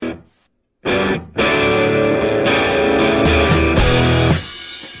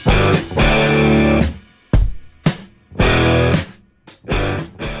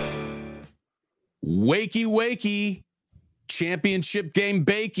Wakey, wakey, championship game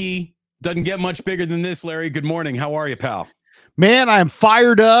bakey. Doesn't get much bigger than this, Larry. Good morning. How are you, pal? Man, I'm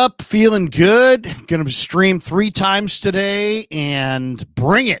fired up, feeling good. Going to stream 3 times today and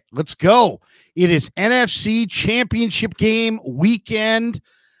bring it. Let's go. It is NFC Championship game weekend.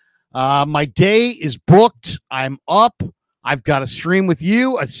 My day is booked. I'm up. I've got a stream with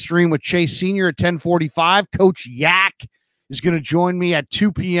you, a stream with Chase Sr. at 10:45. Coach Yak is going to join me at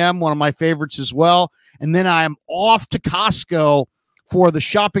 2 p.m., one of my favorites as well. And then I am off to Costco for the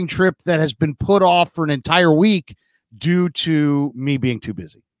shopping trip that has been put off for an entire week due to me being too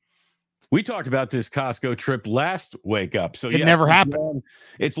busy. We talked about this Costco trip last Wake Up. So it never happened.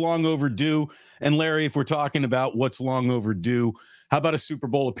 It's long overdue. And Larry, if we're talking about what's long overdue, how about a Super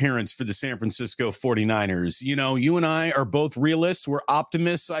Bowl appearance for the San Francisco 49ers? You know, you and I are both realists. We're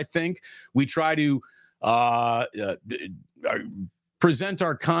optimists, I think. We try to present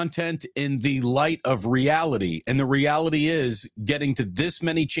our content in the light of reality. And the reality is getting to this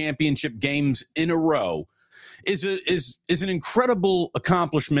many championship games in a row is an incredible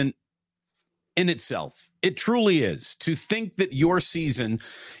accomplishment in itself. It truly is. To think that your season,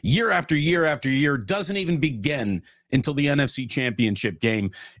 year after year after year, doesn't even begin until the NFC Championship game.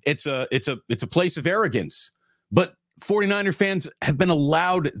 It's a place of arrogance. But 49er fans have been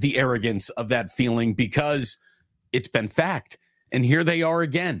allowed the arrogance of that feeling because it's been fact. And here they are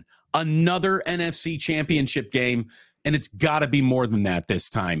again, another NFC Championship game. And it's got to be more than that this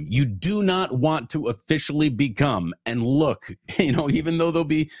time. You do not want to officially become, and look, you know, even though there'll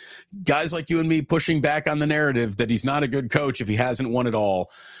be guys like you and me pushing back on the narrative that he's not a good coach if he hasn't won it all,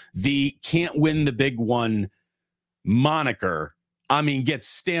 the can't win the big one moniker, I mean, gets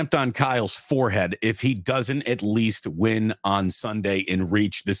stamped on Kyle's forehead if he doesn't at least win on Sunday and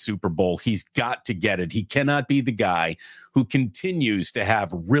reach the Super Bowl. He's got to get it. He cannot be the guy who continues to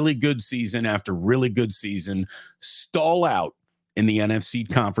have really good season after really good season stall out in the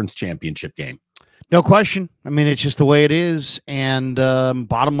NFC Conference Championship game. No question. I mean, it's just the way it is. And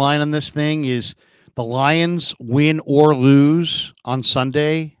bottom line on this thing is the Lions, win or lose on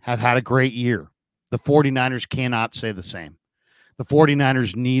Sunday, have had a great year. The 49ers cannot say the same. The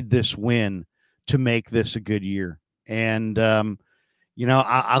 49ers need this win to make this a good year. And, you know,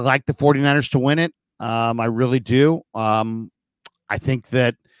 I like the 49ers to win it. I really do. I think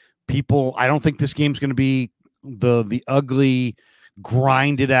that I don't think this game's going to be the ugly,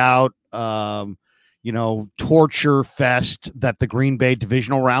 grinded out, you know, torture fest that the Green Bay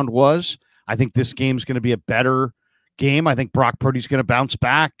divisional round was. I think this game's going to be a better game. I think Brock Purdy's going to bounce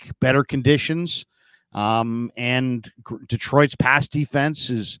back, better conditions. And Detroit's pass defense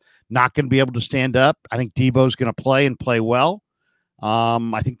is not going to be able to stand up. I think Debo's going to play and play well.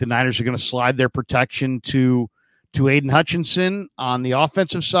 I think the Niners are going to slide their protection to Aiden Hutchinson on the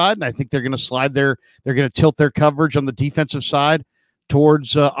offensive side. And I think they're going to tilt their coverage on the defensive side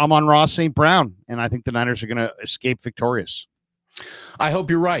towards Amon-Ra St. Brown. And I think the Niners are going to escape victorious. I hope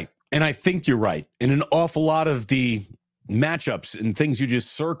you're right. And I think you're right. And an awful lot of the matchups and things you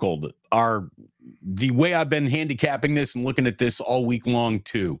just circled are the way I've been handicapping this and looking at this all week long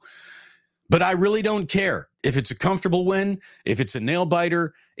too. But I really don't care if it's a comfortable win, if it's a nail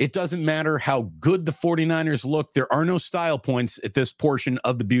biter. It doesn't matter how good the 49ers look. There are no style points at this portion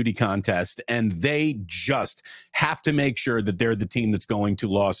of the beauty contest, and they just have to make sure that they're the team that's going to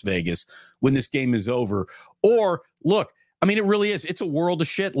Las Vegas when this game is over. Or look, I mean, it really is. It's a world of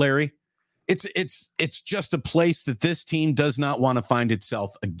shit, Larry. It's just a place that this team does not want to find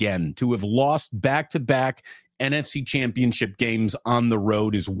itself again. To have lost back-to-back NFC Championship games on the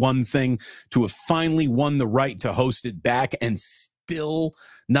road is one thing. To have finally won the right to host it back and still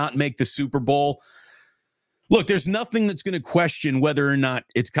not make the Super Bowl. Look, there's nothing that's going to question whether or not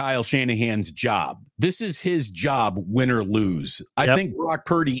it's Kyle Shanahan's job. This is his job, win or lose. I think Brock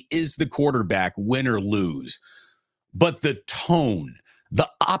Purdy is the quarterback, win or lose. But the tone, the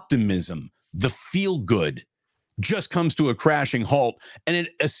optimism, the feel good just comes to a crashing halt, and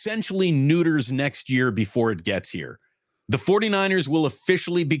it essentially neuters next year before it gets here. The 49ers will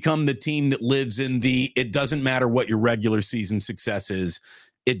officially become the team that lives in the it doesn't matter what your regular season success is.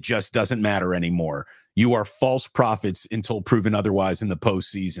 It just doesn't matter anymore. You are false prophets until proven otherwise in the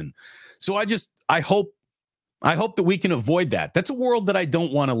postseason. So I hope that we can avoid that. That's a world that I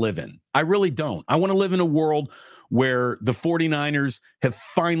don't want to live in. I really don't. I want to live in a world where the 49ers have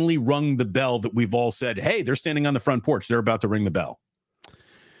finally rung the bell that we've all said, hey, they're standing on the front porch. They're about to ring the bell.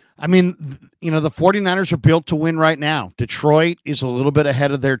 I mean, you know, the 49ers are built to win right now. Detroit is a little bit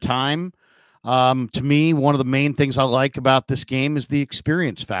ahead of their time. To me, one of the main things I like about this game is the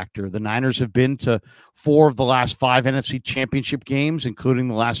experience factor. The Niners have been to 4 of the last 5 NFC championship games, including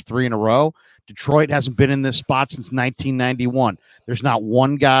the last 3 in a row. Detroit hasn't been in this spot since 1991. There's not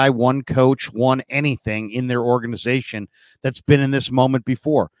one guy, one coach, one anything in their organization that's been in this moment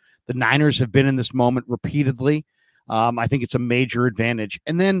before. The Niners have been in this moment repeatedly. I think it's a major advantage.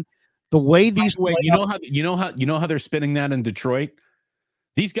 And then the way these you know how they're spinning that in Detroit.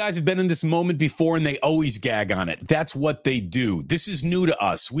 These guys have been in this moment before, and they always gag on it. That's what they do. This is new to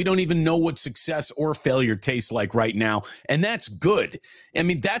us. We don't even know what success or failure tastes like right now, and that's good. I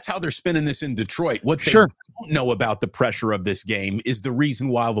mean, that's how they're spinning this in Detroit. What they don't know about the pressure of this game is the reason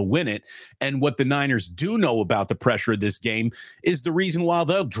why they'll win it, and what the Niners do know about the pressure of this game is the reason why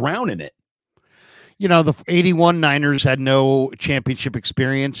they'll drown in it. You know, the 81 Niners had no championship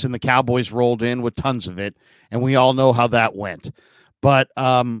experience, and the Cowboys rolled in with tons of it, and we all know how that went. But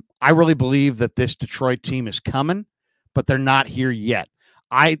I really believe that this Detroit team is coming, but they're not here yet.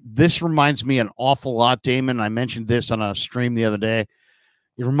 This reminds me an awful lot, Damon. I mentioned this on a stream the other day.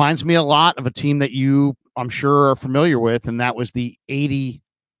 It reminds me a lot of a team that you, I'm sure, are familiar with, and that was the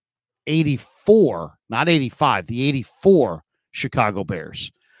 84, not 85, the 84 Chicago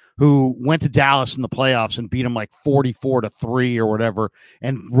Bears, who went to Dallas in the playoffs and beat them like 44-3 or whatever,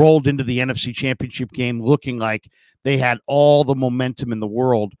 and rolled into the NFC Championship game looking like they had all the momentum in the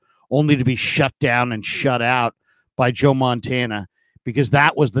world, only to be shut down and shut out by Joe Montana, because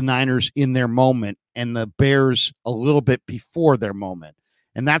that was the Niners in their moment and the Bears a little bit before their moment.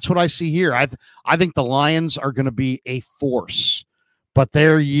 And that's what I see here. I think the Lions are going to be a force, but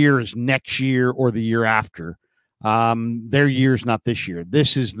their year is next year or the year after. Their year's not this year.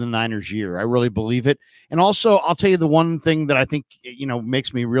 This is the Niners' year. I really believe it. And also, I'll tell you the one thing that I think,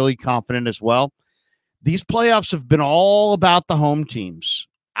 makes me really confident as well. These playoffs have been all about the home teams.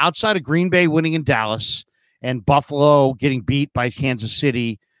 Outside of Green Bay winning in Dallas and Buffalo getting beat by Kansas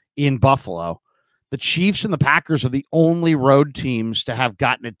City in Buffalo, the Chiefs and the Packers are the only road teams to have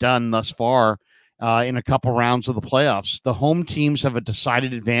gotten it done thus far in a couple rounds of the playoffs. The home teams have a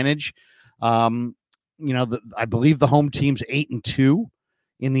decided advantage. I believe the home team's 8-2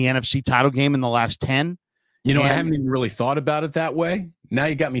 in the NFC title game in the last 10. I haven't even really thought about it that way. Now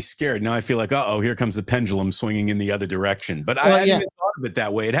you got me scared. Now I feel like, here comes the pendulum swinging in the other direction. But I hadn't even thought of it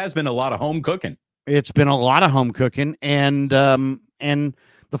that way. It has been a lot of home cooking. It's been a lot of home cooking, and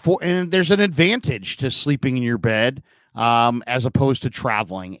there's an advantage to sleeping in your bed as opposed to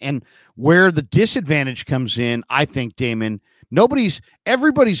traveling. And where the disadvantage comes in, I think, Damon,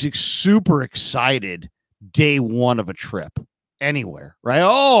 everybody's super excited day one of a trip anywhere, right?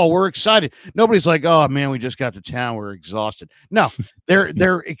 Oh, we're excited. Nobody's like, oh man, we just got to town, we're exhausted. No,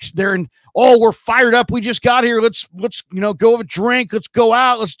 they're in, we're fired up, we just got here, let's go have a drink, let's go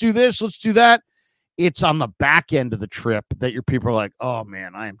out, let's do this, let's do that. It's on the back end of the trip that your people are like, oh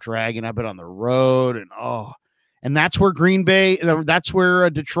man, I am dragging, I've been on the road, and that's where that's where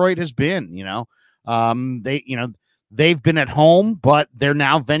Detroit has been. They've been at home, but they're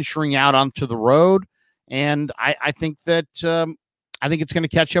now venturing out onto the road. And I think that I think it's going to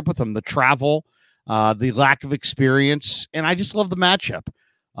catch up with them. The travel, the lack of experience, and I just love the matchup.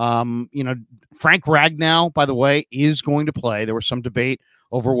 Frank Ragnow, by the way, is going to play. There was some debate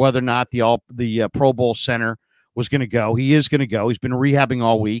over whether or not the Pro Bowl center was going to go. He is going to go. He's been rehabbing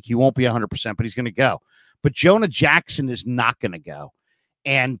all week. He won't be 100%, but he's going to go. But Jonah Jackson is not going to go.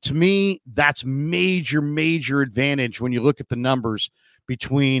 And to me, that's major, major advantage when you look at the numbers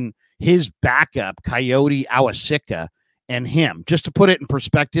between his backup, Coyote Awasika, and him. Just to put it in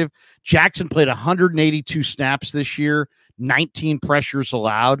perspective, Jackson played 182 snaps this year, 19 pressures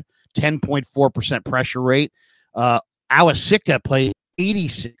allowed, 10.4% pressure rate. Awasika played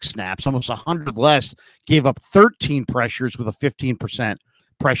 86 snaps, almost 100 less, gave up 13 pressures with a 15%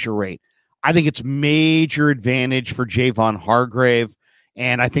 pressure rate. I think it's major advantage for Javon Hargrave,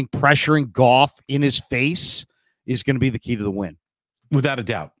 and I think pressuring Goff in his face is going to be the key to the win. Without a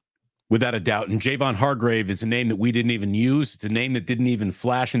doubt. Without a doubt. And Javon Hargrave is a name that we didn't even use. It's a name that didn't even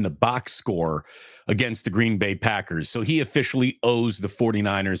flash in the box score against the Green Bay Packers. So he officially owes the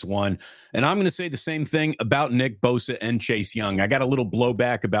 49ers one. And I'm going to say the same thing about Nick Bosa and Chase Young. I got a little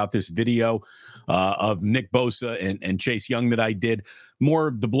blowback about this video of Nick Bosa and Chase Young that I did.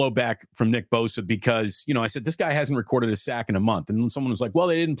 More the blowback from Nick Bosa because, I said, this guy hasn't recorded a sack in a month. And someone was like, well,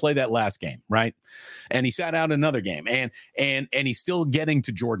 they didn't play that last game, right? And he sat out another game. And he's still getting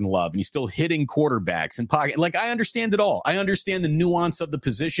to Jordan Love. And he's still hitting quarterbacks and pocket. Like, I understand it all. I understand the nuance of the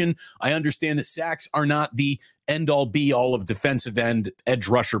position. I understand that sacks are not the end-all, be-all of defensive end edge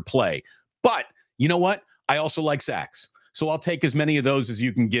rusher play. But you know what? I also like sacks. So I'll take as many of those as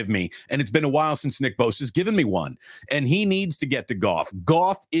you can give me. And it's been a while since Nick Bosa has given me one. And he needs to get to Goff.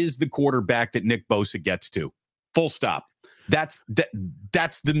 Goff is the quarterback that Nick Bosa gets to. Full stop. That's the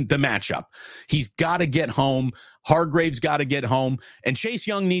matchup. He's got to get home. Hargrave's got to get home. And Chase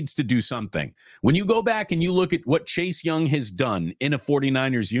Young needs to do something. When you go back and you look at what Chase Young has done in a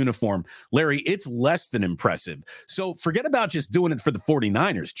 49ers uniform, Larry, it's less than impressive. So forget about just doing it for the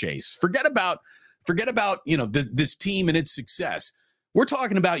 49ers, Chase. Forget about this team and its success. We're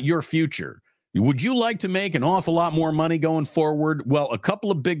talking about your future. Would you like to make an awful lot more money going forward? Well, a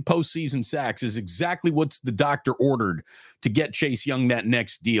couple of big postseason sacks is exactly what the doctor ordered to get Chase Young that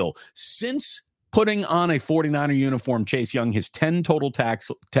next deal. Since putting on a 49er uniform, Chase Young has 10 total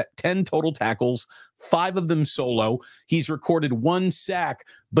tackles, 5 of them solo. He's recorded 1 sack,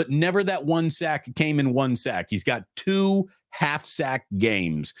 but never that 1 sack came in 1 sack. He's got 2 half-sack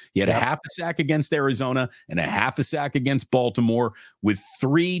games. He had a half a sack against Arizona and a half a sack against Baltimore with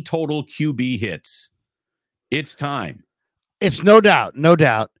 3 total QB hits. It's time. It's no doubt.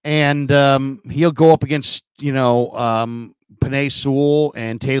 And he'll go up against, Penei Sewell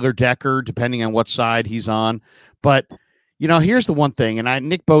and Taylor Decker, depending on what side he's on. But, here's the one thing, and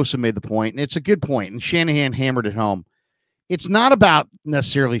Nick Bosa made the point, and it's a good point, and Shanahan hammered it home. It's not about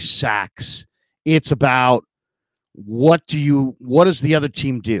necessarily sacks. It's about what does the other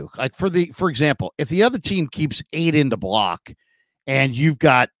team do? Like for example, if the other team keeps 8 into block and you've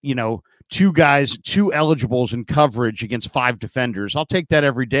got, 2 guys, 2 eligibles in coverage against 5 defenders, I'll take that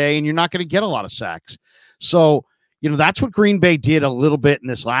every day. And you're not going to get a lot of sacks. So, that's what Green Bay did a little bit in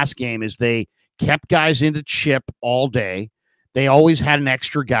this last game is they kept guys into chip all day. They always had an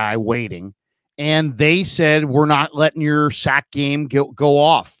extra guy waiting and they said, we're not letting your sack game go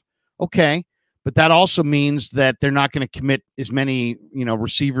off. Okay. But that also means that they're not going to commit as many,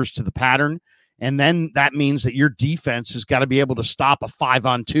 receivers to the pattern. And then that means that your defense has got to be able to stop a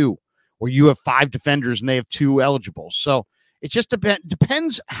 5-on-2 where you have 5 defenders and they have 2 eligibles. So it just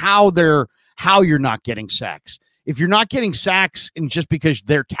depends how you're not getting sacks. If you're not getting sacks and just because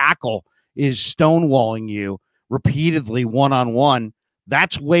their tackle is stonewalling you repeatedly one-on-one,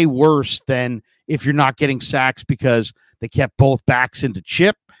 that's way worse than if you're not getting sacks because they kept both backs into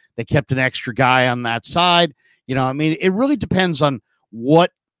chip. They kept an extra guy on that side. It really depends on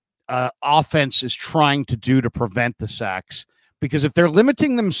what offense is trying to do to prevent the sacks. Because if they're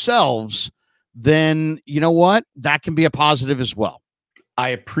limiting themselves, then you know what? That can be a positive as well. I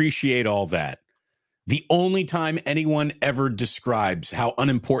appreciate all that. The only time anyone ever describes how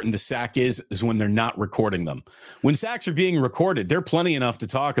unimportant the sack is when they're not recording them. When sacks are being recorded, they're plenty enough to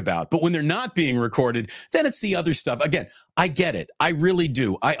talk about. But when they're not being recorded, then it's the other stuff. Again, I get it. I really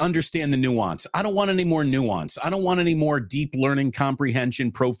do. I understand the nuance. I don't want any more nuance. I don't want any more deep learning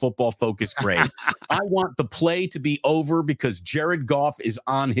comprehension, pro football focus grade. I want the play to be over because Jared Goff is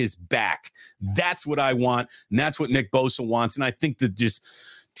on his back. That's what I want. And that's what Nick Bosa wants. And I think that just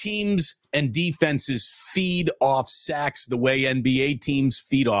teams and defenses feed off sacks the way NBA teams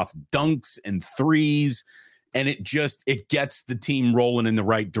feed off dunks and threes. And it gets the team rolling in the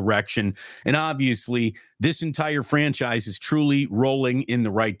right direction. And obviously, this entire franchise is truly rolling in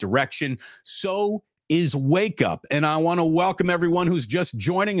the right direction. So is Wake Up. And I want to welcome everyone who's just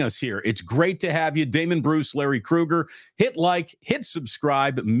joining us here. It's great to have you. Damon, Bruce, Larry Krueger. Hit like, hit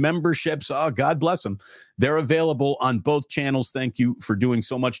subscribe. Memberships, God bless them. They're available on both channels. Thank you for doing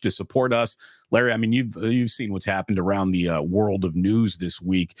so much to support us. Larry, you've seen what's happened around the world of news this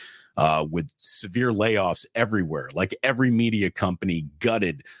week with severe layoffs everywhere. Like every media company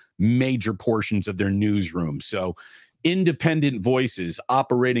gutted major portions of their newsroom. So independent voices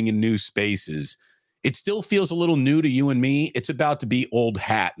operating in new spaces. It still feels a little new to you and me. It's about to be old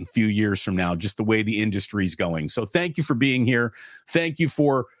hat in a few years from now, just the way the industry's going. So thank you for being here. Thank you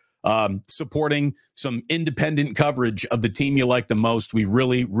for supporting some independent coverage of the team you like the most. We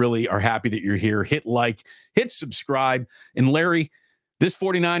really, really are happy that you're here. Hit like, hit subscribe. And Larry, this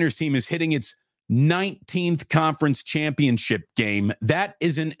 49ers team is hitting its 19th conference championship game. That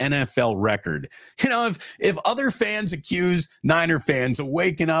is an NFL record. If other fans accuse Niner fans of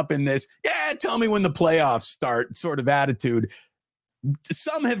waking up in this, tell me when the playoffs start sort of attitude,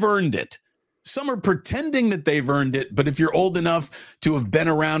 some have earned it. Some are pretending that they've earned it, but if you're old enough to have been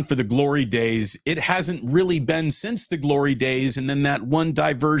around for the glory days, it hasn't really been since the glory days and then that one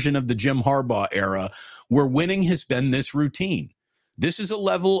diversion of the Jim Harbaugh era where winning has been this routine. This is a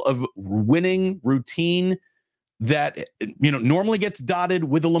level of winning routine that normally gets dotted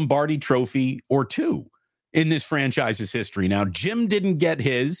with a Lombardi trophy or 2 in this franchise's history. Now, Jim didn't get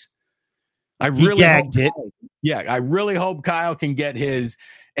his. I really hope Kyle can get his.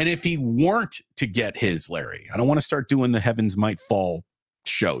 And if he weren't to get his, Larry, I don't want to start doing the heavens might fall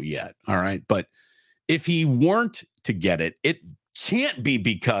show yet. All right. But if he weren't to get it, it can't be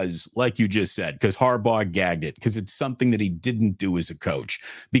because, like you just said, because Harbaugh gagged it, because it's something that he didn't do as a coach,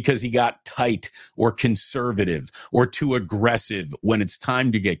 because he got tight or conservative or too aggressive when it's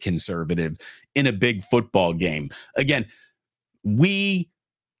time to get conservative in a big football game. Again, we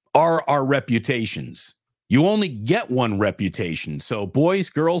are our reputations. You only get one reputation. So boys,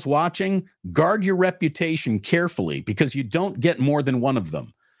 girls watching, guard your reputation carefully, because you don't get more than one of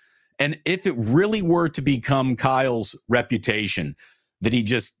them. And if it really were to become Kyle's reputation that he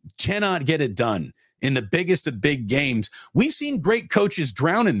just cannot get it done in the biggest of big games, we've seen great coaches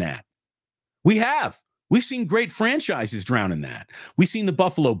drown in that. We have. We've seen great franchises drown in that. We've seen the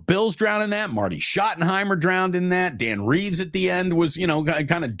Buffalo Bills drown in that. Marty Schottenheimer drowned in that. Dan Reeves at the end was,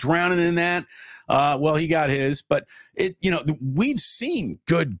 kind of drowning in that. Well, he got his, but we've seen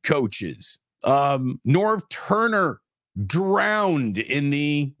good coaches. Norv Turner drowned in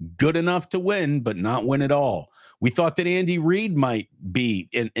the good enough to win, but not win at all. We thought that Andy Reid might be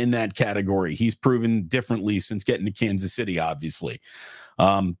in that category. He's proven differently since getting to Kansas City, obviously.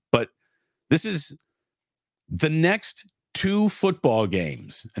 But this is the next two football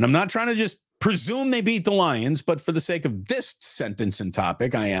games. And I'm not trying to just presume they beat the Lions, but for the sake of this sentence and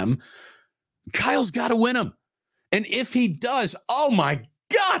topic, I am. Kyle's got to win them. And if he does, oh my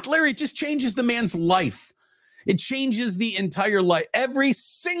God, Larry, it just changes the man's life. It changes the entire life. Every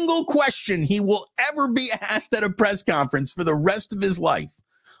single question he will ever be asked at a press conference for the rest of his life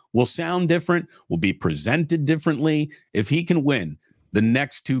will sound different, will be presented differently if he can win the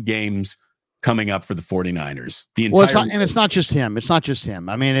next two games coming up for the 49ers. It's not just him. It's not just him.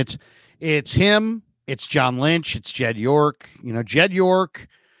 I mean, it's him, it's John Lynch, it's Jed York. Jed York,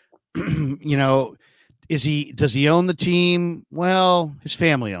 does he own the team? Well, his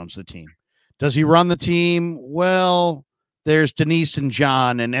family owns the team. Does he run the team? Well, there's Denise and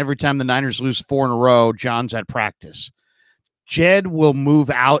John, and every time the Niners lose 4 in a row, John's at practice. Jed will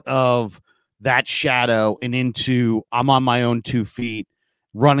move out of that shadow and into, I'm on my own 2 feet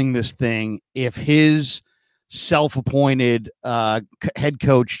running this thing, if his self-appointed head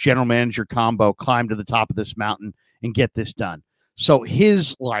coach, general manager combo climb to the top of this mountain and get this done. So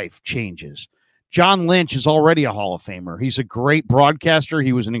his life changes. John Lynch is already a Hall of Famer. He's a great broadcaster.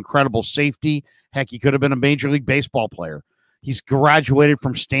 He was an incredible safety. Heck, he could have been a Major League Baseball player. He's graduated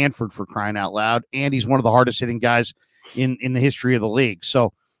from Stanford, for crying out loud, and he's one of the hardest hitting guys in the history of the league.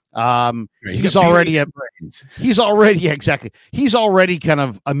 So he's already kind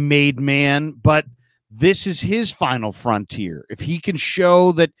of a made man, but this is his final frontier. If he can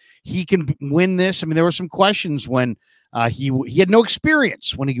show that he can win this, I mean, there were some questions when he had no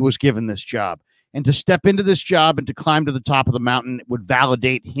experience when he was given this job. And to step into this job and to climb to the top of the mountain would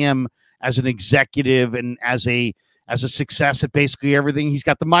validate him as an executive and as a success at basically everything. He's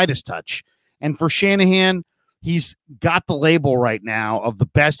got the Midas touch. And for Shanahan, he's got the label right now of the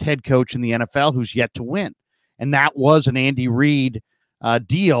best head coach in the NFL who's yet to win. And that was an Andy Reid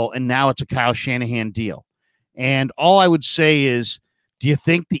deal, and now it's a Kyle Shanahan deal. And all I would say is, do you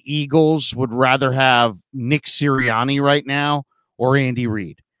think the Eagles would rather have Nick Sirianni right now or Andy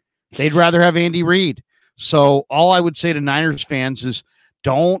Reid? They'd rather have Andy Reid. So all I would say to Niners fans is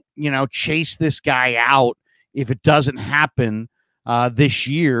don't, chase this guy out if it doesn't happen this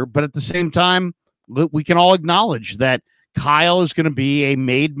year. But at the same time, we can all acknowledge that Kyle is going to be a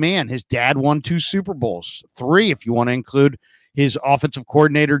made man. His dad won 2 Super Bowls, 3 if you want to include his offensive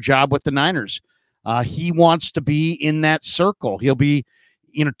coordinator job with the Niners. He wants to be in that circle. He'll be,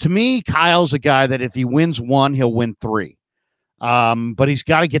 to me, Kyle's a guy that if he wins 1, he'll win 3. But he's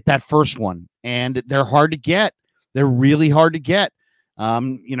got to get that first one, and they're hard to get. They're really hard to get.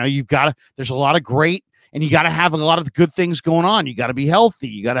 There's a lot of great, and you got to have a lot of good things going on. You got to be healthy.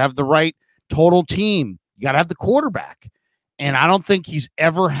 You got to have the right total team. You got to have the quarterback. And I don't think he's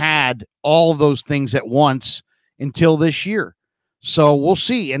ever had all of those things at once until this year. So we'll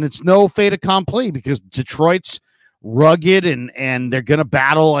see. And it's no fait accompli because Detroit's rugged and they're going to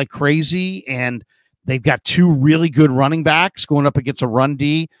battle like crazy. And they've got 2 really good running backs going up against a run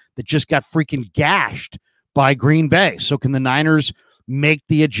D that just got freaking gashed by Green Bay. So can the Niners make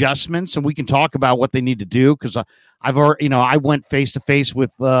the adjustments? And we can talk about what they need to do, because I've already, I went face to face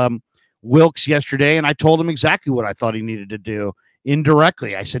with Wilkes yesterday, and I told him exactly what I thought he needed to do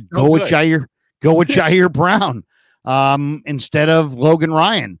indirectly. I said, go with Jair Brown instead of Logan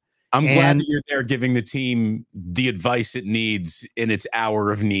Ryan. I'm glad that you're there giving the team the advice it needs in its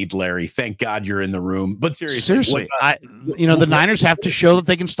hour of need, Larry. Thank God you're in the room. But seriously, the Niners have to show that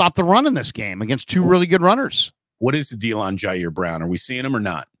they can stop the run in this game against 2 really good runners. What is the deal on Jair Brown? Are we seeing him or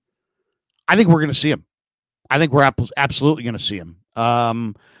not? I think we're going to see him. I think we're absolutely going to see him.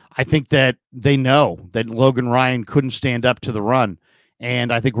 I think that they know that Logan Ryan couldn't stand up to the run,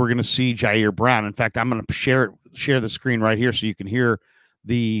 and I think we're going to see Jair Brown. In fact, I'm going to share the screen right here so you can hear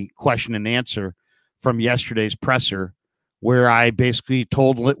the question and answer from yesterday's presser, where I basically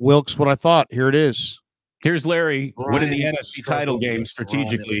told Wilkes what I thought. Here it is. Here's Larry winning the NFC title game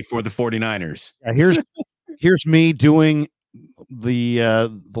strategically for the 49ers. Here's me doing the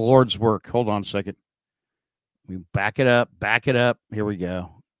Lord's work. Hold on a second. We back it up. Here we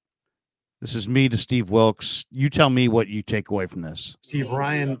go. This is me to Steve Wilkes. You tell me what you take away from this. Steve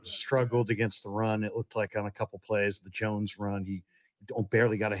Ryan struggled against the run. It looked like on a couple plays, the Jones run, he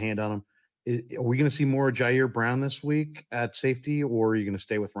barely got a hand on him. Are we going to see more Jair Brown this week at safety, or are you going to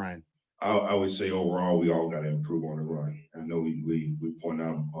stay with Ryan? I would say overall, we all got to improve on the run. I know we point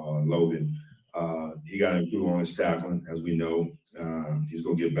out Logan. He got to improve on his tackling, as we know. He's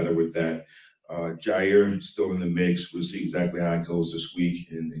going to get better with that. Jair still in the mix. We'll see exactly how it goes this week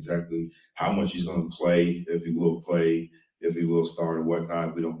and exactly how much he's going to play, if he will play, if he will start or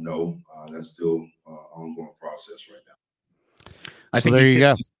whatnot. We don't know. That's still an ongoing process right now. There you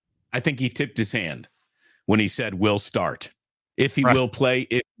go. I think he tipped his hand when he said will start. If he will play,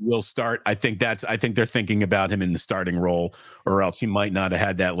 it will start. I think they're thinking about him in the starting role, or else he might not have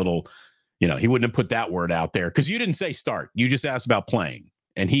had that little, he wouldn't have put that word out there, because you didn't say start. You just asked about playing.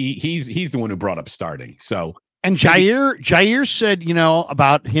 And he's the one who brought up starting. So, and Jair said,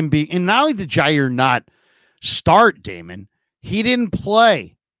 about him being, and not only did Jair not start, Damon, he didn't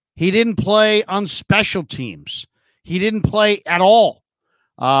play. He didn't play on special teams. He didn't play at all.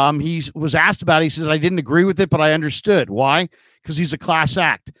 He was asked about it. He says, I didn't agree with it, but I understood. Why? Because he's a class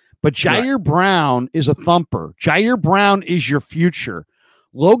act. But Jair Brown is a thumper. Jair Brown is your future.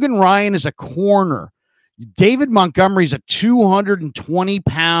 Logan Ryan is a corner. David Montgomery's a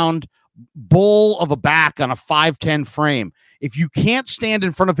 220-pound bull of a back on a 5'10" frame. If you can't stand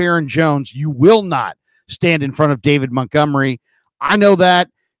in front of Aaron Jones, you will not stand in front of David Montgomery. I know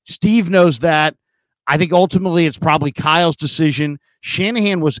that. Steve knows that. I think ultimately it's probably Kyle's decision.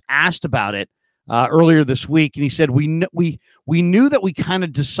 Shanahan was asked about it earlier this week, and he said, we knew that we kind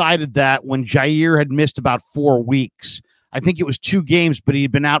of decided that when Jair had missed about 4 weeks. I think it was 2 games, but he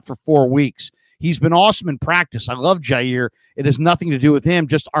had been out for 4 weeks. He's been awesome in practice. I love Jair. It has nothing to do with him,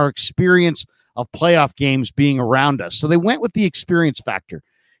 just our experience of playoff games being around us. So they went with the experience factor.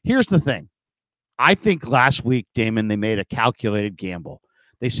 Here's the thing. I think last week, Damon, they made a calculated gamble.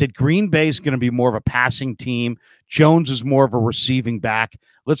 They said Green Bay is going to be more of a passing team. Jones is more of a receiving back.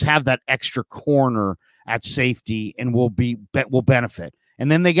 Let's have that extra corner at safety, and we'll benefit.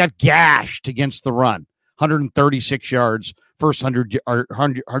 And then they got gashed against the run, 136 yards, first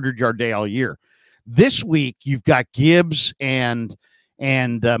 100-yard day all year. This week, you've got Gibbs and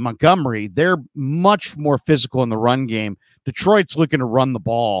Montgomery. They're much more physical in the run game. Detroit's looking to run the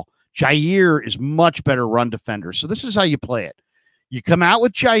ball. Jair is much better run defender. So this is how you play it. You come out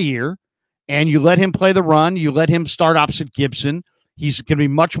with Jair, and you let him play the run. You let him start opposite Gibson. He's going to be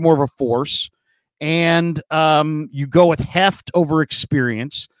much more of a force. And you go with heft over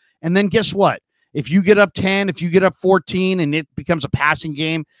experience. And then guess what? If you get up 10, if you get up 14, and it becomes a passing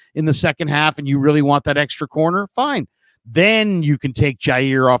game in the second half, and you really want that extra corner, fine. Then you can take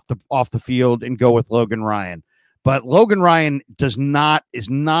Jair off the field and go with Logan Ryan. But Logan Ryan is not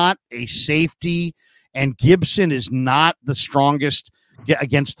a safety, and Gibson is not the strongest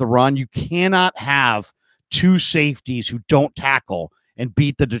against the run. You cannot have 2 safeties who don't tackle and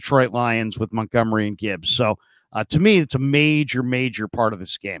beat the Detroit Lions with Montgomery and Gibbs. So to me, it's a major, major part of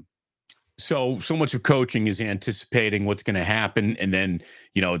this game. So much of coaching is anticipating what's going to happen. And then,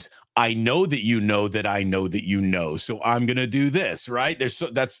 it's, I know that you know that I know that you know, so I'm going to do this, right?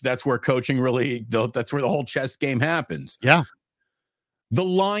 That's where coaching really, that's where the whole chess game happens. Yeah. The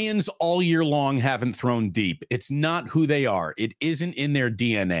Lions all year long haven't thrown deep. It's not who they are. It isn't in their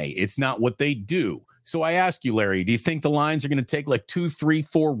DNA. It's not what they do. So I ask you, Larry, do you think the Lions are going to take like 2, 3,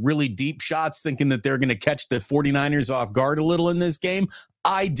 4 really deep shots, thinking that they're going to catch the 49ers off guard a little in this game?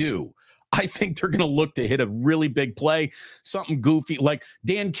 I do. I think they're going to look to hit a really big play, something goofy. Like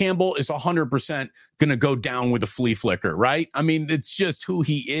Dan Campbell is 100% going to go down with a flea flicker, right? I mean, it's just who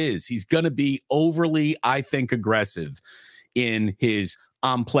he is. He's going to be overly, I think, aggressive in his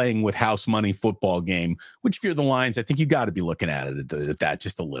I'm playing with house money football game, which if you're the Lions, I think you got to be looking at it at that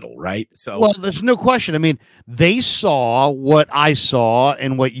just a little, right? So, well, there's no question. I mean, they saw what I saw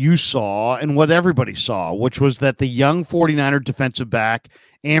and what you saw and what everybody saw, which was that the young 49er defensive back,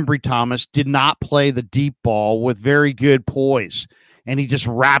 Ambry Thomas, did not play the deep ball with very good poise. And he just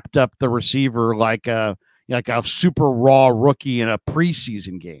wrapped up the receiver like a like a super raw rookie in a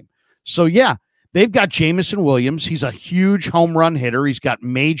preseason game. So, yeah, they've got Jamison Williams. He's a huge home run hitter. He's got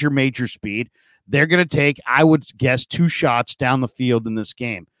major speed. They're going to take, I would guess, 2 shots down the field in this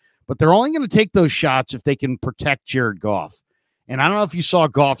game. But they're only going to take those shots if they can protect Jared Goff. And I don't know if you saw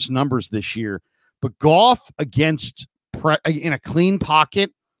Goff's numbers this year, but Goff against in a clean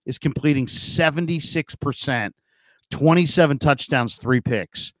pocket is completing 76%, 27 touchdowns, 3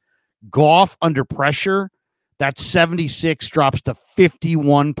 picks. Goff under pressure, that 76 drops to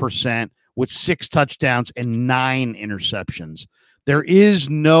 51% with 6 touchdowns and 9 interceptions. There is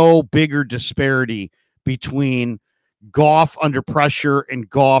no bigger disparity between Goff under pressure and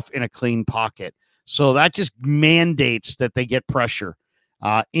Goff in a clean pocket. So that just mandates that they get pressure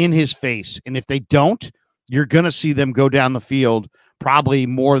in his face. And if they don't, you're going to see them go down the field probably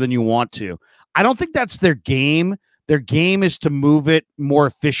more than you want to. I don't think that's their game. Their game is to move it more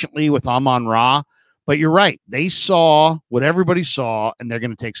efficiently with Amon-Ra. But you're right. They saw what everybody saw, and they're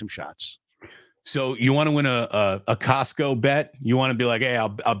going to take some shots. So you want to win a Costco bet? You want to be like, hey,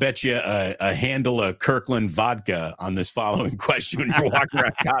 I'll bet you a handle of Kirkland vodka on this following question when you're walking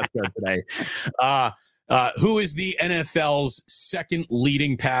around Costco today. Who is the NFL's second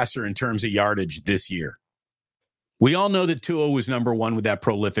leading passer in terms of yardage this year? We all know that Tua was number 1 with that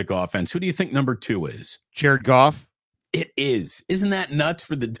prolific offense. Who do you think number 2 is? Jared Goff. It is. Isn't that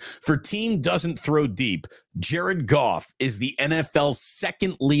nuts? For team doesn't throw deep, Jared Goff is the NFL's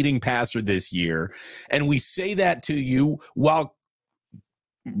second leading passer this year. And we say that to you while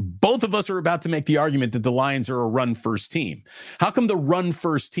both of us are about to make the argument that the Lions are a run-first team. How come the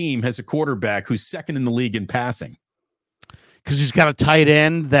run-first team has a quarterback who's second in the league in passing? Because he's got a tight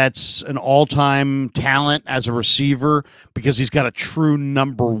end that's an all-time talent as a receiver, because he's got a true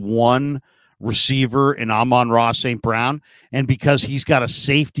number 1 receiver in Amon-Ra St. Brown, and because he's got a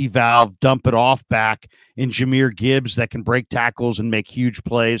safety valve, dump it off back in Jahmyr Gibbs that can break tackles and make huge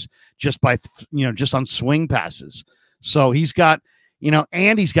plays just by, just on swing passes. So he's got,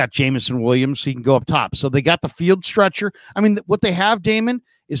 and he's got Jamison Williams, so he can go up top. So they got the field stretcher. I mean, what they have, Damon,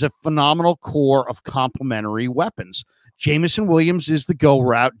 is a phenomenal core of complementary weapons. Jamison Williams is the go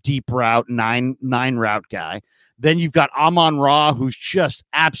route, deep route, nine route guy. Then you've got Amon-Ra, who's just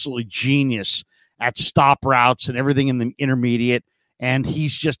absolutely genius at stop routes and everything in the intermediate. And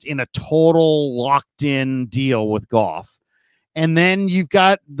he's just in a total locked-in deal with Goff. And then you've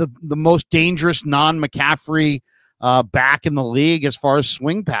got the most dangerous non-McCaffrey back in the league as far as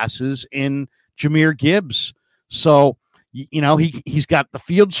swing passes in Jahmyr Gibbs. So, he's got the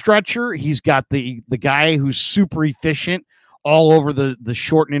field stretcher. He's got the guy who's super efficient all over the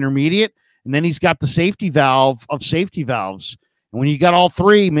short and intermediate. And then he's got the safety valve of safety valves. And when you got all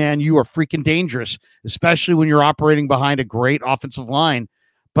 3, man, you are freaking dangerous, especially when you're operating behind a great offensive line.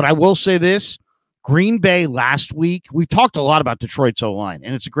 But I will say this, Green Bay last week, we talked a lot about Detroit's O-line,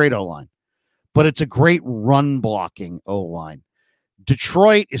 and it's a great O-line, but it's a great run blocking O-line.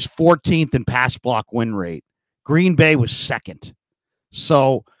 Detroit is 14th in pass block win rate. Green Bay was 2nd.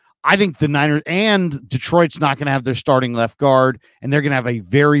 So I think the Niners and Detroit's not going to have their starting left guard, and they're going to have a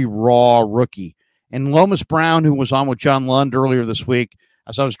very raw rookie. And Lomas Brown, who was on with John Lund earlier this week,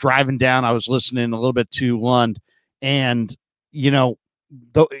 as I was driving down, I was listening a little bit to Lund, and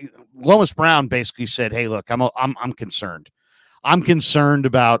Lomas Brown basically said, "Hey, look, I'm concerned. I'm concerned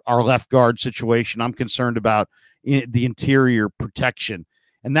about our left guard situation. I'm concerned about the interior protection,"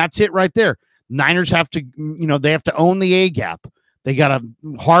 and that's it right there. Niners have to, they have to own the A gap. They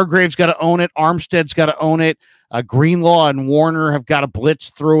Hargrave's got to own it. Armstead's got to own it. Greenlaw and Warner have got to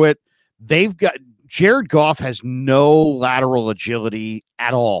blitz through it. Jared Goff has no lateral agility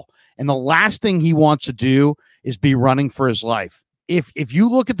at all. And the last thing he wants to do is be running for his life. If you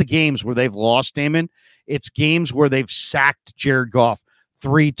look at the games where they've lost, Damon, it's games where they've sacked Jared Goff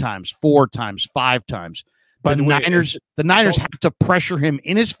 3 times, 4 times, 5 times. But the Niners have to pressure him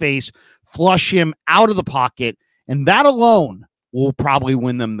in his face, flush him out of the pocket, and that alone will probably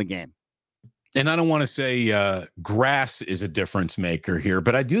win them the game. And I don't want to say grass is a difference maker here,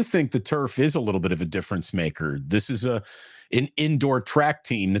 but I do think the turf is a little bit of a difference maker. This is an indoor track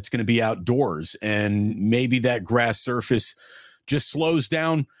team that's going to be outdoors, and maybe that grass surface just slows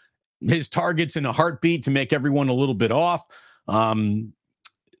down his targets in a heartbeat to make everyone a little bit off.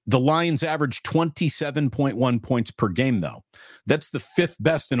 The Lions average 27.1 points per game, though. That's the 5th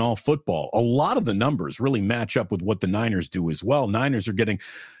best in all football. A lot of the numbers really match up with what the Niners do as well. Niners are getting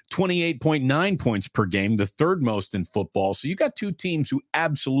 28.9 points per game, the third most in football. So you got two teams who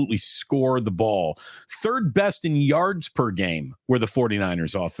absolutely score the ball. Third best in yards per game were the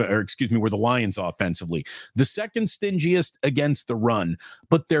 49ers were the Lions offensively. The second stingiest against the run,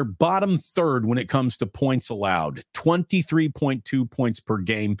 but they're bottom third when it comes to points allowed, 23.2 points per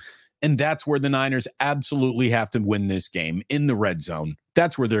game. And that's where the Niners absolutely have to win this game in the red zone.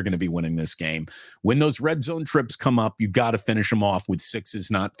 That's where they're going to be winning this game. When those red zone trips come up, you got to finish them off with 6s,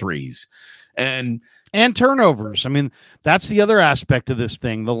 not 3s. And turnovers. I mean, that's the other aspect of this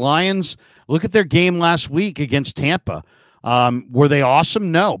thing. The Lions, look at their game last week against Tampa. Were they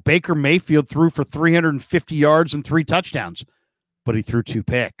awesome? No. Baker Mayfield threw for 350 yards and 3 touchdowns, but he threw 2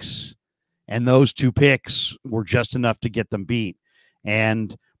 picks. And those 2 picks were just enough to get them beat.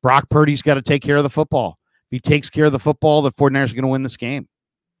 And Brock Purdy's got to take care of the football. If he takes care of the football, the 49ers are going to win this game.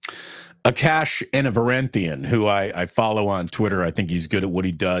 Akash Anavaranthian, who I follow on Twitter, I think he's good at what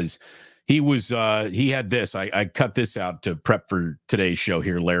he does. He had this. I cut this out to prep for today's show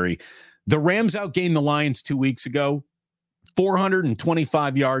here, Larry. The Rams outgained the Lions 2 weeks ago,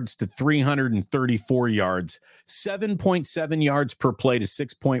 425 yards to 334 yards, 7.7 yards per play to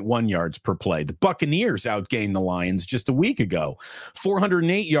 6.1 yards per play. The Buccaneers outgained the Lions just a week ago,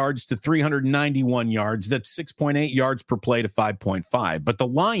 408 yards to 391 yards. That's 6.8 yards per play to 5.5. But the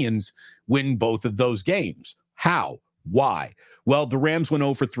Lions win both of those games. How? Why? Well, the Rams went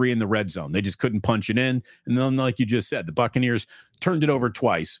 0 for 3 in the red zone. They just couldn't punch it in. And then, like you just said, the Buccaneers turned it over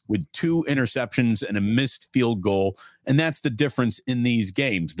twice with 2 interceptions and a missed field goal. And that's the difference in these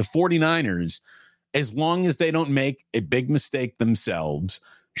games. The 49ers, as long as they don't make a big mistake themselves,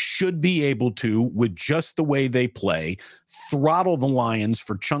 should be able to, with just the way they play, throttle the Lions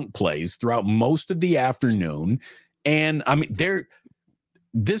for chunk plays throughout most of the afternoon. And I mean,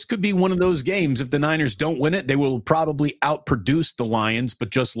 this could be one of those games. If the Niners don't win it, they will probably outproduce the Lions, but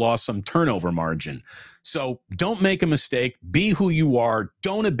just lost some turnover margin. So don't make a mistake. Be who you are.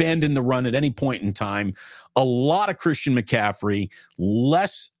 Don't abandon the run at any point in time. A lot of Christian McCaffrey,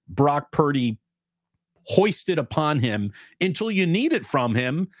 less Brock Purdy hoisted upon him until you need it from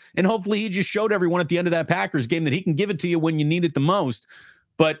him. And hopefully he just showed everyone at the end of that Packers game that he can give it to you when you need it the most.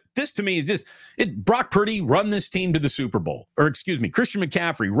 But this, to me, is Brock Purdy run this team to the Super Bowl. Or, excuse me, Christian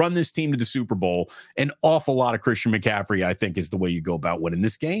McCaffrey run this team to the Super Bowl. An awful lot of Christian McCaffrey, I think, is the way you go about winning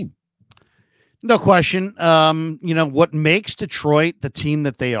this game. No question. What makes Detroit the team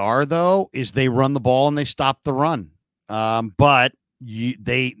that they are, though, is they run the ball and they stop the run. But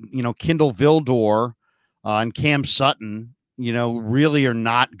Kindle Vildor and Cam Sutton, really are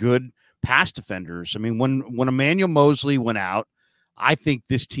not good pass defenders. I mean, when Emmanuel Mosley went out, I think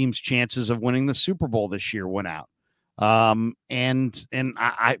this team's chances of winning the Super Bowl this year went out. To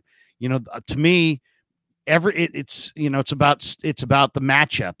me, it's about the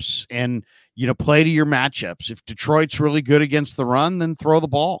matchups and, play to your matchups. If Detroit's really good against the run, then throw the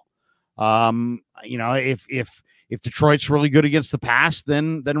ball. If Detroit's really good against the pass,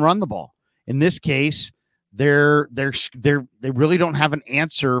 then run the ball. In this case, they really don't have an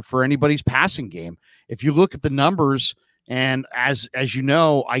answer for anybody's passing game. If you look at the numbers, and as you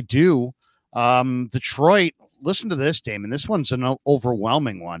know, I do, Detroit, listen to this, Damon. This one's an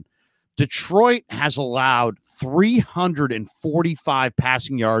overwhelming one. Detroit has allowed 345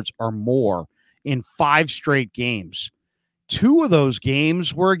 passing yards or more in 5 straight games. 2 of those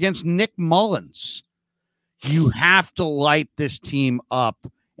games were against Nick Mullins. You have to light this team up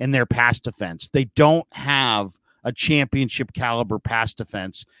in their pass defense. They don't have a championship caliber pass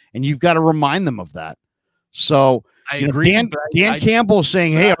defense, and you've got to remind them of that. So I agree. Dan Campbell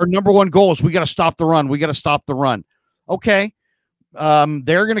saying, hey, our number one goal is we got to stop the run. We got to stop the run. Okay.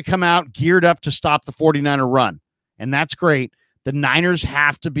 They're going to come out geared up to stop the 49er run. And that's great. The Niners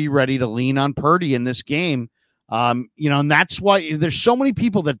have to be ready to lean on Purdy in this game. And that's why there's so many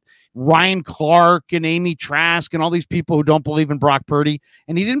people that Ryan Clark and Amy Trask and all these people who don't believe in Brock Purdy.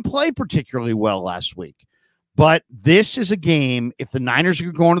 And he didn't play particularly well last week. But this is a game. If the Niners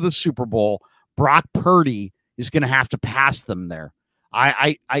are going to the Super Bowl, Brock Purdy is going to have to pass them there.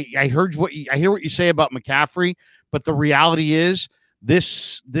 I hear what you say about McCaffrey, but the reality is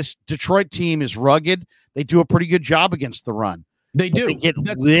this Detroit team is rugged. They do a pretty good job against the run. They do. They get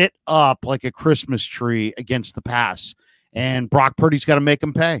lit up like a Christmas tree against the pass, and Brock Purdy's got to make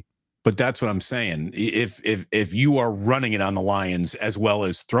them pay. But that's what I'm saying. If you are running it on the Lions as well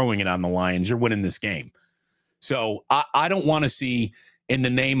as throwing it on the Lions, you're winning this game. So I don't want to see in the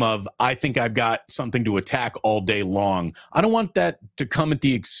name of, I think I've got something to attack all day long. I don't want that to come at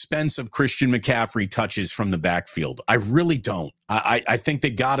the expense of Christian McCaffrey touches from the backfield. I really don't. I think they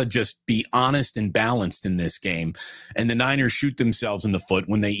got to just be honest and balanced in this game. And the Niners shoot themselves in the foot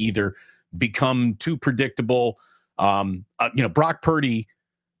when they either become too predictable. Brock Purdy,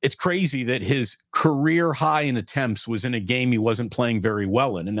 it's crazy that his career high in attempts was in a game he wasn't playing very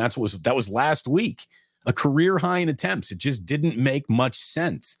well in. And that was last week, a career high in attempts. It just didn't make much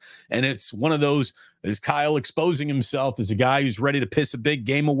sense. And it's one of those, as Kyle exposing himself as a guy who's ready to piss a big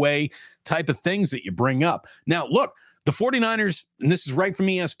game away type of things that you bring up. Now, look, the 49ers, and this is right from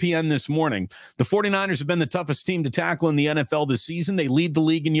ESPN this morning, the 49ers have been the toughest team to tackle in the NFL this season. They lead the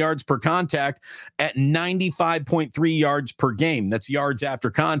league in yards per contact at 95.3 yards per game. That's yards after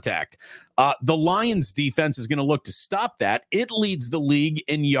contact. The Lions defense is going to look to stop that. It leads the league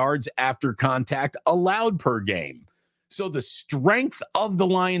in yards after contact allowed per game. So the strength of the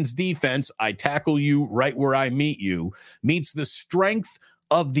Lions defense, I tackle you right where I meet you, meets the strength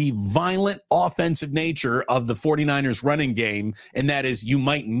of the violent offensive nature of the 49ers running game. And that is, you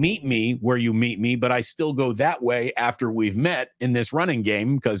might meet me where you meet me, but I still go that way after we've met in this running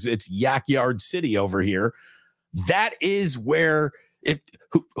game because it's Yak Yard City over here. That is where,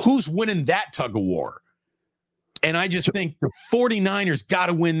 who's winning that tug of war? And I just think the 49ers got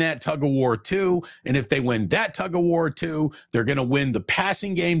to win that tug of war too. And if they win that tug of war too, they're going to win the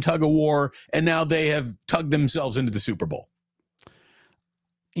passing game tug of war. And now they have tugged themselves into the Super Bowl.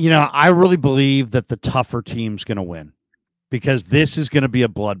 I really believe that the tougher team's going to win because this is going to be a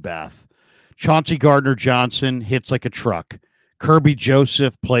bloodbath. Chauncey Gardner-Johnson hits like a truck. Kirby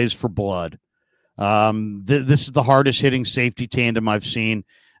Joseph plays for blood. This is the hardest hitting safety tandem I've seen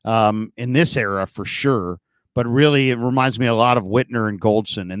in this era for sure. But really, it reminds me a lot of Whitner and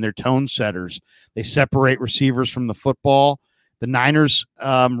Goldson, and they're tone setters. They separate receivers from the football. The Niners,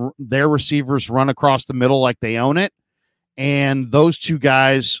 their receivers run across the middle like they own it. And those two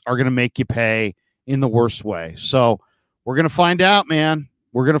guys are going to make you pay in the worst way. So we're going to find out, man.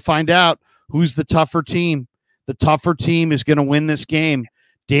 We're going to find out who's the tougher team. The tougher team is going to win this game.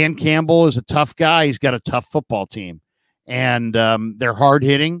 Dan Campbell is a tough guy. He's got a tough football team. And they're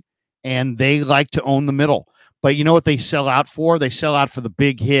hard-hitting, and they like to own the middle. But you know what they sell out for? They sell out for the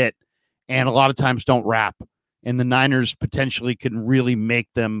big hit, and a lot of times don't wrap. And the Niners potentially can really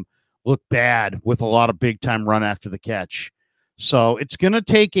make them look bad with a lot of big-time run after the catch. So it's going to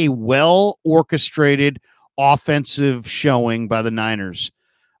take a well-orchestrated offensive showing by the Niners.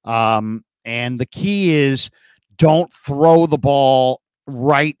 And the key is don't throw the ball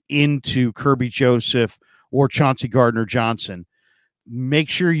right into Kirby Joseph or Chauncey Gardner-Johnson. Make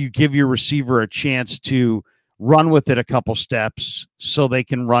sure you give your receiver a chance to run with it a couple steps so they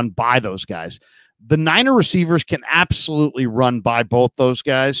can run by those guys. The Niner receivers can absolutely run by both those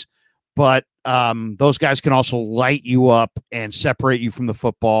guys, but those guys can also light you up and separate you from the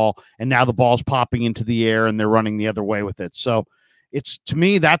football. And now the ball's popping into the air and they're running the other way with it. So it's, to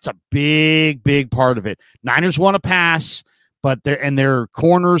me, that's a big, big part of it. Niners want to pass, but their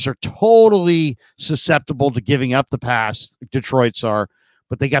corners are totally susceptible to giving up the pass. Detroit's are,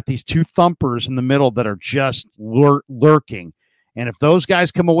 but they got these two thumpers in the middle that are just lurking. And if those guys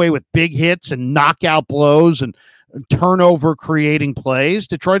come away with big hits and knockout blows and turnover creating plays,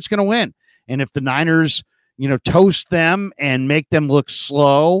 Detroit's going to win. And if the Niners, toast them and make them look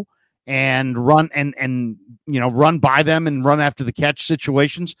slow and run and run by them and run after the catch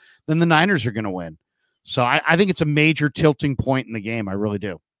situations, then the Niners are going to win. So I think it's a major tilting point in the game. I really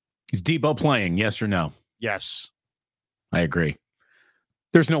do. Is Debo playing? Yes or no? Yes. I agree.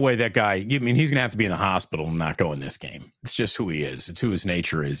 There's no way that guy, he's going to have to be in the hospital and not go in this game. It's just who he is. It's who his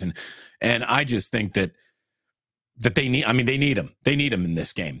nature is. And I just think that they need him. They need him in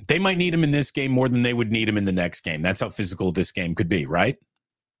this game. They might need him in this game more than they would need him in the next game. That's how physical this game could be, right?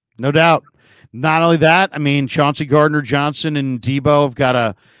 No doubt. Not only that, Chauncey Gardner-Johnson and Debo have got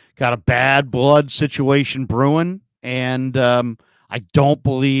a bad blood situation brewing, and I don't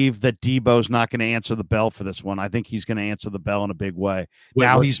believe that Debo's not going to answer the bell for this one. I think he's going to answer the bell in a big way.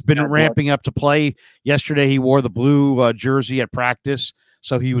 Now he's been ramping up to play. Yesterday he wore the blue jersey at practice,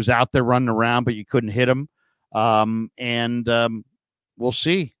 so he was out there running around, but you couldn't hit him. We'll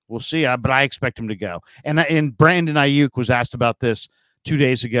see. But I expect him to go. And Brandon Ayuk was asked about this 2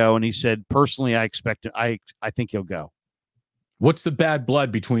 days ago, and he said, personally, I think he'll go. What's the bad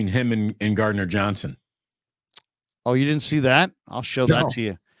blood between him and Gardner-Johnson? Oh, you didn't see that? I'll show that to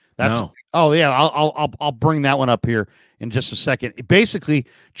you. No. Oh yeah. I'll bring that one up here in just a second. Basically,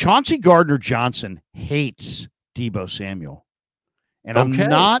 Chauncey Gardner-Johnson hates Debo Samuel, and I'm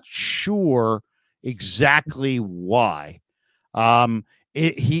not sure exactly why.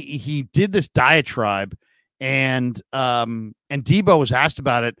 he did this diatribe, and Debo was asked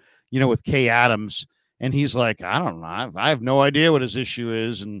about it, with Kay Adams, and he's like, I don't know, I have no idea what his issue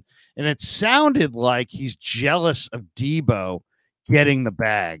is, and it sounded like he's jealous of Debo getting the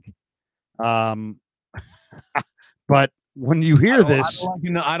bag. But when you hear this,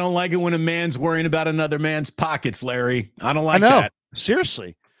 I don't like it when a man's worrying about another man's pockets, Larry. I don't like that.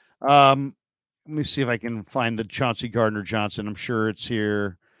 Seriously. Let me see if I can find the Chauncey Gardner-Johnson. I'm sure it's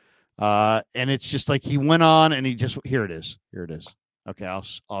here. And it's just like he went on and here it is. Here it is. Okay,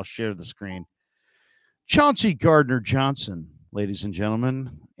 I'll share the screen. Chauncey Gardner-Johnson, ladies and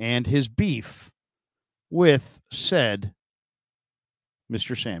gentlemen, and his beef with said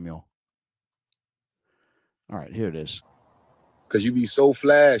Mr. Samuel. All right, here it is. Because you be so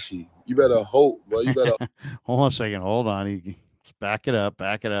flashy. You better hope, bro. You better hold on a second. Hold on. Let's back it up.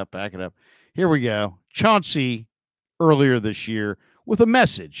 Here we go. Chauncey earlier this year with a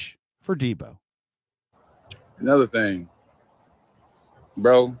message for Debo. Another thing,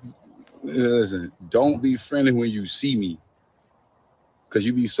 bro. Listen, don't be friendly when you see me. Because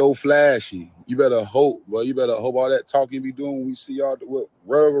you be so flashy. You better hope, bro. You better hope all that talking you be doing when we see y'all,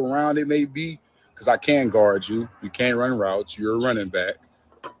 whatever round it may be. Because I can guard you. You can't run routes. You're a running back.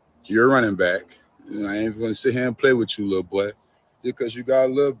 I ain't going to sit here and play with you, little boy. Just because you got a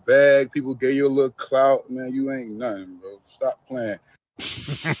little bag, people gave you a little clout, man, you ain't nothing, bro. Stop playing.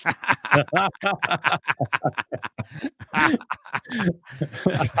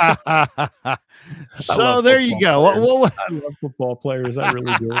 So there you go. I love football players. I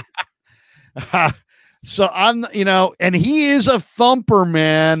really do. So and he is a thumper,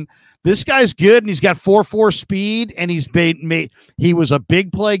 man. This guy's good, and he's got 4.4 speed, and he was a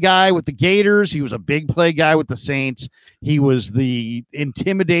big play guy with the Gators. He was a big play guy with the Saints. He was the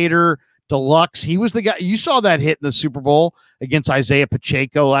intimidator deluxe. He was the guy. You saw that hit in the Super Bowl against Isaiah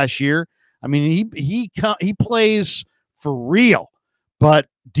Pacheco last year. I mean, he plays for real, but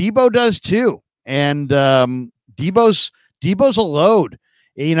Debo does too. And Debo's a load.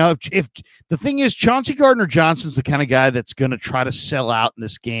 If the thing is, Chauncey Gardner-Johnson's the kind of guy that's going to try to sell out in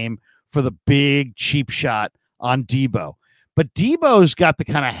this game for the big cheap shot on Debo. But Debo's got the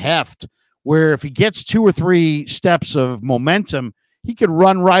kind of heft where if he gets 2 or 3 steps of momentum, he could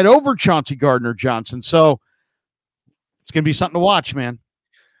run right over Chauncey Gardner-Johnson. So it's going to be something to watch, man.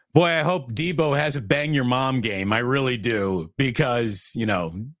 Boy, I hope Debo has a bang your mom game. I really do, because,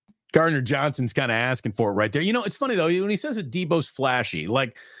 Gardner-Johnson's kind of asking for it right there. It's funny, though, when he says that Debo's flashy,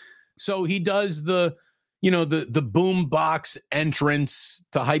 so he does the boom box entrance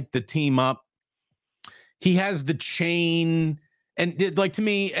to hype the team up. He has the chain. And to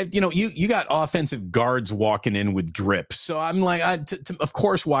me, you got offensive guards walking in with drip. So I'm like, of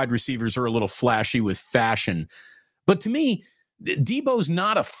course, wide receivers are a little flashy with fashion. But to me, Debo's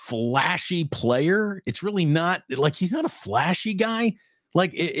not a flashy player. It's really not he's not a flashy guy.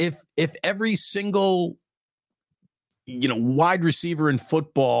 If every single wide receiver in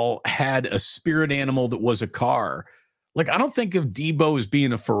football had a spirit animal that was a car, I don't think of Debo as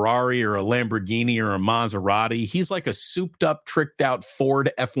being a Ferrari or a Lamborghini or a Maserati. He's like a souped up, tricked out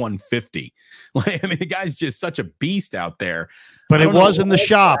Ford F-150. The guy's just such a beast out there. But it was in the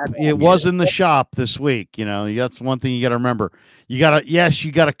shop. It was in the shop this week. That's one thing you got to remember. You got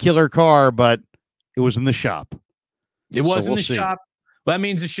a killer car, but it was in the shop. It was in the shop. Well, that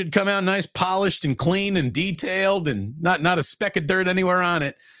means it should come out nice, polished and clean and detailed, and not a speck of dirt anywhere on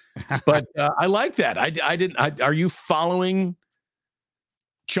it. But I like that. Are you following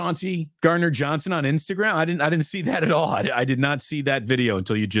Chauncey Gardner-Johnson on Instagram? I didn't see that at all. I did not see that video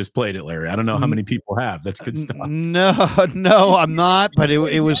until you just played it, Larry. I don't know how many people have. That's good stuff. No, I'm not. But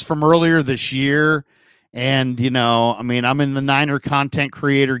it was from earlier this year, and I'm in the Niner content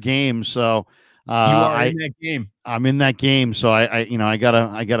creator game, so. You are in that game. I'm in that game, so I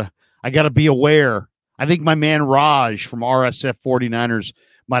gotta be aware. I think my man Raj from RSF 49ers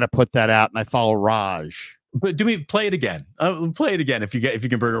might have put that out, and I follow Raj. But do we play it again? Play it again if you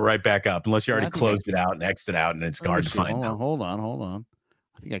can bring it right back up, unless you already closed it out and X'd it out, and it's hard to find. Hold on.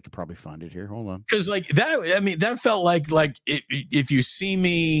 I think I could probably find it here. Hold on. Because that felt like if you see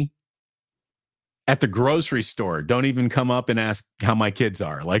me at the grocery store, don't even come up and ask how my kids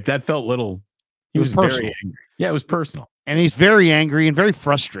are. That felt little. He was very angry. Yeah, it was personal. And he's very angry and very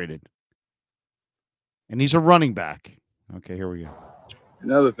frustrated. And he's a running back. Okay, here we go.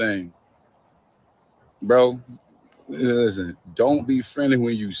 Another thing, bro. Listen, don't be friendly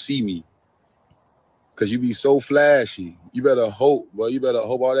when you see me. Because you be so flashy. You better hope, bro. You better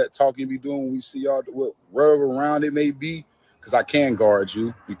hope all that talking you be doing when we see y'all, whatever round it may be. Because I can guard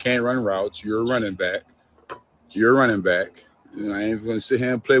you. You can't run routes. You're a running back. I ain't gonna sit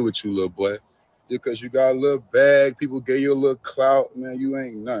here and play with you, little boy. Just because you got a little bag, people gave you a little clout, man, you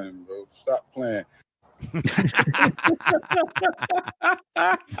ain't nothing, bro. Stop playing.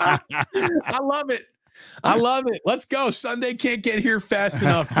 I love it. I love it. Let's go. Sunday can't get here fast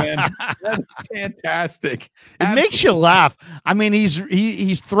enough, man. That's fantastic. It makes you laugh. I mean,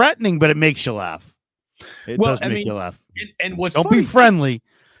 he's threatening, but it makes you laugh. It does make you laugh. And what's don't funny, be friendly.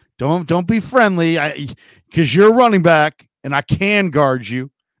 Don't be friendly. Because you're a running back, and I can guard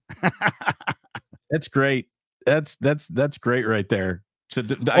you. That's great. That's great right there. So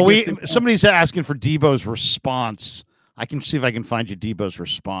somebody's asking for Debo's response. I can see if I can find you Debo's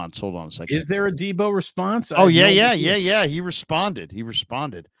response. Hold on a second. Is there a Debo response? Oh, yeah. He responded.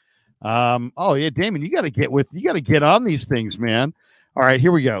 Oh, yeah, Damon, you got to get on these things, man. All right,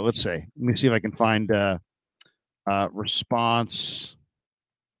 here we go. Let me see if I can find response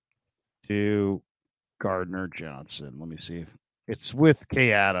to Gardner Johnson. Let me see if it's with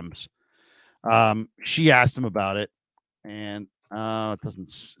Kay Adams. She asked him about it, and it doesn't.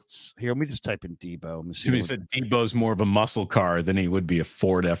 Here, let me just type in Debo. Let me see. He said Debo's more of a muscle car than he would be a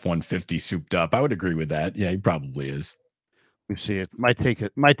Ford F-150 souped up. I would agree with that. Yeah, he probably is. Let me see. It might take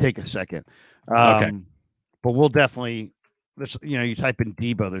a second. Okay, but we'll definitely. You type in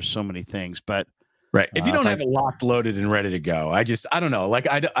Debo. There's so many things, but right. If you don't have it locked, loaded, and ready to go, I don't know. Like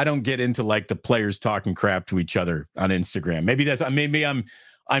I don't get into like the players talking crap to each other on Instagram. Maybe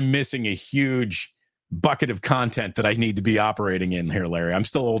I'm missing a huge bucket of content that I need to be operating in here, Larry. I'm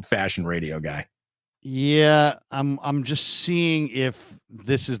still old-fashioned radio guy. Yeah, I'm just seeing if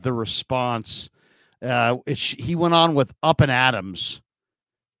this is the response. He went on with Up and Adams.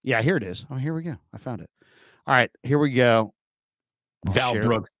 Yeah, here it is. Oh, here we go. I found it. All right, here we go. Val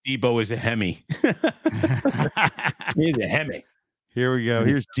Brooks, Debo is a Hemi. He's a Hemi. Here we go.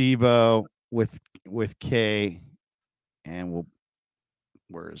 Here's Debo with K, and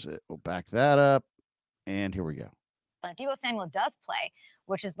where is it? We'll back that up. And here we go. If Debo Samuel does play,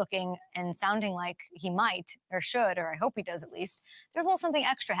 which is looking and sounding like he might or should, or I hope he does at least, there's a little something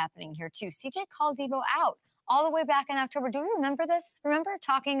extra happening here too. CJ called Debo out all the way back in October. Do you remember this? Remember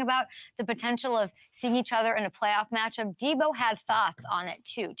talking about the potential of seeing each other in a playoff matchup? Debo had thoughts on it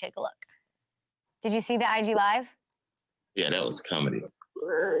too. Take a look. Did you see the IG Live? Yeah, that was comedy.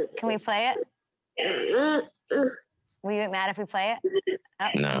 Can we play it? Will you get mad if we play it? Oh.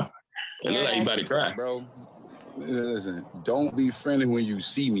 No. It looked like you about to cry. Bro, listen, don't be friendly when you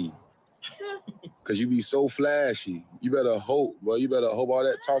see me. Because you be so flashy. You better hope, bro. You better hope all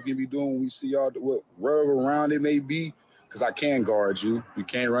that talking you be doing when we see y'all, wherever around it may be, because I can guard you. You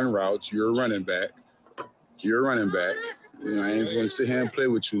can't run routes. You're a running back. I ain't going to sit here and play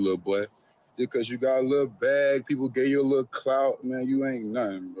with you, little boy. Just because you got a little bag, people gave you a little clout, man, you ain't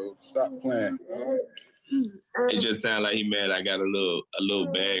nothing, bro. Stop playing. It just sounds like he mad I got a little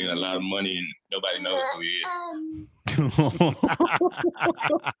bag and a lot of money and nobody knows who he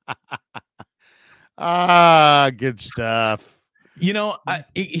is. Good stuff.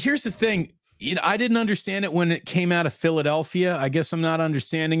 Here's the thing. I didn't understand it when it came out of Philadelphia. I guess I'm not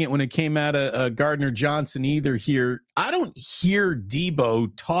understanding it when it came out of Gardner Johnson either here. I don't hear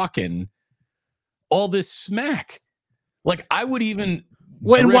Debo talking all this smack. Like I would even...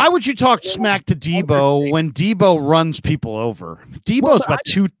 Why would you talk smack to Debo when Debo runs people over? Debo's about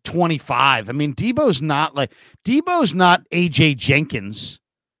 225. I mean, Debo's not AJ Jenkins.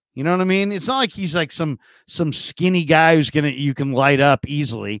 You know what I mean? It's not like he's like some skinny guy you can light up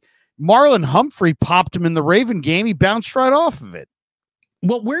easily. Marlon Humphrey popped him in the Raven game. He bounced right off of it.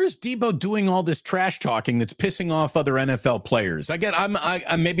 Well, where's Debo doing all this trash talking that's pissing off other NFL players? Again,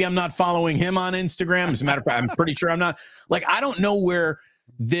 maybe I'm not following him on Instagram. As a matter of fact, I'm pretty sure I'm not. Like, I don't know where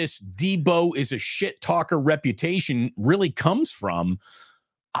this Debo is a shit talker reputation really comes from.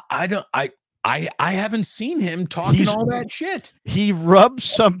 I haven't seen him talking all that shit. He rubs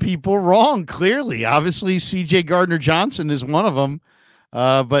some people wrong, clearly. Obviously, CJ Gardner Johnson is one of them.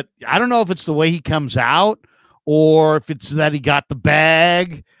 But I don't know if it's the way he comes out or if it's that he got the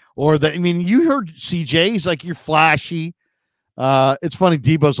bag or that. I mean, you heard CJ. He's like, you're flashy. It's funny.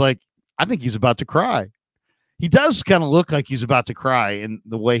 Debo's like, I think he's about to cry. He does kind of look like he's about to cry in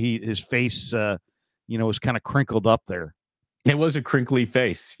the way his face, was kind of crinkled up there. It was a crinkly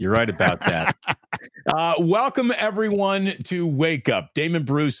face. You're right about that. Welcome, everyone, to Wake Up. Damon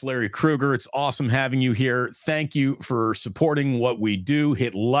Bruce, Larry Krueger. It's awesome having you here. Thank you for supporting what we do.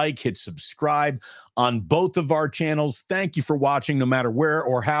 Hit like, hit subscribe on both of our channels. Thank you for watching, no matter where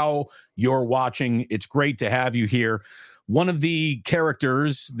or how you're watching. It's great to have you here. One of the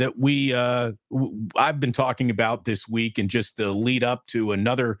characters that I've been talking about this week and just the lead up to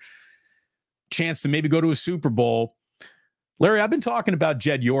another chance to maybe go to a Super Bowl. Larry, I've been talking about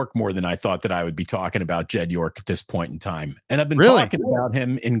Jed York more than I thought that I would be talking about Jed York at this point in time. And I've been talking about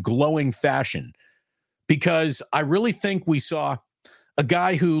him in glowing fashion because I really think we saw a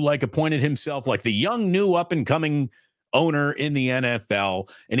guy who like appointed himself like the young, new, up and coming owner in the NFL.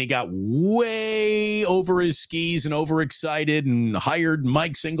 And he got way over his skis and overexcited and hired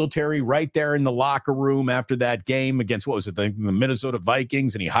Mike Singletary right there in the locker room after that game against, what was it, the Minnesota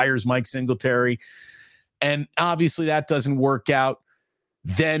Vikings. And he hires Mike Singletary. And obviously that doesn't work out.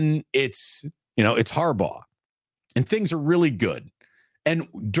 Then it's Harbaugh. And things are really good. And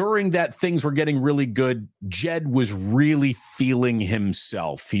during that things were getting really good, Jed was really feeling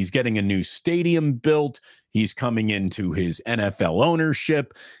himself. He's getting a new stadium built. He's coming into his NFL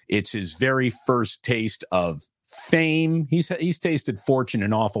ownership. It's his very first taste of fame. He's tasted fortune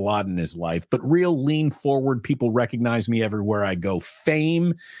an awful lot in his life, but real lean forward, people recognize me everywhere I go.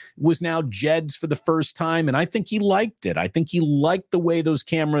 Fame was now Jed's for the first time, and I think he liked it. I think he liked the way those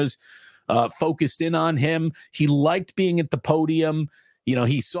cameras focused in on him. He liked being at the podium. You know,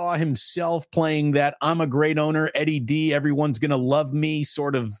 he saw himself playing that I'm a great owner, Eddie D, everyone's going to love me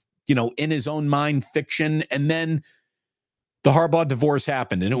sort of, in his own mind fiction. And then the Harbaugh divorce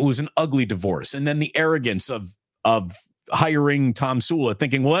happened, and it was an ugly divorce. And then the arrogance of hiring Tom Sula,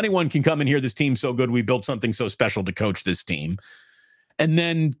 thinking, well, anyone can come in here. This team's so good. We built something so special to coach this team. And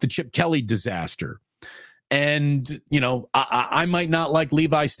then the Chip Kelly disaster. And, I might not like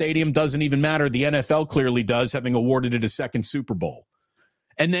Levi Stadium. Doesn't even matter. The NFL clearly does, having awarded it a second Super Bowl.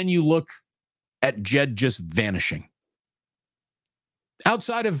 And then you look at Jed just vanishing.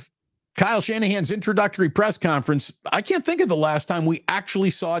 Outside of Kyle Shanahan's introductory press conference, I can't think of the last time we actually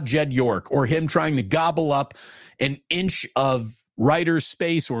saw Jed York or him trying to gobble up an inch of writer's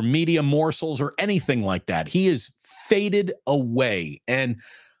space or media morsels or anything like that. He is faded away. And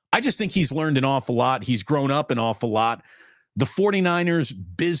I just think he's learned an awful lot. He's grown up an awful lot. The 49ers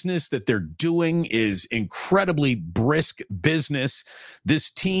business that they're doing is incredibly brisk business. This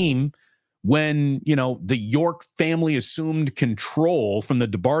team, when, the York family assumed control from the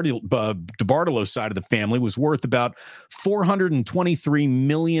DeBartolo side of the family, was worth about $423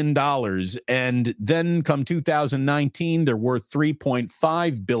 million. And then come 2019, they're worth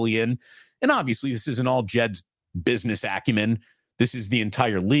 $3.5 billion. And obviously, this isn't all Jed's business acumen. This is the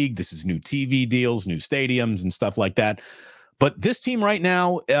entire league. This is new TV deals, new stadiums, and stuff like that. But this team right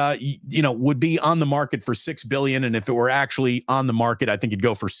now, would be on the market for $6 billion. And if it were actually on the market, I think it'd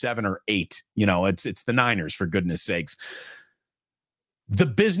go for 7 or 8. It's the Niners, for goodness sakes. The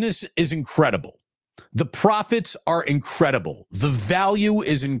business is incredible. The profits are incredible. The value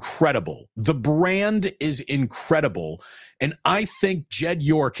is incredible. The brand is incredible. And I think Jed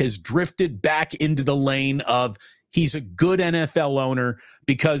York has drifted back into the lane of he's a good NFL owner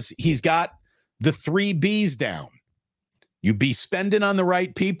because he's got the 3 B's down. You be spending on the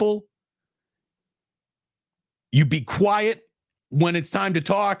right people. You be quiet when it's time to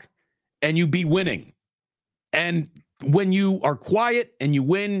talk, and you be winning. And when you are quiet and you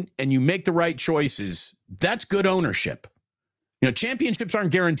win and you make the right choices, that's good ownership. Championships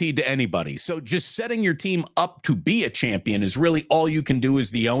aren't guaranteed to anybody. So just setting your team up to be a champion is really all you can do as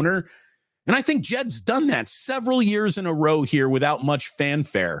the owner. And I think Jed's done that several years in a row here without much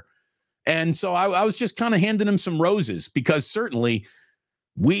fanfare. And so I was just kind of handing him some roses because certainly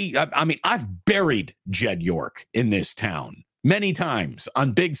I've buried Jed York in this town many times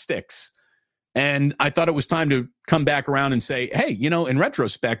on big sticks. And I thought it was time to come back around and say, hey, in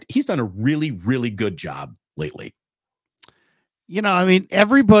retrospect, he's done a really, really good job lately.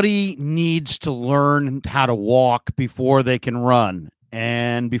 Everybody needs to learn how to walk before they can run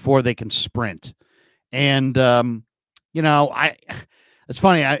and before they can sprint. And, it's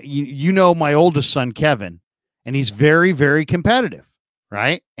funny. My oldest son, Kevin, and he's very, very competitive,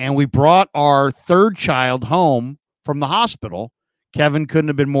 right? And we brought our 3rd child home from the hospital. Kevin couldn't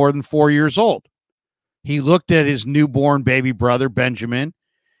have been more than 4 years old. He looked at his newborn baby brother, Benjamin,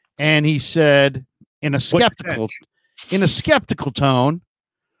 and he said in a skeptical tone,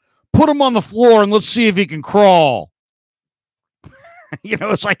 put him on the floor and let's see if he can crawl.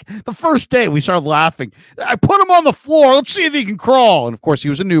 It's like the first day we started laughing. I put him on the floor. Let's see if he can crawl. And of course, he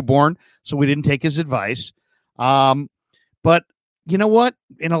was a newborn, so we didn't take his advice. But you know what?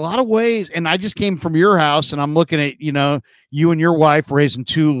 In a lot of ways, and I just came from your house, and I'm looking at you and your wife raising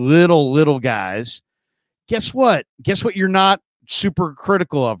 2 little guys. Guess what? Guess what? You're not super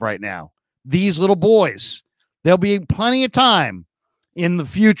critical of right now. These little boys. There'll be plenty of time in the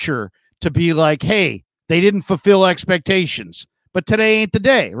future to be like, hey, they didn't fulfill expectations. But today ain't the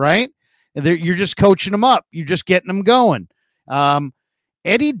day, right? You're just coaching them up. You're just getting them going.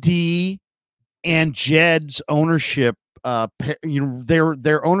 Eddie D and Jed's ownership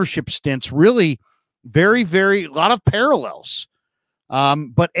their ownership stints really very, very a lot of parallels.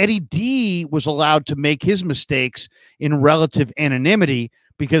 But Eddie D was allowed to make his mistakes in relative anonymity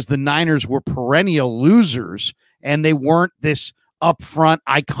because the Niners were perennial losers and they weren't this upfront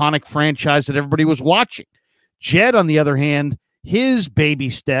iconic franchise that everybody was watching. Jed, on the other hand, his baby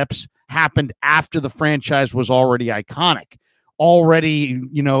steps happened after the franchise was already iconic. Already,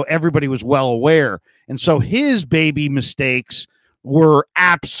 everybody was well aware. And so his baby mistakes were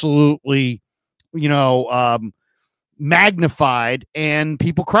absolutely, magnified, and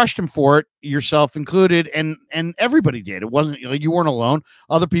people crushed him for it, yourself included, and everybody did. It wasn't, you weren't alone.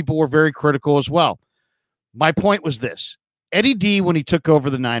 Other people were very critical as well. My point was this. Eddie D, when he took over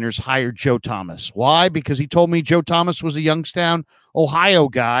the Niners, hired Joe Thomas. Why? Because he told me Joe Thomas was a Youngstown, Ohio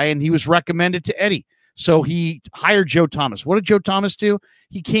guy, and he was recommended to Eddie. So he hired Joe Thomas. What did Joe Thomas do?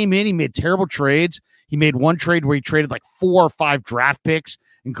 He came in, he made terrible trades. He made one trade where he traded like 4 or 5 draft picks,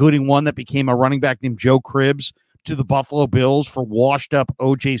 including one that became a running back named Joe Cribbs, to the Buffalo Bills for washed up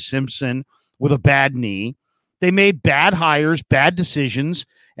O.J. Simpson with a bad knee. They made bad hires, bad decisions,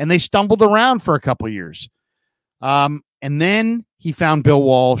 and they stumbled around for a couple of years. And then he found Bill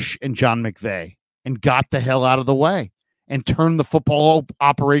Walsh and John McVay and got the hell out of the way and turned the football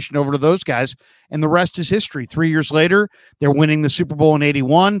operation over to those guys. And the rest is history. 3 years later, they're winning the Super Bowl in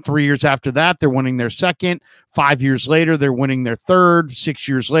 81. 3 years after that, they're winning their second. 5 years later, they're winning their third. 6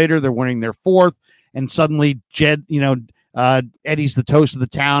 years later, they're winning their fourth. And suddenly Jed, Eddie's the toast of the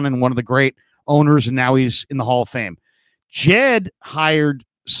town and one of the great owners. And now he's in the Hall of Fame. Jed hired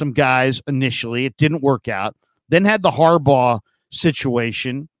some guys initially. It didn't work out. Then had the Harbaugh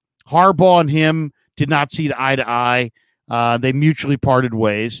situation. Harbaugh and him did not see eye to eye. They mutually parted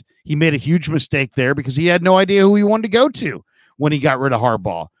ways. He made a huge mistake there because he had no idea who he wanted to go to when he got rid of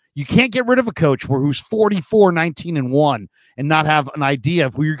Harbaugh. You can't get rid of a coach who's 44, 19-1 and not have an idea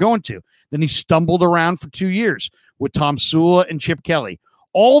of who you're going to. Then he stumbled around for 2 years with Tom Sula and Chip Kelly.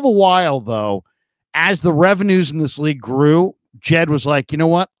 All the while, though, as the revenues in this league grew, Jed was like, you know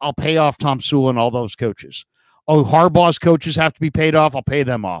what? I'll pay off Tom Sula and all those coaches. Oh, Harbaugh's coaches have to be paid off. I'll pay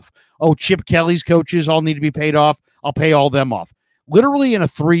them off. Oh, Chip Kelly's coaches all need to be paid off. I'll pay all them off. Literally in a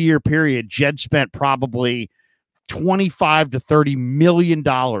 3-year period, Jed spent probably $25 to $30 million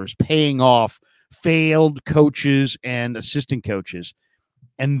paying off failed coaches and assistant coaches.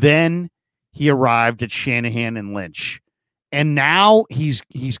 And then he arrived at Shanahan and Lynch. And now he's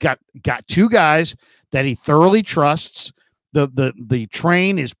got 2 guys that he thoroughly trusts. The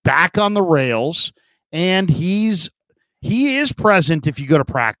train is back on the rails. And he is present if you go to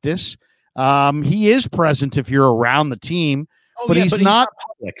practice. He is present if you're around the team, but he's not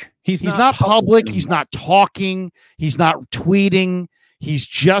public. He's not public. He's not talking. He's not tweeting. He's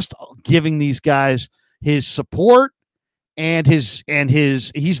just giving these guys his support and he's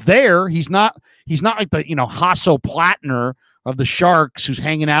there. He's not like the, Hasso Plattner of the Sharks who's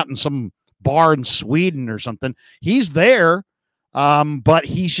hanging out in some bar in Sweden or something. He's there. But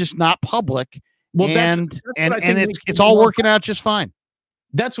he's just not public. Well, it's all working out just fine.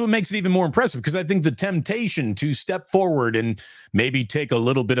 That's what makes it even more impressive, because I think the temptation to step forward and maybe take a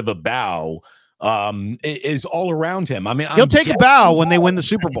little bit of a bow is all around him. I mean, he'll take a bow when they win the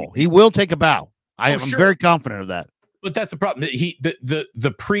Super Bowl. He will take a bow. I'm very confident of that. But that's a problem.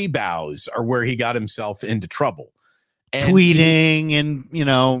 The pre-bows are where he got himself into trouble. And tweeting and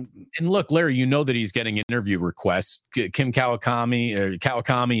and look, Larry, that he's getting interview requests. Kim Kawakami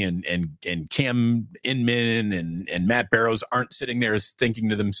and Cam Inman and Matt Barrows aren't sitting there thinking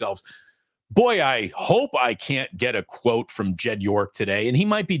to themselves, boy, I hope I can't get a quote from Jed York today. And he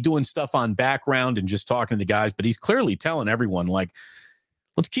might be doing stuff on background and just talking to the guys, but he's clearly telling everyone, like,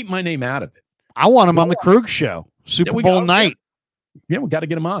 let's keep my name out of it. I want him on the Krug show, Super Bowl night. Yeah, we got to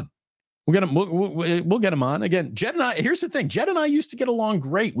get him on. We'll get him on again. Jed and I, here's the thing. Jed and I used to get along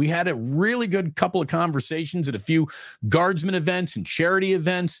great. We had a really good couple of conversations at a few guardsman events and charity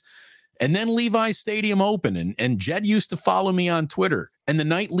events. And then Levi's Stadium opened, and Jed used to follow me on Twitter. And the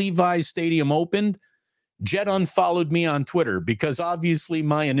night Levi's Stadium opened, Jed unfollowed me on Twitter because obviously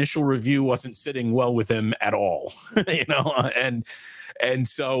my initial review wasn't sitting well with him at all. And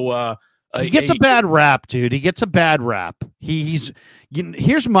so he gets a bad rap, dude. He gets a bad rap.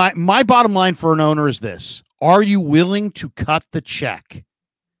 Here's my bottom line for an owner is this: are you willing to cut the check?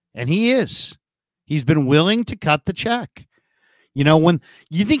 And he is. He's been willing to cut the check. When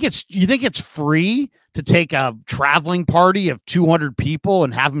you think it's free to take a traveling party of 200 people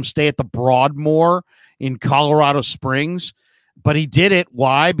and have them stay at the Broadmoor in Colorado Springs, but he did it.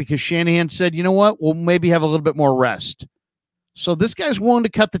 Why? Because Shanahan said, you know what? We'll maybe have a little bit more rest. So this guy's willing to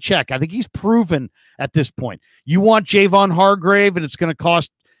cut the check. I think he's proven at this point. You want Javon Hargrave, and it's going to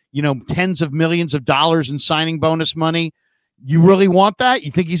cost, tens of millions of dollars in signing bonus money. You really want that?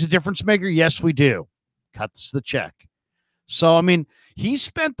 You think he's a difference maker? Yes, we do. Cuts the check. So, I mean, he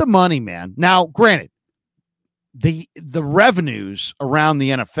spent the money, man. Now, granted, the revenues around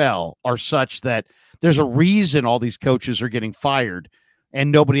the NFL are such that there's a reason all these coaches are getting fired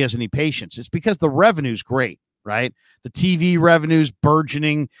and nobody has any patience. It's because the revenue's great, right? The TV revenue's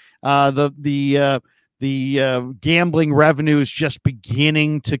burgeoning. The gambling revenue is just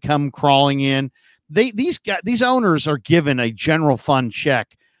beginning to come crawling in. These owners are given a general fund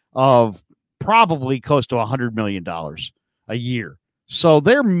check of probably close to $100 million a year. So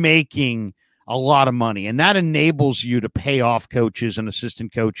they're making a lot of money, and that enables you to pay off coaches and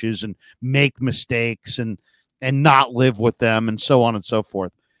assistant coaches and make mistakes and not live with them and so on and so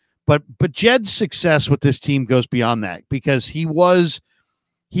forth. But Jed's success with this team goes beyond that, because he was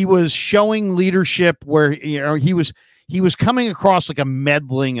showing leadership where he was coming across like a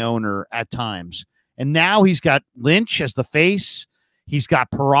meddling owner at times. And now he's got Lynch as the face. He's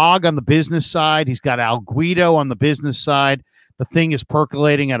got Parag on the business side. He's got Al Guido on the business side. The thing is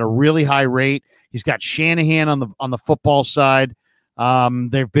percolating at a really high rate. He's got Shanahan on the football side.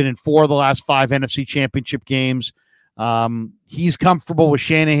 They've been in 4 of the last 5 NFC Championship games. He's comfortable with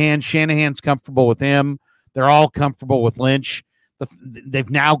Shanahan. Shanahan's comfortable with him. They're all comfortable with Lynch. They've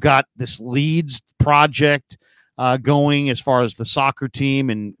now got this Leeds project going as far as the soccer team,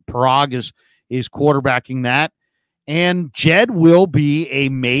 and Parag is quarterbacking that. And Jed will be a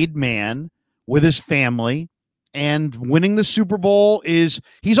made man with his family. And winning the Super Bowl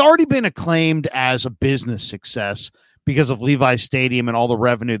he's already been acclaimed as a business success because of Levi's Stadium and all the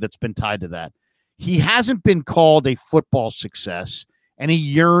revenue that's been tied to that. He hasn't been called a football success, and he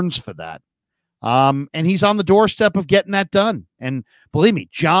yearns for that. And he's on the doorstep of getting that done. And believe me,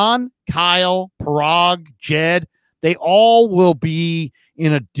 John, Kyle, Parag, Jed, they all will be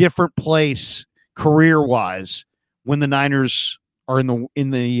in a different place career-wise when the Niners are in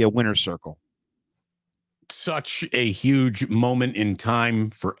the winner's circle. Such a huge moment in time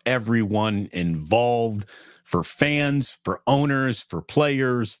for everyone involved, for fans, for owners, for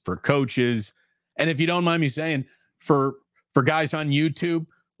players, for coaches. And if you don't mind me saying, for guys on YouTube,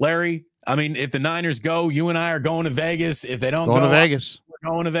 Larry, I mean, if the Niners go, you and I are going to Vegas. If they don't go to Vegas, we're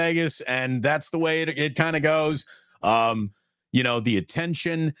going to Vegas. And that's the way it kind of goes. The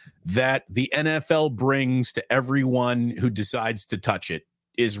attention that the NFL brings to everyone who decides to touch it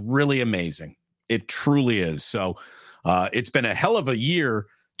is really amazing. It truly is. So it's been a hell of a year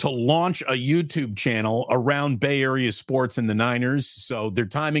to launch a YouTube channel around Bay Area sports and the Niners. So their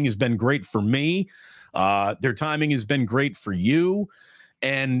timing has been great for me. Their timing has been great for you.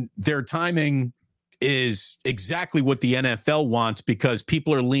 And their timing is exactly what the NFL wants, because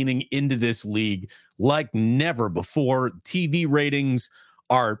people are leaning into this league like never before. TV ratings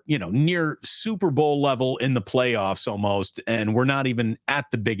are, near Super Bowl level in the playoffs almost. And we're not even at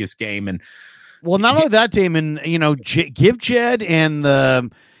the biggest game. And well, not only that, Damon, give Jed and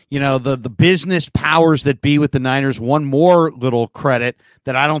the business powers that be with the Niners one more little credit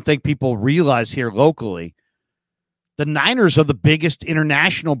that I don't think people realize here locally. The Niners are the biggest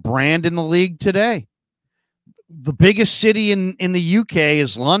international brand in the league today. The biggest city in the UK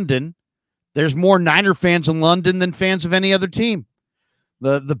is London. There's more Niner fans in London than fans of any other team.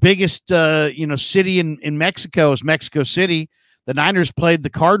 The biggest city in Mexico is Mexico City. The Niners played the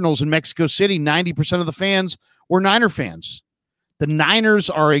Cardinals in Mexico City. 90% of the fans were Niner fans. The Niners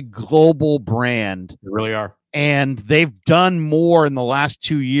are a global brand. They really are. And they've done more in the last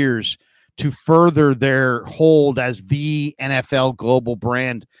 2 years to further their hold as the NFL global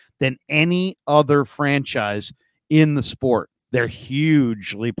brand than any other franchise in the sport. They're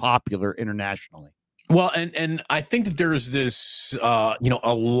hugely popular internationally. Well, and I think that there's this,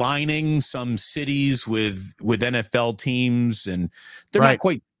 aligning some cities with NFL teams, and they're not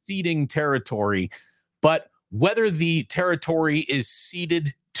quite ceding territory, but whether the territory is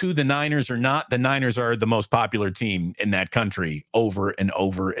ceded to the Niners or not, the Niners are the most popular team in that country over and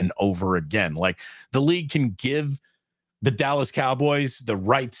over and over again. Like, the league can give the Dallas Cowboys the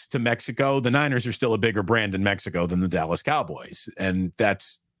rights to Mexico. The Niners are still a bigger brand in Mexico than the Dallas Cowboys. And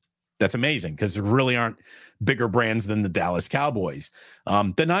that's amazing, because there really aren't bigger brands than the Dallas Cowboys.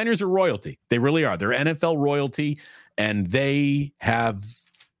 The Niners are royalty. They really are. They're NFL royalty, and they have,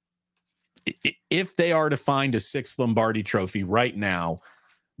 if they are to find a 6th Lombardi trophy right now,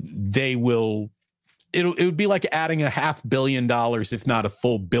 they will, it would be like adding $500 million, if not a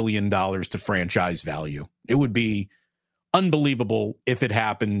full $1 billion to franchise value. It would be unbelievable if it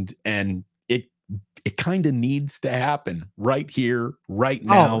happened, and it it kind of needs to happen right here, right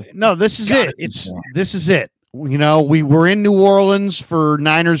now. Oh, no, this is Gotta it. be more. This is it. You know, we were in New Orleans for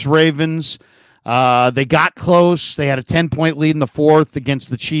Niners Ravens. They got close. They had a 10-point lead in the fourth against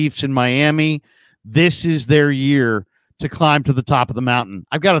the Chiefs in Miami. This is their year to climb to the top of the mountain.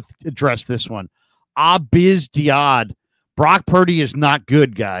 I've got to address this one. Abiz Diad. Brock Purdy is not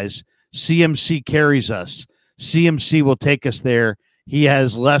good, guys. CMC carries us. CMC will take us there. He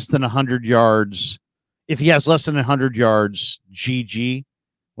has less than 100 yards. If he has less than 100 yards, GG.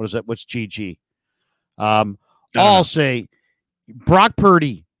 What is that? What's GG? I'll say Brock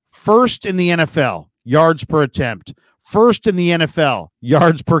Purdy, first in the NFL, yards per attempt. First in the NFL,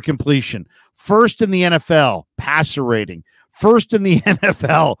 yards per completion. First in the NFL, passer rating. First in the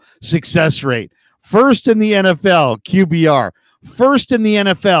NFL, success rate. First in the NFL, QBR. First in the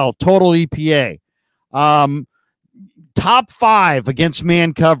NFL, total EPA. Top 5 against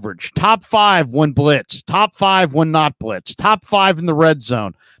man coverage. Top 5 when blitz. Top 5 when not blitz. Top 5 in the red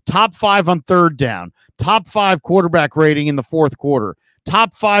zone. Top 5 on third down. Top 5 quarterback rating in the fourth quarter.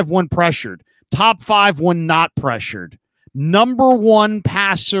 Top 5 when pressured. Top 5 when not pressured. Number 1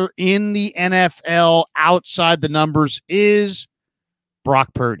 passer in the NFL outside the numbers is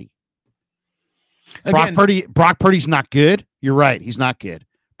Brock Purdy. Again, Brock Purdy's not good. You're right. He's not good.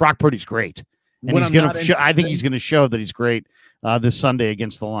 Brock Purdy's great. And he's going to I think he's going to show that he's great this Sunday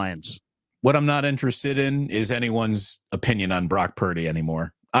against the Lions. What I'm not interested in is anyone's opinion on Brock Purdy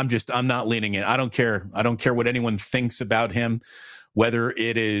anymore. I'm not leaning in. I don't care. I don't care what anyone thinks about him, whether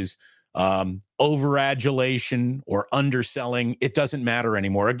it is over-adulation or underselling. It doesn't matter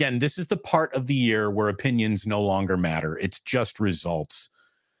anymore. Again, this is the part of the year where opinions no longer matter. It's just results.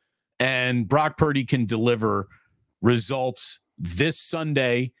 And Brock Purdy can deliver results this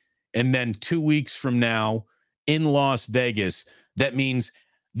Sunday and then 2 weeks from now in Las Vegas. That means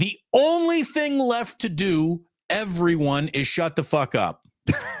the only thing left to do, everyone, is shut the fuck up.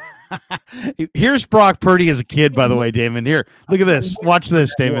 Here's Brock Purdy as a kid, by the way, Damon. Here, look at this. Watch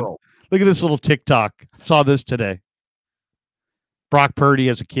this, Damon. Look at this little TikTok. I saw this today. Brock Purdy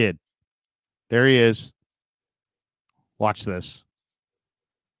as a kid. There he is. Watch this.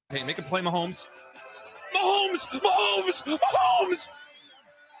 Hey, make a play, Mahomes. Mahomes! Mahomes! Mahomes!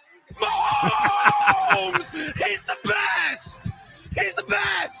 Mahomes! He's the best! He's the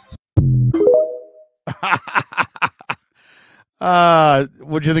best!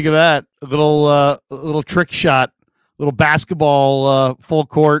 What'd you think of that? A little trick shot, little basketball, full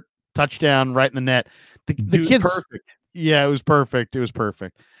court touchdown right in the net. The kids, perfect. Yeah, it was perfect. It was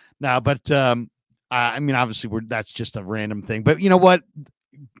perfect. Now, but I mean, obviously, that's just a random thing. But you know what?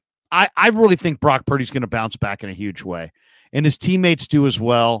 I really think Brock Purdy's going to bounce back in a huge way, and his teammates do as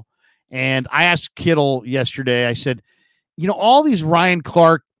well. And I asked Kittle yesterday. I said, you know, all these Ryan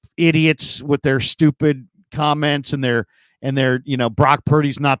Clark idiots with their stupid comments and their you know, Brock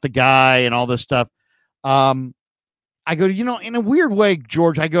Purdy's not the guy and all this stuff. I go, you know, in a weird way,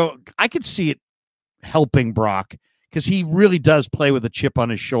 George, I go, I could see it helping Brock because he really does play with a chip on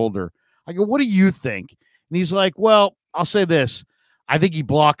his shoulder. I go, what do you think? And he's like, well, I'll say this. I think he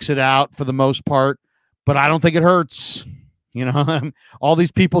blocks it out for the most part, but I don't think it hurts. You know, all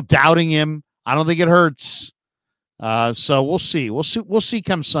these people doubting him. I don't think it hurts. So we'll see. We'll see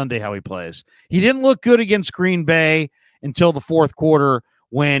come Sunday how he plays. He didn't look good against Green Bay until the fourth quarter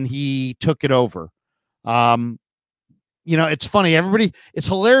when he took it over. You know, it's funny. It's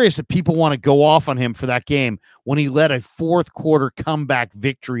hilarious that people want to go off on him for that game when he led a fourth quarter comeback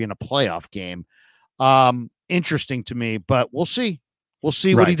victory in a playoff game. Interesting to me, but we'll see. We'll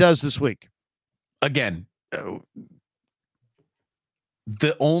see what he does this week. Again,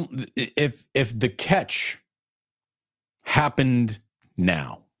 if the catch happened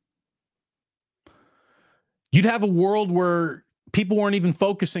now, you'd have a world where people weren't even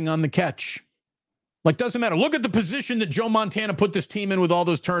focusing on the catch. Like, doesn't matter. Look at the position that Joe Montana put this team in with all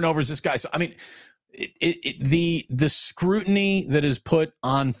those turnovers. This guy. So, I mean, the scrutiny that is put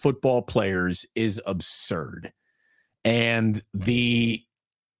on football players is absurd. And the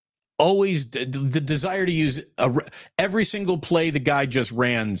desire to use every single play the guy just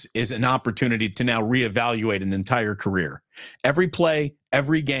ran is an opportunity to now reevaluate an entire career. Every play,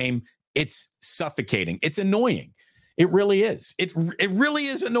 every game, it's suffocating. It's annoying. It really is. It really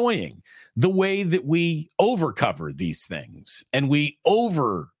is annoying the way that we overcover these things and we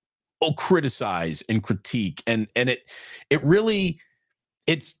criticize and critique, and it really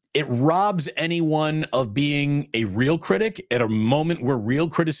it robs anyone of being a real critic at a moment where real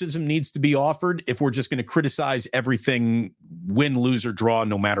criticism needs to be offered. If we're just going to criticize everything, win, lose, or draw,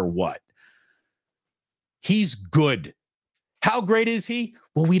 no matter what. He's good. How great is he?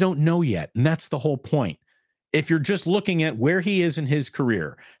 Well, we don't know yet. And that's the whole point. If you're just looking at where he is in his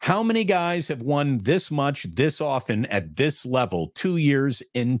career, how many guys have won this much, this often, at this level 2 years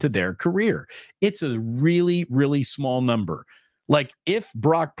into their career? It's a really, really small number. Like, if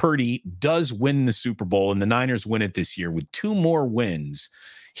Brock Purdy does win the Super Bowl and the Niners win it this year with 2 more wins,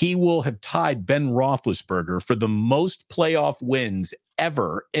 he will have tied Ben Roethlisberger for the most playoff wins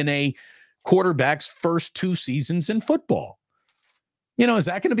ever in a quarterback's first 2 seasons in football. Is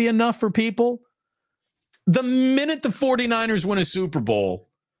that going to be enough for people? The minute the 49ers win a Super Bowl,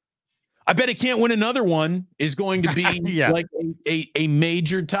 I bet he can't win another one is going to be like a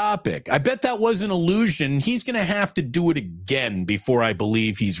major topic. I bet that was an illusion. He's going to have to do it again before I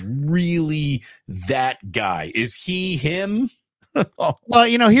believe he's really that guy. Is he him?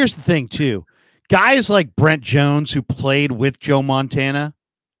 Well, here's the thing, too. Guys like Brent Jones, who played with Joe Montana,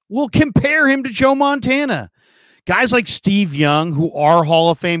 will compare him to Joe Montana. Guys like Steve Young, who are Hall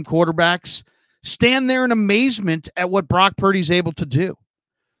of Fame quarterbacks, stand there in amazement at what Brock Purdy's able to do.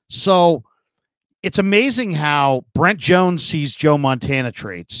 So it's amazing how Brent Jones sees Joe Montana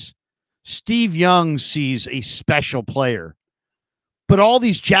traits. Steve Young sees a special player. But all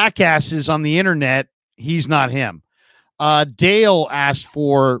these jackasses on the internet, he's not him. Dale asked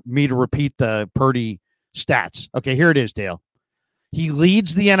for me to repeat the Purdy stats. Okay, here it is, Dale. He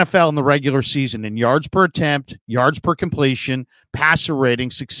leads the NFL in the regular season in yards per attempt, yards per completion, passer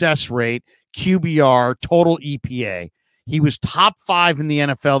rating, success rate, QBR, total EPA. He was top 5 in the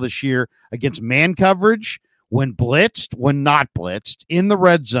NFL this year against man coverage, when blitzed, when not blitzed, in the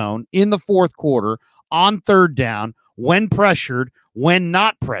red zone, in the fourth quarter, on third down, when pressured, when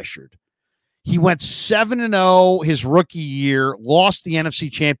not pressured. He went 7-0 his rookie year, lost the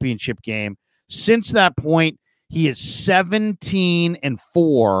NFC Championship game. Since that point, he is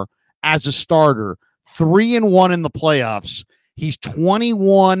 17-4 as a starter, 3-1 in the playoffs. He's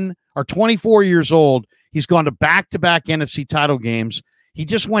 21 or 24 years old. He's gone to back-to-back NFC title games. He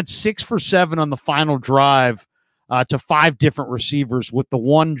just went 6 for 7 on the final drive to 5 different receivers, with the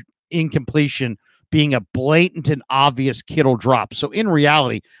one incompletion being a blatant and obvious Kittle drop. So in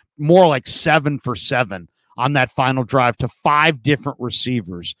reality, more like 7 for 7 on that final drive to 5 different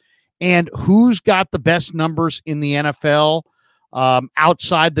receivers. And who's got the best numbers in the NFL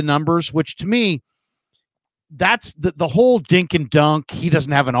outside the numbers, which to me, that's the whole dink and dunk, he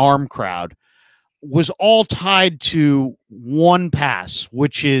doesn't have an arm crowd, was all tied to one pass,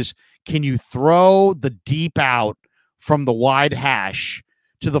 which is, can you throw the deep out from the wide hash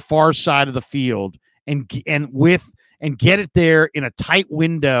to the far side of the field and get it there in a tight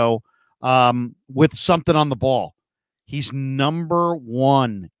window with something on the ball. He's number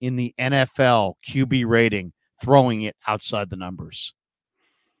 1 in the NFL QB rating, throwing it outside the numbers.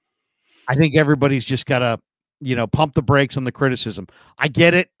 I think everybody's just got to, pump the brakes on the criticism. I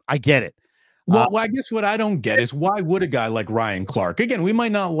get it. Well, I guess what I don't get is, why would a guy like Ryan Clark, again, we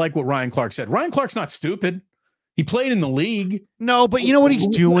might not like what Ryan Clark said. Ryan Clark's not stupid. He played in the league. No, but you know what he's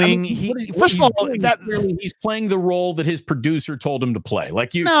doing? First of all, he's playing the role that his producer told him to play.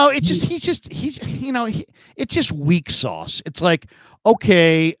 It's just weak sauce. It's like,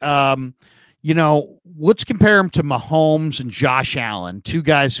 okay, let's compare him to Mahomes and Josh Allen, 2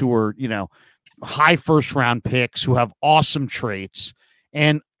 guys who are, high first round picks who have awesome traits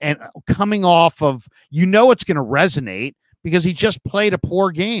and coming off of, it's going to resonate because he just played a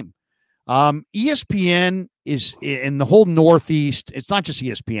poor game. ESPN is in the whole Northeast. It's not just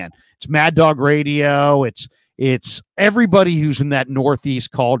ESPN. It's Mad Dog Radio. It's everybody who's in that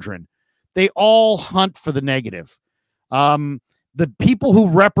Northeast cauldron. They all hunt for the negative. The people who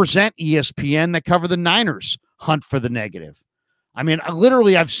represent ESPN that cover the Niners hunt for the negative. I mean,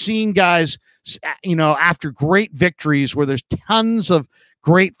 I've seen guys, after great victories where there's tons of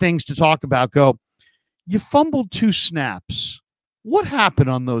great things to talk about, go, you fumbled 2 snaps. What happened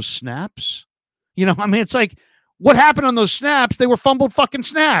on those snaps? It's like, what happened on those snaps? They were fumbled fucking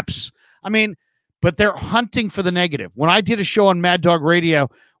snaps. But they're hunting for the negative. When I did a show on Mad Dog Radio,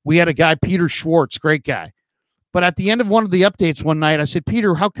 we had a guy, Peter Schwartz, great guy. But at the end of one of the updates one night, I said,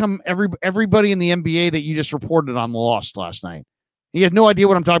 Peter, how come everybody in the NBA that you just reported on lost last night? He had no idea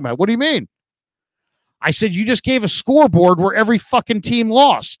what I'm talking about. What do you mean? I said, you just gave a scoreboard where every fucking team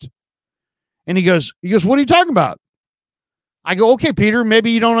lost. And he goes, what are you talking about? I go, okay, Peter,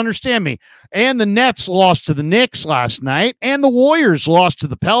 maybe you don't understand me. And the Nets lost to the Knicks last night, and the Warriors lost to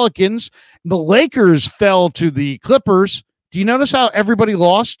the Pelicans. The Lakers fell to the Clippers. Do you notice how everybody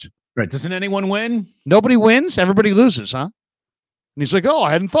lost? Right. Doesn't anyone win? Nobody wins. Everybody loses, huh? And he's like, oh,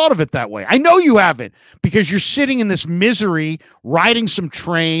 I hadn't thought of it that way. I know you haven't, because you're sitting in this misery, riding some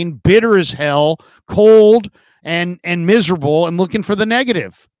train, bitter as hell, cold, and miserable and looking for the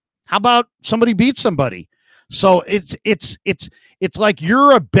negative. How about somebody beat somebody? So it's like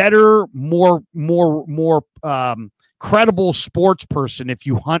you're a better, more credible sports person if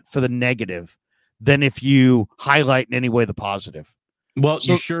you hunt for the negative than if you highlight in any way the positive. Well,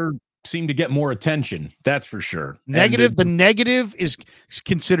 you sure seem to get more attention. That's for sure. The negative is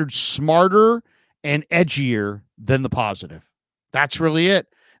considered smarter and edgier than the positive. That's really it.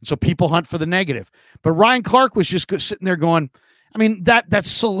 And so people hunt for the negative. But Ryan Clark was just sitting there going, I mean, that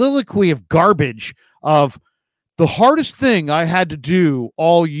soliloquy of garbage of the hardest thing I had to do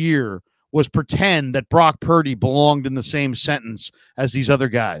all year was pretend that Brock Purdy belonged in the same sentence as these other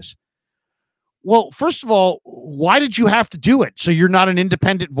guys. Well, first of all, why did you have to do it? So you're not an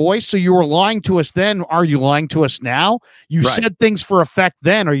independent voice? So you were lying to us then. Are you lying to us now? You said things for effect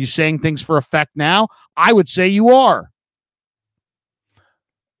then. Are you saying things for effect now? I would say you are.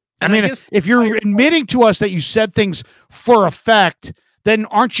 And I mean, if you're admitting to us that you said things for effect, then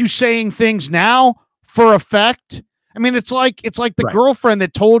aren't you saying things now for effect? I mean, it's like the girlfriend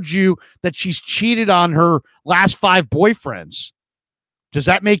that told you that she's cheated on her last 5 boyfriends. Does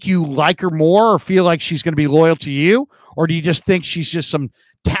that make you like her more or feel like she's going to be loyal to you? Or do you just think she's just some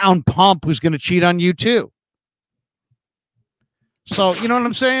town pump who's going to cheat on you too? So, you know what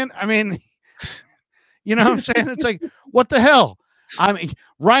I'm saying? I mean, you know what I'm saying? It's like, what the hell? I mean,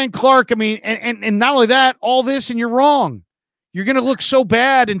 Ryan Clark, I mean, and not only that, all this, and you're wrong. You're going to look so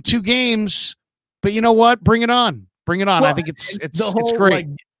bad in 2 games, but you know what? Bring it on. Bring it on. Well, I think it's great. Like,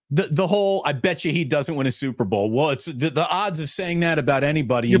 the whole, I bet you he doesn't win a Super Bowl. Well, it's the odds of saying that about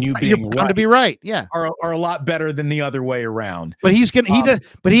anybody and you being right to be right, yeah, are a lot better than the other way around. But he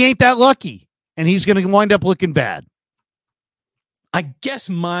ain't that lucky, and he's gonna wind up looking bad. I guess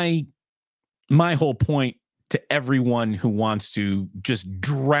my whole point to everyone who wants to just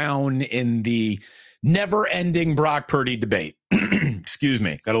drown in the never-ending Brock Purdy debate. Excuse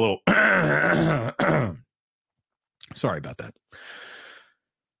me, got a little sorry about that.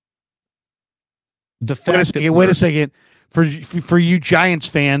 The fact wait a second. For you Giants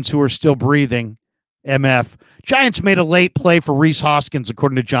fans who are still breathing, MF, Giants made a late play for Reese Hoskins,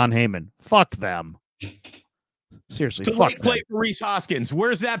 according to John Heyman. Fuck them. Seriously, fuck late them. Play for Reese Hoskins.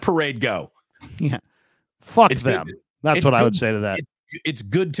 Where's that parade go? Yeah, fuck them. Good. That's what I would say to that. It's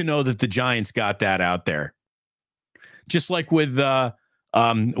good to know that the Giants got that out there. Just like with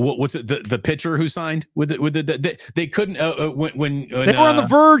what's it, the pitcher who signed with they couldn't when they were on the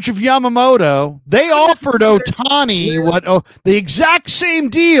verge of Yamamoto. They offered Ohtani the exact same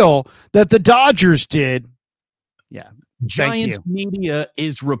deal that the Dodgers did. Yeah. Giants media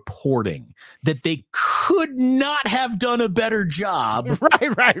is reporting that they could not have done a better job.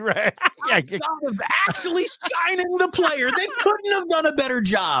 Right. Of actually signing the player, they couldn't have done a better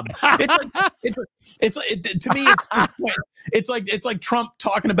job. It's like Trump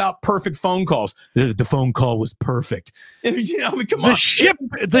talking about perfect phone calls. The phone call was perfect. I mean, come on.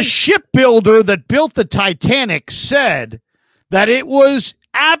 The shipbuilder that built the Titanic said that it was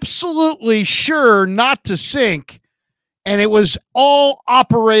absolutely sure not to sink. And it was all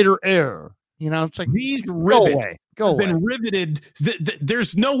operator error. You know, it's like these rivets have been riveted.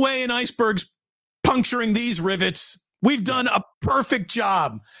 There's no way an iceberg's puncturing these rivets. We've done a perfect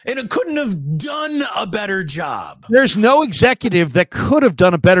job, and it couldn't have done a better job. There's no executive that could have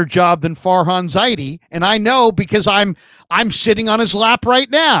done a better job than Farhan Zaidi, and I know because I'm sitting on his lap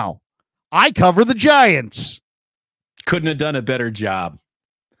right now. I cover the Giants. Couldn't have done a better job.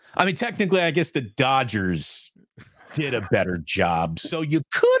 I mean, technically, I guess the Dodgers did a better job, so you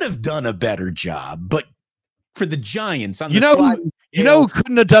could have done a better job, but for the Giants on who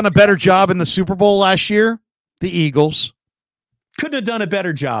couldn't have done a better job in the Super Bowl last year? The Eagles. Couldn't have done a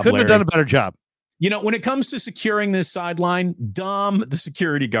better job. Couldn't have done a better job. You know, when it comes to securing this sideline, Dom, the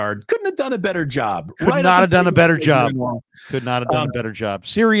security guard, couldn't have done a better job. Could not have done a better job. Could not have done a better job.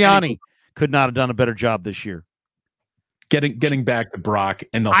 Sirianni could not have done a better job this year. Getting back to Brock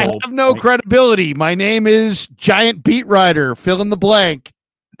and the whole. I have no credibility. My name is Giant Beat Writer. Fill in the blank.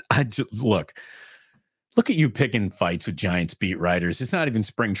 Look at you picking fights with Giants beat writers. It's not even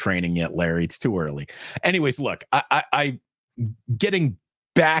spring training yet, Larry. It's too early. Anyways, look, I getting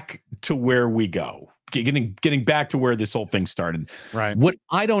back to where we go. Getting back to where this whole thing started. Right. What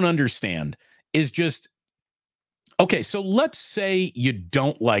I don't understand is just. Okay, so let's say you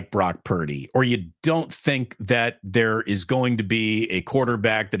don't like Brock Purdy, or you don't think that there is going to be a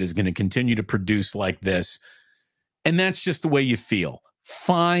quarterback that is going to continue to produce like this, and that's just the way you feel.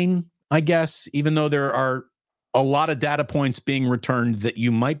 Fine, I guess, even though there are a lot of data points being returned that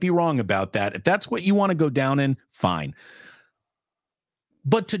you might be wrong about that. If that's what you want to go down in, fine.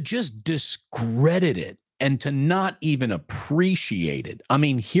 But to just discredit it and to not even appreciate it. I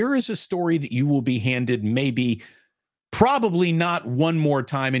mean, here is a story that you will be handed probably not one more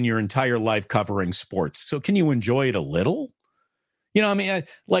time in your entire life covering sports. So can you enjoy it a little? You know, I mean,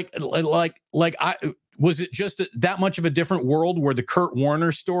 was it just that much of a different world where the Kurt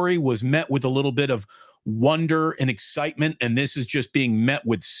Warner story was met with a little bit of wonder and excitement, and this is just being met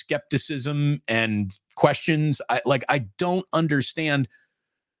with skepticism and questions? I don't understand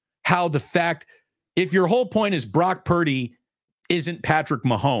how the fact, if your whole point is Brock Purdy isn't Patrick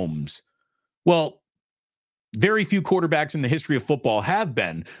Mahomes, well, very few quarterbacks in the history of football have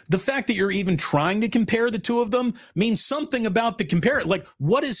been. The fact that you're even trying to compare the two of them means something about the compare. Like,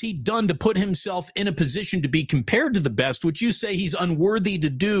 what has he done to put himself in a position to be compared to the best, which you say he's unworthy to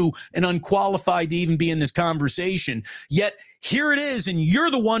do and unqualified to even be in this conversation? Yet here it is, and you're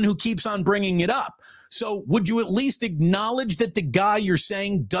the one who keeps on bringing it up. So would you at least acknowledge that the guy you're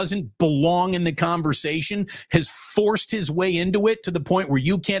saying doesn't belong in the conversation has forced his way into it to the point where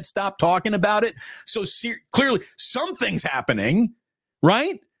you can't stop talking about it? So clearly something's happening,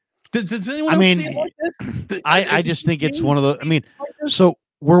 right? Does anyone else see it like this? I just think it's one of the, I mean, so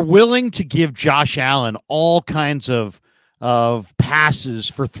we're willing to give Josh Allen all kinds of passes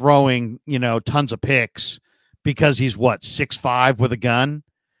for throwing, tons of picks because he's 6'5" with a gun.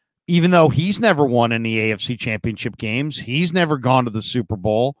 Even though he's never won any AFC championship games, he's never gone to the Super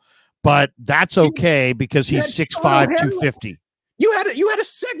Bowl, but that's okay because he's 6'5", 250. You had a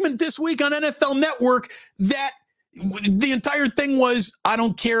segment this week on NFL Network that the entire thing was, I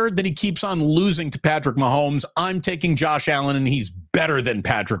don't care that he keeps on losing to Patrick Mahomes. I'm taking Josh Allen and he's better than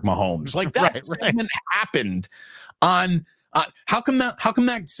Patrick Mahomes. Like that segment happened on. How come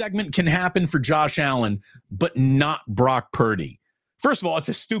that segment can happen for Josh Allen but not Brock Purdy? First of all, it's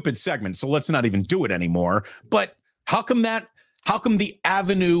a stupid segment, so let's not even do it anymore. But how come the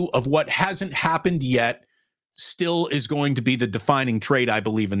avenue of what hasn't happened yet still is going to be the defining trait, I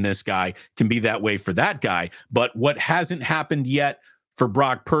believe, in this guy, can be that way for that guy. But what hasn't happened yet for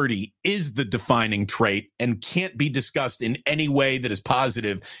Brock Purdy is the defining trait and can't be discussed in any way that is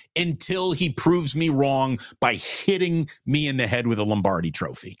positive until he proves me wrong by hitting me in the head with a Lombardi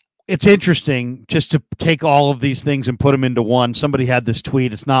trophy. It's interesting just to take all of these things and put them into one. Somebody had this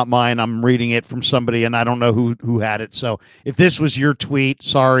tweet. It's not mine. I'm reading it from somebody, and I don't know who had it. So if this was your tweet,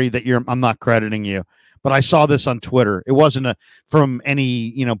 sorry that I'm not crediting you. But I saw this on Twitter. It wasn't from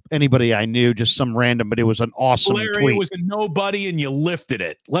anybody I knew, just some random, but it was an awesome tweet. It was a nobody, and you lifted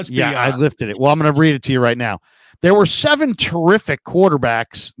it. I lifted it. Well, I'm going to read it to you right now. There were 7 terrific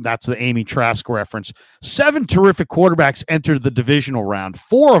quarterbacks. That's the Amy Trask reference. 7 terrific quarterbacks entered the divisional round.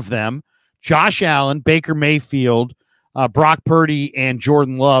 4 of them, Josh Allen, Baker Mayfield, Brock Purdy, and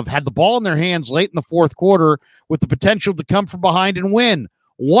Jordan Love, had the ball in their hands late in the fourth quarter with the potential to come from behind and win.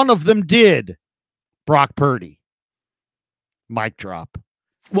 One of them did. Brock Purdy. Mic drop.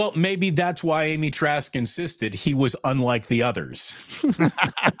 Well, maybe that's why Amy Trask insisted he was unlike the others.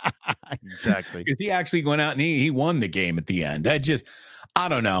 Exactly. Because he actually went out and he won the game at the end. I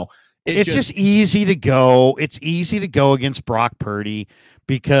don't know. It's just easy to go. It's easy to go against Brock Purdy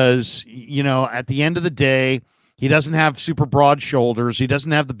because, at the end of the day, he doesn't have super broad shoulders. He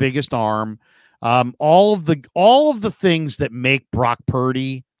doesn't have the biggest arm. All of the things that make Brock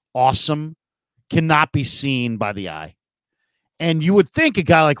Purdy awesome cannot be seen by the eye. And you would think a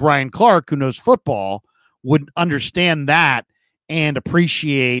guy like Ryan Clark, who knows football, would understand that and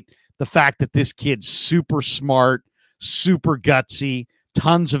appreciate the fact that this kid's super smart, super gutsy,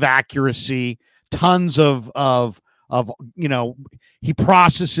 tons of accuracy, tons of he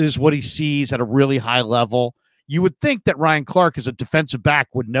processes what he sees at a really high level. You would think that Ryan Clark as a defensive back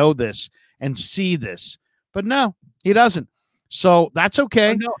would know this and see this, but no, he doesn't. So that's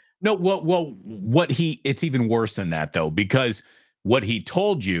okay. No, it's even worse than that, though, because what he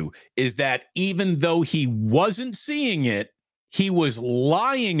told you is that even though he wasn't seeing it, he was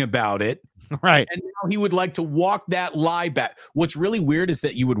lying about it. Right. And now he would like to walk that lie back. What's really weird is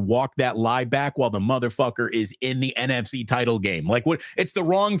that you would walk that lie back while the motherfucker is in the NFC title game. Like, what? It's the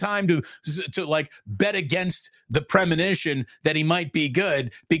wrong time to like bet against the premonition that he might be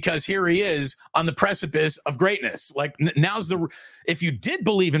good, because here he is on the precipice of greatness. Like, if you did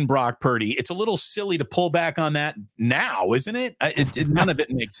believe in Brock Purdy, it's a little silly to pull back on that now, isn't it? None of it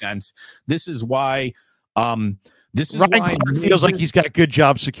makes sense. This is why. This is Ryan why Clark feels like he's got good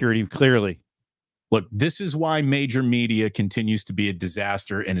job security, clearly. Look, this is why major media continues to be a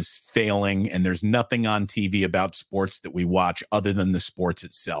disaster and is failing, and there's nothing on TV about sports that we watch other than the sports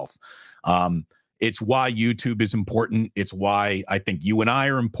itself. It's why YouTube is important. It's why I think you and I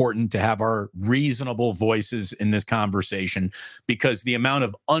are important to have our reasonable voices in this conversation, because the amount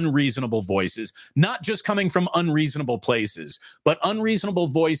of unreasonable voices, not just coming from unreasonable places, but unreasonable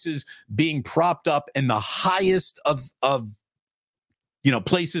voices being propped up in the highest of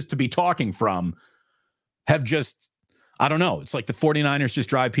places to be talking from, have just, I don't know. It's like the 49ers just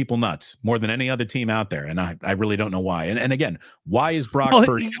drive people nuts more than any other team out there. And I really don't know why. And again, why is Brock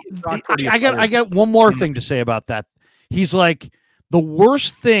Purdy? I got one more thing to say about that. He's like, the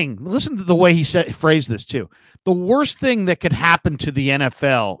worst thing, listen to the way he phrased this too. The worst thing that could happen to the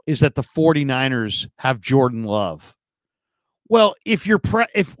NFL is that the 49ers have Jordan Love. Well, if you're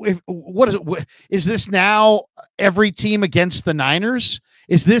what is it? Is this now every team against the Niners?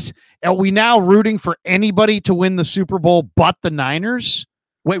 Are we now rooting for anybody to win the Super Bowl but the Niners?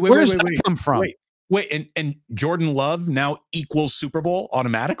 Where does that come from? Wait, and Jordan Love now equals Super Bowl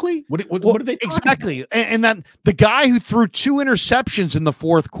automatically? What are they exactly? And that the guy who threw 2 interceptions in the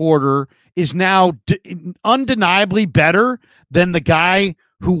fourth quarter is now undeniably better than the guy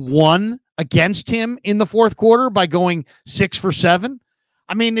who won against him in the fourth quarter by going 6 for 7.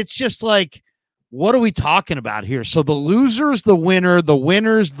 I mean, it's just like, what are we talking about here? So the loser's the winner, the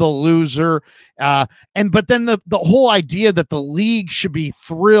winner's the loser. But then the whole idea that the league should be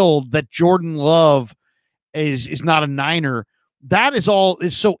thrilled that Jordan Love is not a Niner, that is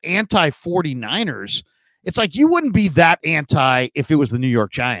so anti-49ers. It's like, you wouldn't be that anti if it was the New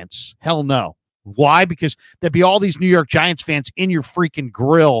York Giants. Hell no. Why? Because there'd be all these New York Giants fans in your freaking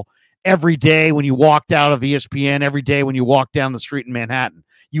grill every day when you walked out of ESPN, every day when you walked down the street in Manhattan.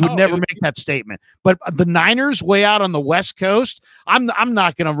 You would never make that statement. But the Niners way out on the West Coast, I'm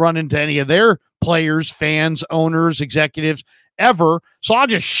not going to run into any of their players, fans, owners, executives ever. So I'll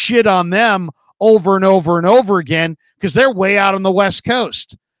just shit on them over and over and over again because they're way out on the West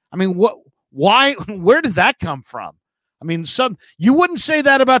Coast. I mean, why? Where did that come from? I mean, you wouldn't say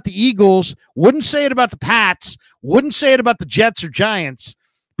that about the Eagles, wouldn't say it about the Pats, wouldn't say it about the Jets or Giants,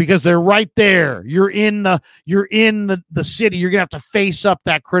 because they're right there. You're in the city. You're gonna have to face up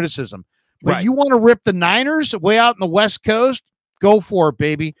that criticism. But right. You want to rip the Niners way out in the West Coast? Go for it,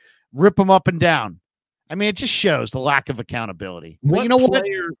 baby. Rip them up and down. I mean, it just shows the lack of accountability. But you know what?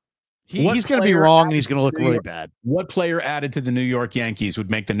 He's going to be wrong, and he's going to look really bad. What player added to the New York Yankees would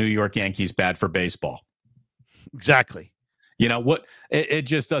make the New York Yankees bad for baseball? Exactly. You know what? It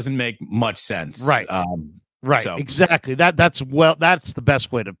just doesn't make much sense. Right. Right. So, exactly. That's the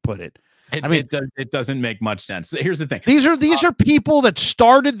best way to put it. It doesn't make much sense. Here's the thing. These are people that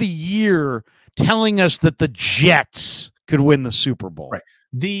started the year telling us that the Jets could win the Super Bowl. Right.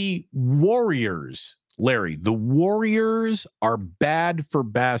 The Warriors, Larry, the Warriors are bad for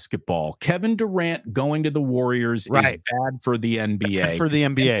basketball. Kevin Durant going to the Warriors is bad for the NBA. For the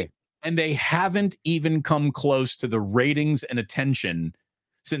NBA. And they haven't even come close to the ratings and attention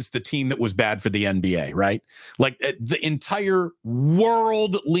since the team that was bad for the NBA, right? Like the entire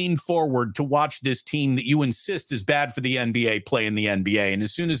world leaned forward to watch this team that you insist is bad for the NBA play in the NBA. And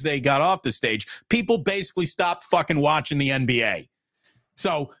as soon as they got off the stage, people basically stopped fucking watching the NBA.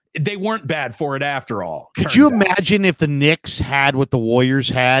 So they weren't bad for it after all. Could you imagine if the Knicks had what the Warriors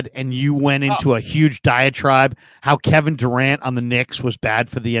had and you went into a huge diatribe how Kevin Durant on the Knicks was bad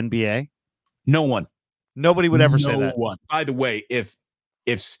for the NBA? No one. Nobody would ever say that. One. By the way, if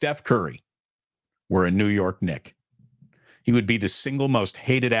Steph Curry were a New York Knick, he would be the single most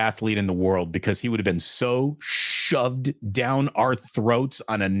hated athlete in the world because he would have been so shoved down our throats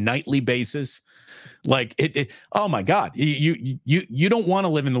on a nightly basis. Like oh my God, you don't want to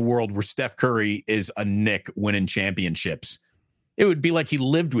live in the world where Steph Curry is a Knick winning championships. It would be like he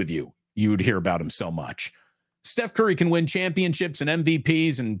lived with you. You would hear about him so much. Steph Curry can win championships and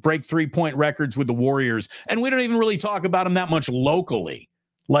MVPs and break 3-point records with the Warriors. And we don't even really talk about him that much locally.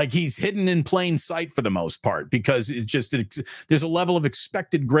 Like he's hidden in plain sight for the most part because there's a level of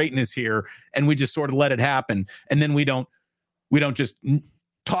expected greatness here and we just sort of let it happen. And then we don't just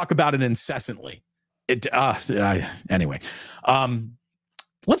talk about it incessantly. Anyway,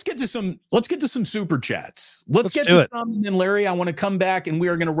 let's get to some super chats. Let's get to some. And then Larry, I want to come back and we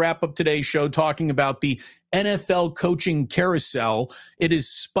are going to wrap up today's show talking about the NFL coaching carousel. It is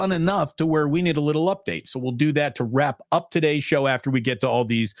spun enough to where we need a little update. So we'll do that to wrap up today's show after we get to all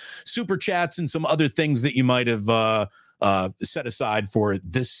these super chats and some other things that you might have set aside for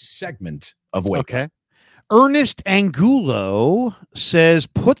this segment of Wake Up. Ernest Angulo says,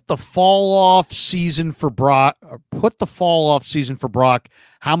 put the fall off season for Brock.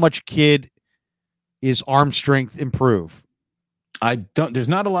 How much kid is arm strength improve? There's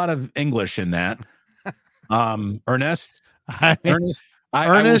not a lot of English in that. Ernest,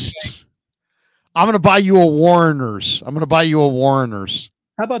 I'm going to buy you a Warreners.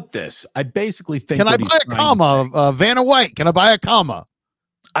 How about this? I basically think. Can I buy a comma? Vanna White, can I buy a comma?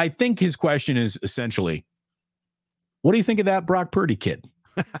 I think his question is essentially, what do you think of that Brock Purdy kid?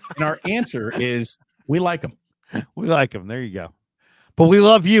 And our answer is, we like him. We like him. There you go. But we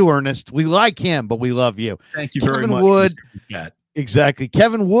love you, Ernest. We like him, but we love you. Thank you very much. Wood, exactly.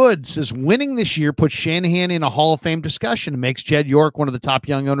 Kevin Wood says winning this year puts Shanahan in a Hall of Fame discussion and makes Jed York one of the top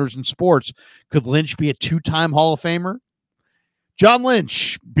young owners in sports. Could Lynch be a 2-time Hall of Famer? John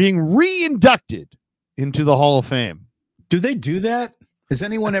Lynch being re-inducted into the Hall of Fame. Do they do that? Has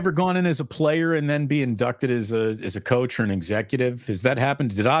anyone ever gone in as a player and then be inducted as a coach or an executive? Has that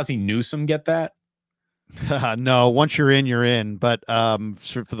happened? Did Ozzie Newsome get that? No, once you're in, you're in. But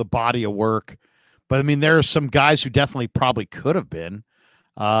for the body of work. But I mean, there are some guys who definitely probably could have been.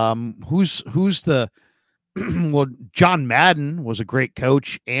 Who's the well? John Madden was a great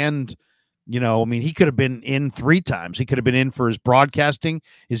coach, and I mean, he could have been in 3 times. He could have been in for his broadcasting,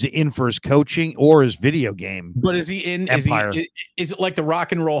 is he in for his coaching, or his video game. But is he in? Is it like the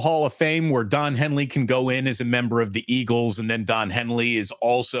Rock and Roll Hall of Fame where Don Henley can go in as a member of the Eagles, and then Don Henley is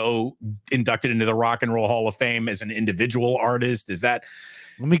also inducted into the Rock and Roll Hall of Fame as an individual artist? Is that?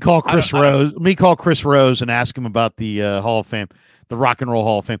 Let me call Chris Rose. Let me call Chris Rose and ask him about the Hall of Fame, the Rock and Roll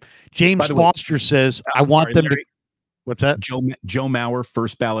Hall of Fame. James Foster says, "I want them to." What's that? Joe Mauer,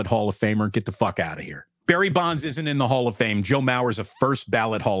 first ballot Hall of Famer. Get the fuck out of here. Barry Bonds isn't in the Hall of Fame. Joe Mauer's a first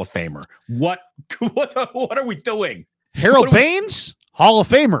ballot Hall of Famer. What are we doing? Harold Baines, Hall of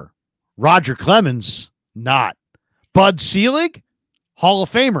Famer. Roger Clemens, not. Bud Selig, Hall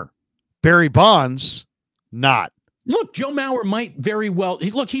of Famer. Barry Bonds, not. Look, Joe Mauer might very well.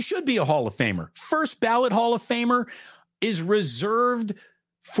 He should be a Hall of Famer. First ballot Hall of Famer is reserved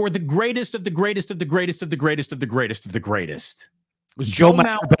for the greatest of the greatest of the greatest of the greatest of the greatest of the greatest. Was Joe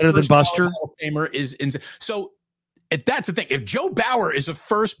Mauer better than Buster? Hall of Famer is so. That's the thing. If Joe Bauer is a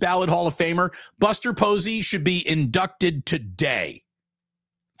first ballot Hall of Famer, Buster Posey should be inducted today.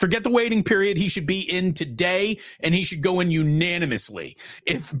 Forget the waiting period. He should be in today, and he should go in unanimously.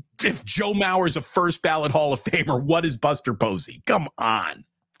 If Joe Mauer is a first ballot Hall of Famer, what is Buster Posey? Come on.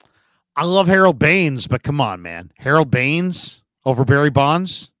 I love Harold Baines, but come on, man. Harold Baines over Barry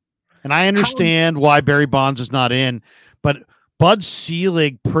Bonds? And I understand why Barry Bonds is not in, but Bud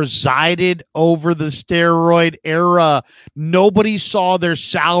Selig presided over the steroid era. Nobody saw their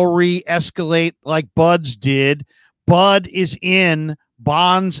salary escalate like Bud's did. Bud is in.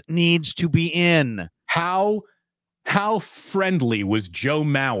 Bonds needs to be in. How friendly was Joe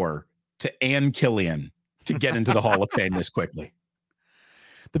Mauer to Ann Killian to get into the Hall of Fame this quickly?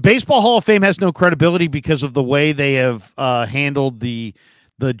 The Baseball Hall of Fame has no credibility because of the way they have handled the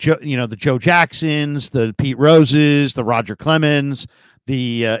Joe Jacksons, the Pete Roses, the Roger Clemens.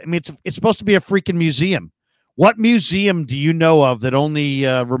 It's supposed to be a freaking museum. What museum do you know of that only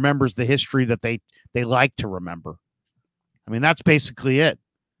remembers the history that they like to remember? I mean, that's basically it.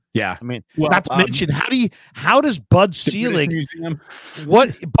 Yeah. I mean, not to mention, how does Bud Selig,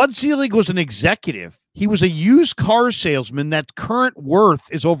 Bud Selig was an executive. He was a used car salesman that current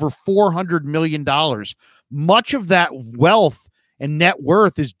worth is over $400 million. Much of that wealth and net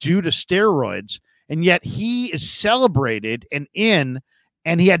worth is due to steroids. And yet he is celebrated and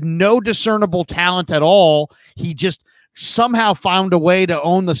he had no discernible talent at all. He just somehow found a way to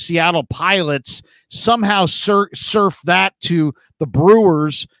own the Seattle Pilots, somehow surf that to the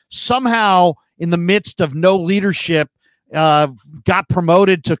Brewers, somehow in the midst of no leadership, got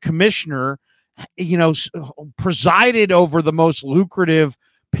promoted to commissioner, presided over the most lucrative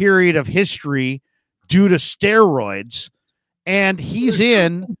period of history due to steroids. And he's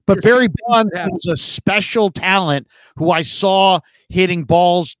in, but Barry Bonds was a special talent who I saw hitting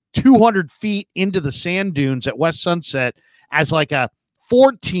balls 200 feet into the sand dunes at West Sunset as like a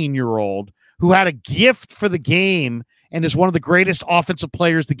 14-year-old who had a gift for the game and is one of the greatest offensive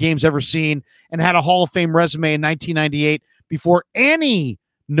players the game's ever seen and had a Hall of Fame resume in 1998 before any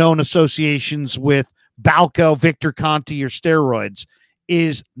known associations with Balco, Victor Conti, or steroids,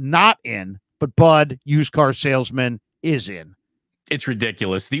 is not in, but Bud, used car salesman, is in. It's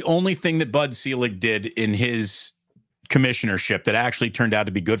ridiculous. The only thing that Bud Selig did in his commissionership that actually turned out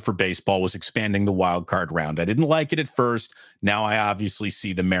to be good for baseball was expanding the wild card round. I didn't like it at first. Now I obviously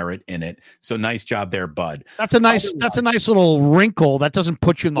see the merit in it. So nice job there, Bud. That's a nice little wrinkle. That doesn't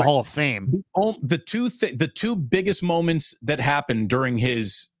put you in the Hall of Fame. The two biggest moments that happened during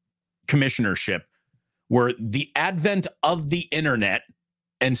his commissionership were the advent of the internet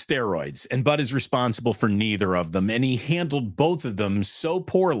and steroids, and Bud is responsible for neither of them, and he handled both of them so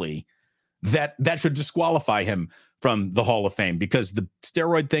poorly that should disqualify him from the Hall of Fame, because the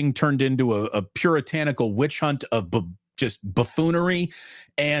steroid thing turned into a puritanical witch hunt of just buffoonery,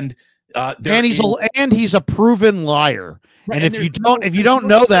 and he's a proven liar. Right, and if you don't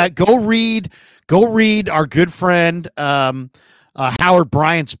know that, go read our good friend Howard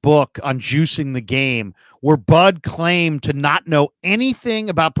Bryant's book on juicing the game, where Bud claimed to not know anything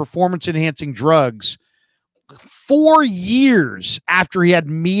about performance enhancing drugs 4 years after he had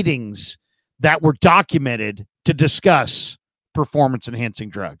meetings that were documented to discuss performance enhancing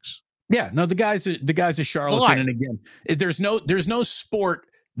drugs. Yeah, no, the guy's a charlatan. And again, there's no sport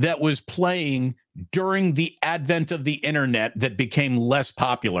that was playing during the advent of the internet that became less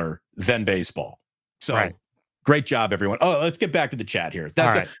popular than baseball. So great job, everyone. Oh, let's get back to the chat here.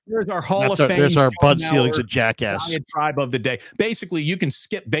 There's our Hall of Fame. There's our Bud Selig's a jackass tribe of the day. Basically, you can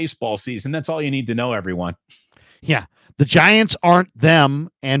skip baseball season. That's all you need to know, everyone. Yeah. The Giants aren't them,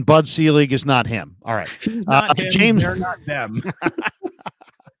 and Bud Selig is not him. All right. He's not him, James, they're not them.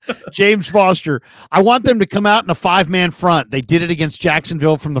 James Foster, I want them to come out in a 5-man front. They did it against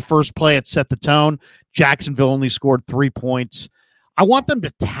Jacksonville from the first play. It set the tone. Jacksonville only scored 3 points. I want them to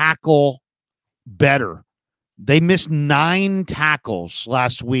tackle better. They missed 9 tackles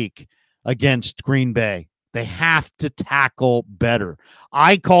last week against Green Bay. They have to tackle better.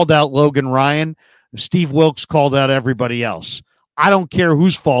 I called out Logan Ryan. Steve Wilkes called out everybody else. I don't care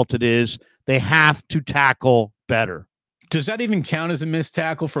whose fault it is. They have to tackle better. Does that even count as a missed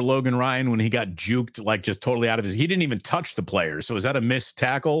tackle for Logan Ryan when he got juked, like just totally out of his? He didn't even touch the player. So is that a missed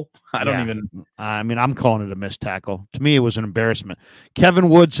tackle? I mean, I'm calling it a missed tackle. To me, it was an embarrassment. Kevin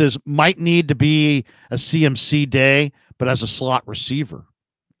Wood says might need to be a CMC day, but as a slot receiver.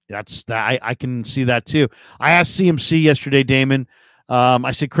 That's that. I can see that too. I asked CMC yesterday, Damon.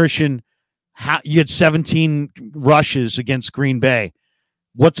 I said, Christian, you had 17 rushes against Green Bay.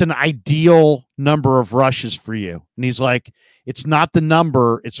 What's an ideal number of rushes for you? And he's like, it's not the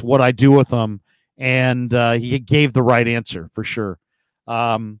number, it's what I do with them. And he gave the right answer for sure.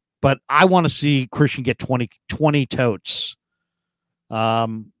 But I want to see Christian get 20 totes.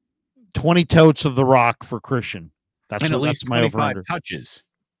 20 totes of the rock for Christian. That's at least my 25 touches.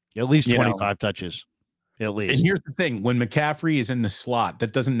 At least 25 touches. At least. And here's the thing. When McCaffrey is in the slot,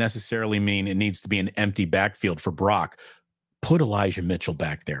 that doesn't necessarily mean it needs to be an empty backfield for Brock. Put Elijah Mitchell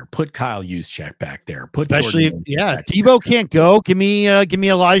back there. Put Kyle Juszczyk back there. Especially, Debo can't go. Give me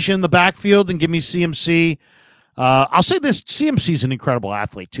Elijah in the backfield and give me CMC. I'll say this: CMC is an incredible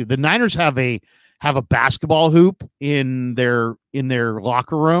athlete too. The Niners have a basketball hoop in their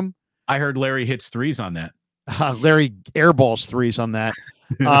locker room. I heard Larry hits threes on that. Larry airballs threes on that,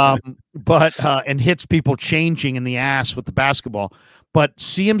 and hits people changing in the ass with the basketball. But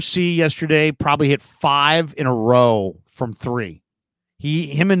CMC yesterday probably hit 5 in a row from 3.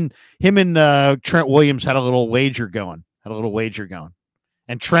 Him and Trent Williams had a little wager going.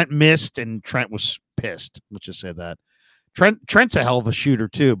 And Trent missed, and Trent was pissed. Let's just say that. Trent's a hell of a shooter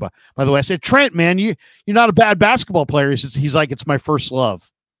too. But by the way, I said, Trent, man, you're not a bad basketball player. He's like, it's my first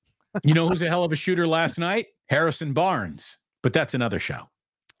love. You know who's a hell of a shooter last night? Harrison Barnes. But that's another show.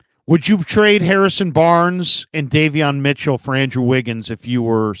 Would you trade Harrison Barnes and Davion Mitchell for Andrew Wiggins if you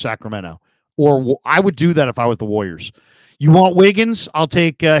were Sacramento? Or I would do that if I was the Warriors. You want Wiggins? I'll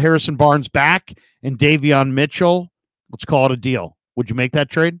take Harrison Barnes back and Davion Mitchell. Let's call it a deal. Would you make that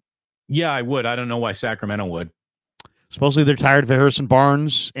trade? Yeah, I would. I don't know why Sacramento would. Supposedly they're tired of Harrison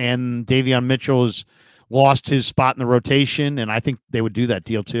Barnes, and Davion Mitchell has lost his spot in the rotation, and I think they would do that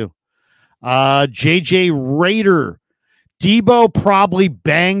deal too. JJ Raider. Debo probably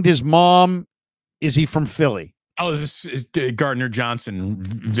banged his mom. Is he from Philly? Oh, this is Gardner Johnson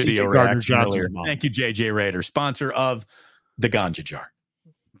video Gardner reaction earlier. Johnson's mom. Thank you, JJ Raider, sponsor of the Ganja Jar.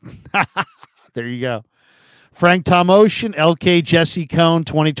 There you go. Frank Tom Ocean, LK Jesse Cohn,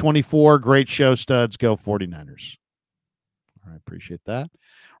 2024. Great show, studs. Go 49ers. All right, appreciate that.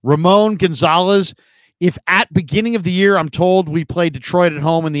 Ramon Gonzalez. If at beginning of the year I'm told we play Detroit at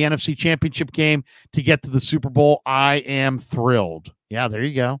home in the NFC Championship game to get to the Super Bowl, I am thrilled. Yeah, there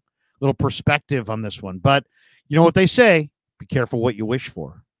you go. Little perspective on this one. But you know what they say, be careful what you wish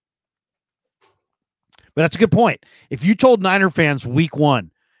for. But that's a good point. If you told Niner fans week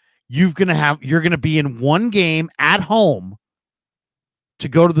 1, you're going to be in one game at home to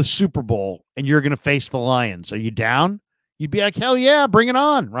go to the Super Bowl and you're going to face the Lions. Are you down? You'd be like, hell yeah, bring it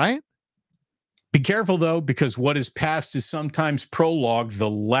on, right? Be careful, though, because what is past is sometimes prologue. The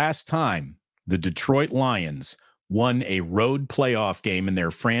last time the Detroit Lions won a road playoff game in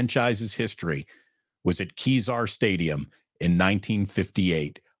their franchise's history was at Kezar Stadium in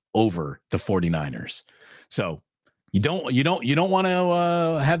 1958 over the 49ers. So You don't want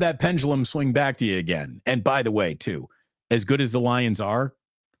to have that pendulum swing back to you again. And by the way, too, as good as the Lions are,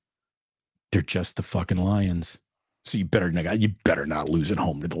 they're just the fucking Lions. So you better not lose at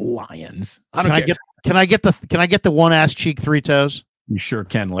home to the Lions. Can I get the one ass cheek, three toes? You sure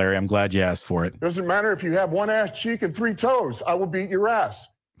can, Larry. I'm glad you asked for it. Doesn't matter if you have one ass cheek and three toes. I will beat your ass.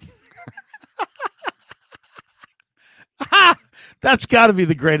 That's got to be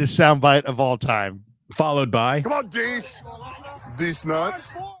the greatest soundbite of all time. Followed by, come on, Dees. Dees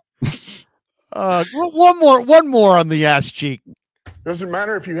nuts. One more on the ass cheek. Doesn't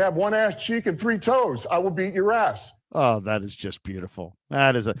matter if you have one ass cheek and three toes. I will beat your ass. Oh, that is just beautiful.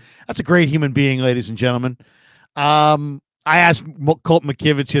 That's a great human being, ladies and gentlemen. I asked Colt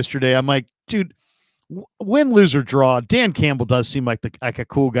McKivitz yesterday. I'm like, dude, win, lose, or draw. Dan Campbell does seem like a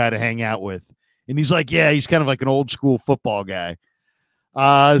cool guy to hang out with, and he's like, yeah, he's kind of like an old school football guy.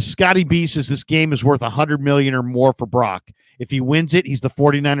 Scotty B says this game is worth $100 million or more for Brock. If he wins it, he's the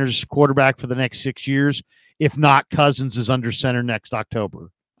 49ers quarterback for the next 6 years. If not, Cousins is under center next October.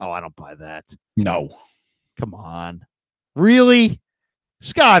 Oh, I don't buy that. No. Come on. Really?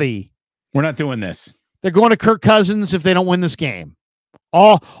 Scotty. We're not doing this. They're going to Kirk Cousins if they don't win this game.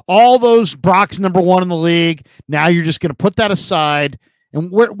 All those Brock's number one in the league. Now you're just going to put that aside.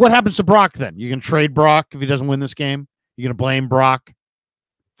 And what happens to Brock then? You're going to trade Brock if he doesn't win this game? You're going to blame Brock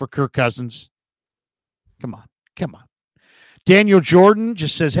for Kirk Cousins? Come on. Daniel Jordan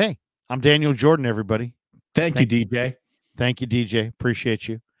just says, hey, I'm Daniel Jordan, everybody. Thank you, DJ. Thank you, DJ. Appreciate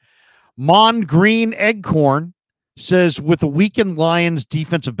you. Mon Green Eggcorn says, with the weakened Lions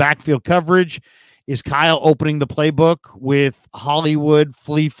defensive backfield coverage, is Kyle opening the playbook with Hollywood,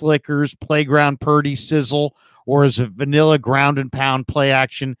 flea flickers, playground Purdy sizzle, or is it vanilla ground and pound play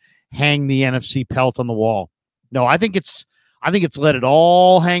action, hang the NFC pelt on the wall? No, I think it's let it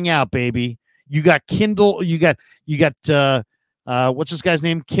all hang out, baby. You got Kindle. You got what's this guy's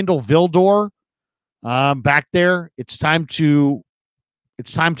name? Kindle Vildor back there. It's time to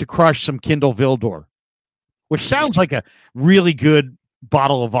crush some Kindle Vildor, which sounds like a really good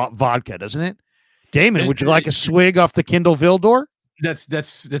bottle of vodka, doesn't it? Damon, would you like a swig off the Kindle Vildor?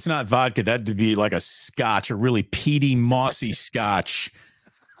 That's not vodka. That'd be like a scotch, a really peaty, mossy scotch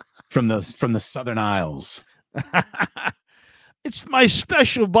from the Southern Isles. It's my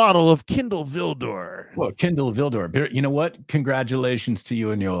special bottle of Kindle Vildor. Well, Kindle Vildor. You know what? Congratulations to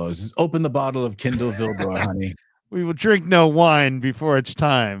you and yours. Open the bottle of Kindle Vildor, honey. We will drink no wine before it's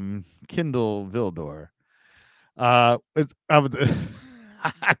time. Kindle Vildor.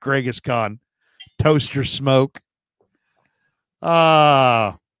 Greg is gone. Toaster smoke.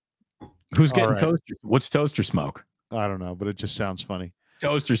 Who's getting toaster? What's toaster smoke? I don't know, but it just sounds funny.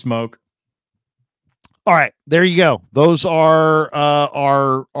 Toaster smoke. All right, there you go. Those are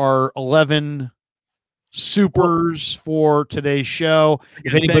our 11 supers for today's show.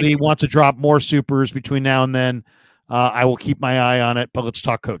 If anybody wants to drop more supers between now and then, I will keep my eye on it. But let's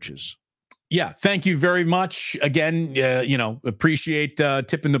talk coaches. Yeah, thank you very much. Again, appreciate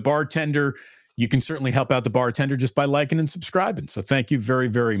tipping the bartender. You can certainly help out the bartender just by liking and subscribing. So thank you very,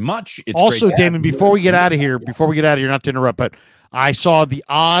 very much. It's also, Damon, before we get out of here, not to interrupt, but I saw the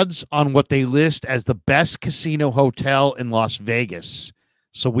odds on what they list as the best casino hotel in Las Vegas.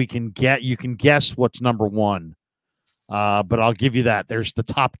 So you can guess what's number one. But I'll give you that. There's the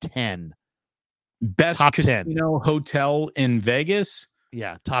top 10. Best top casino 10. Hotel in Vegas?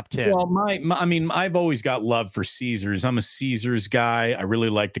 Yeah, top 10. Well, I've always got love for Caesars. I'm a Caesars guy. I really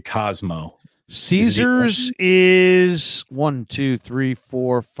like the Cosmo. Caesars is 1, 2, 3,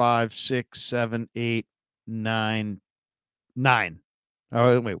 4, 5, 6, 7, 8, 9. 9.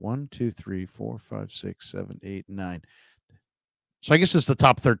 Oh, wait. 1, 2, 3, 4, 5, 6, 7, 8, 9. So I guess it's the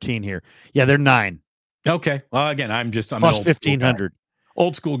top 13 here. Yeah, they're 9. Okay. Well, again, I'm plus an 1,500.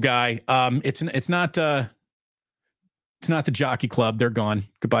 Old school guy. It's not the Jockey Club. They're gone.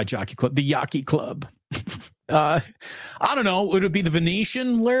 Goodbye, Jockey Club. The Jockey Club. I don't know. Would it be the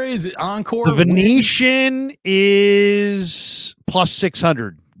Venetian, Larry? Is it Encore? The Venetian is plus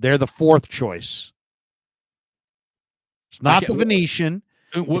 600. They're the fourth choice. It's not the Venetian.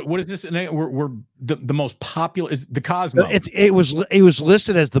 What is this? We're the most popular is the Cosmo. It was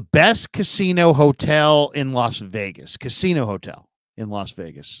listed as the best casino hotel in Las Vegas. Casino hotel in Las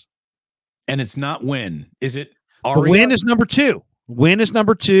Vegas. And it's not Wynn. Is it? The Wynn is number 2. Wynn is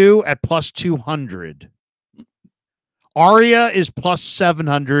number 2 at plus 200. Aria is plus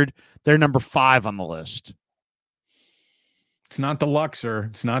 700. They're number 5 on the list. It's not the Luxor.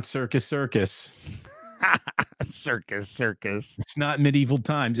 It's not Circus. Circus. It's not Medieval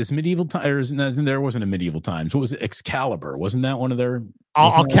Times. It's Medieval Times. There wasn't a Medieval Times. What was it? Excalibur. Wasn't that one of their?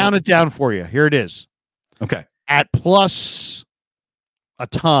 I'll count it down for you. Here it is. Okay. At plus a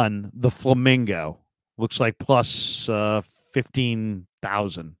ton, the Flamingo looks like plus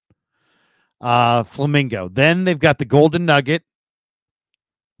 15,000. Flamingo. Then they've got the Golden Nugget,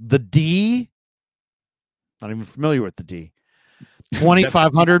 the D. Not even familiar with the D.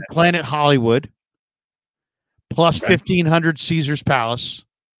 2,500 Planet Hollywood, plus 1,500 Caesar's Palace,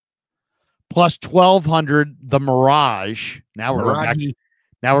 plus 1,200 the Mirage. Now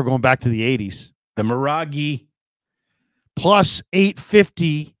we're going back to the 80s. The Mirage. Plus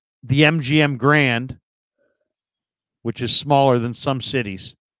 850 the MGM Grand, which is smaller than some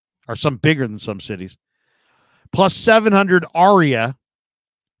cities, or some bigger than some cities. Plus 700 Aria,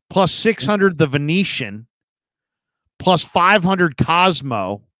 plus 600 the Venetian, plus 500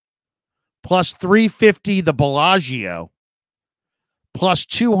 Cosmo, plus 350 the Bellagio, plus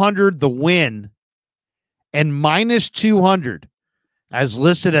 200 the Wynn, and minus 200 as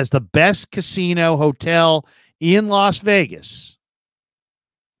listed as the best casino hotel in Las Vegas.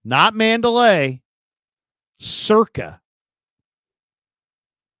 Not Mandalay, Circa.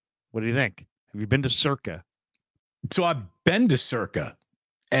 What do you think? Have you been to Circa? So I've been to Circa,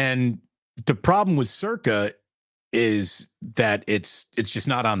 and the problem with Circa is that it's just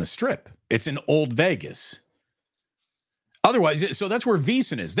not on the Strip. It's in Old Vegas. Otherwise, so that's where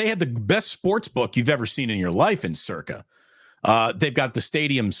VEASAN is. They had the best sports book you've ever seen in your life in Circa. They've got the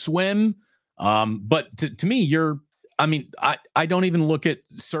stadium swim. But to me, I don't even look at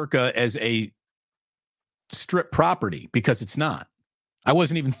Circa as a Strip property because it's not. I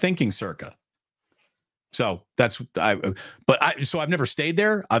wasn't even thinking Circa. So so I've never stayed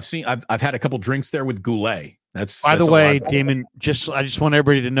there. I've had a couple drinks there with Goulet. By the way, Damon, I just want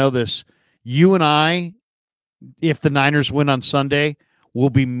everybody to know this. You and I, if the Niners win on Sunday, will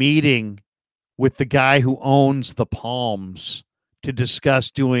be meeting with the guy who owns the Palms to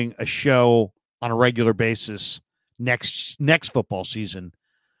discuss doing a show on a regular basis next football season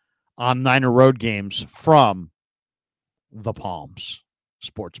on Niner road games from the Palms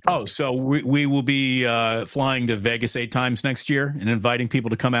Sports. Oh, so we will be flying to Vegas 8 times next year and inviting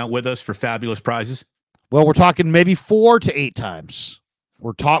people to come out with us for fabulous prizes. Well, we're talking maybe 4 to 8 times.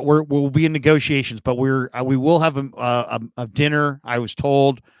 We'll be in negotiations, but we will have a dinner, I was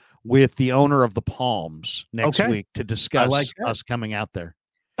told, with the owner of the Palms next week to discuss us coming out there.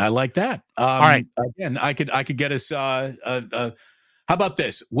 I like that. All right. Again, I could get us. How about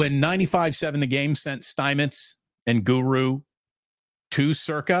this? When 95.7 The Game sent Steinmetz and Guru to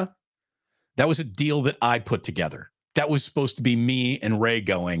Circa, that was a deal that I put together. That was supposed to be me and Ray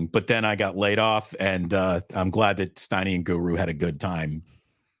going, but then I got laid off, and I'm glad that Steiny and Guru had a good time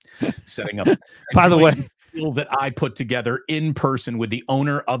setting up. By the way, deal that I put together in person with the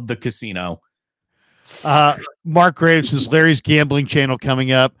owner of the casino. Mark Graves says Larry's gambling channel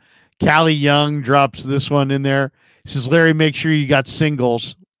coming up. Callie Young drops this one in there. He says, Larry, make sure you got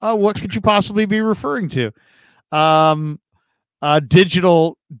singles. Oh, what could you possibly be referring to?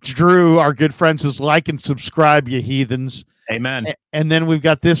 Digital Drew, our good friend, says, like and subscribe, you heathens. Amen. And then we've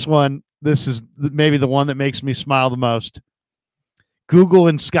got this one. This is maybe the one that makes me smile the most. Google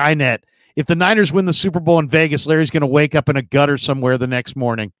and Skynet. If the Niners win the Super Bowl in Vegas, Larry's going to wake up in a gutter somewhere the next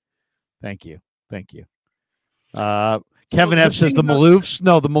morning. Thank you. Kevin F says the Maloofs.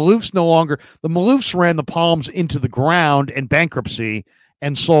 No, the Maloofs no longer. The Maloofs ran the Palms into the ground in bankruptcy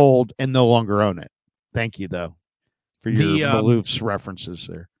and sold and no longer own it. Thank you, though, for your Maloofs references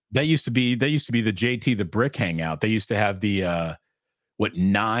there. That used to be the JT the Brick hangout. They used to have the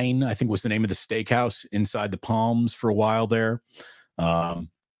 9, I think was the name of the steakhouse inside the Palms for a while there. It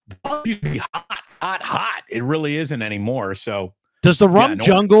used to be hot. It really isn't anymore. So does the Rum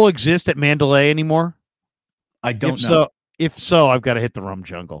Jungle exist at Mandalay anymore? I don't know. If so, I've got to hit the Rum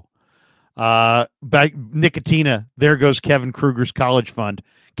Jungle. Back Nicotina, there goes Kevin Kruger's college fund.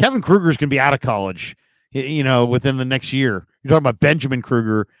 Kevin Kruger's going to be out of college, within the next year. You're talking about Benjamin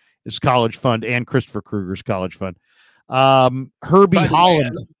Kruger, his college fund, and Christopher Kruger's college fund. Herbie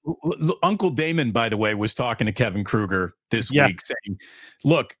Holland. Uncle Damon, by the way, was talking to Kevin Kruger this week saying,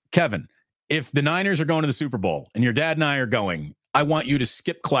 look, Kevin, if the Niners are going to the Super Bowl and your dad and I are going, I want you to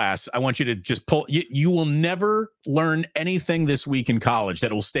skip class. I want you to just pull. You will never learn anything this week in college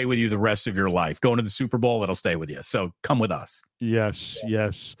that will stay with you the rest of your life. Going to the Super Bowl, that'll stay with you. So come with us. Yes.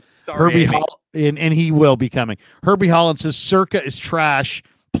 Sorry, Herbie and he will be coming. Herbie Holland says, Circa is trash.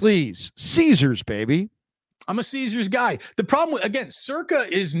 Please, Caesars, baby. I'm a Caesars guy. The problem with, again, Circa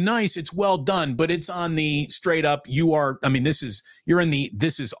is nice. It's well done, but it's on the straight up. You're in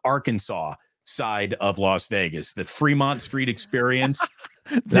the Arkansas side of Las Vegas, the Fremont Street experience.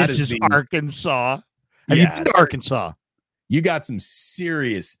 This is Arkansas. Have you been to Arkansas? You got some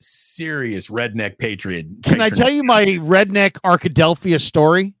serious redneck patriot. Can I tell you my redneck Arkadelphia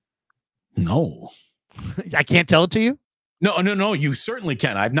story? No. I can't tell it to you? No. You certainly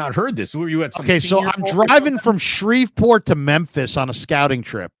can. I've not heard this. Were you at some Okay, so I'm driving from Shreveport to Memphis on a scouting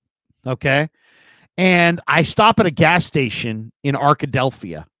trip. Okay. And I stop at a gas station in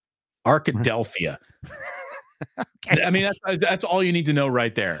Arkadelphia. Arkadelphia. Okay. I mean, that's all you need to know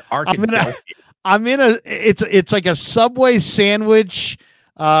right there. Arkadelphia. It's like a Subway sandwich.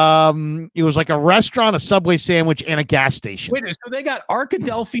 It was like a restaurant, a Subway sandwich, and a gas station. Wait, so they got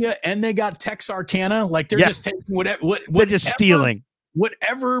Arkadelphia and they got Texarkana? Like they're just taking whatever, they're just stealing.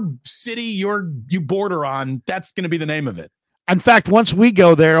 Whatever city you border on, that's going to be the name of it. In fact, once we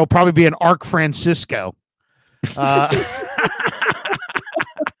go there, it'll probably be an Arc Francisco.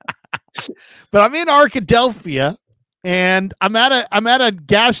 But I'm in Arkadelphia, and I'm at a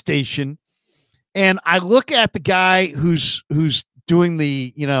gas station, and I look at the guy who's doing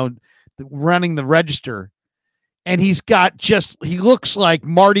the running the register, and he looks like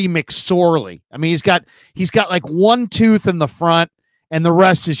Marty McSorley. I mean, he's got like one tooth in the front, and the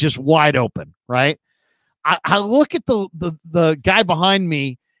rest is just wide open, right? I look at the guy behind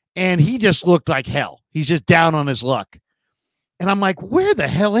me, and he just looked like hell. He's just down on his luck. And I'm like, where the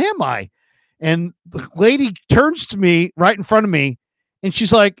hell am I? And the lady turns to me right in front of me, and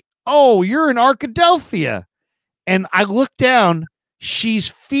she's like, oh, you're in Arkadelphia. And I look down. She's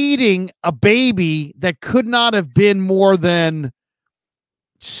feeding a baby that could not have been more than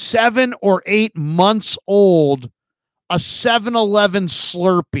 7 or 8 months old, a 7-Eleven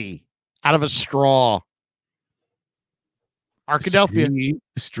Slurpee out of a straw. Arkadelphia.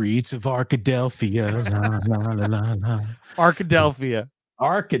 Streets of Arkadelphia. La, la, la, la, la. Arkadelphia.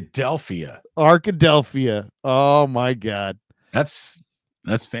 Oh my God.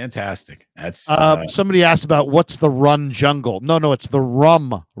 That's fantastic. That's somebody asked about what's the run jungle. No, it's the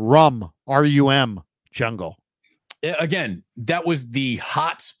rum RUM jungle. Again, that was the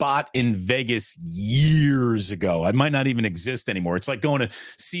hot spot in Vegas years ago. It might not even exist anymore. It's like going to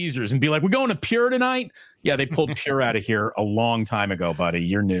Caesars and be like, we're going to Pure tonight. Yeah, they pulled Pure out of here a long time ago, buddy.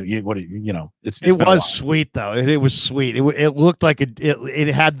 You're new. It was sweet though. It was sweet. It looked like it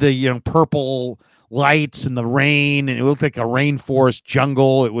had the purple lights and the rain, and it looked like a rainforest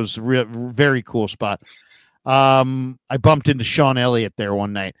jungle. It was very cool spot. I bumped into Sean Elliott there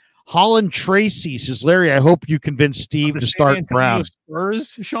one night. Holland Tracy says, Larry, I hope you convince Steve to start Brown.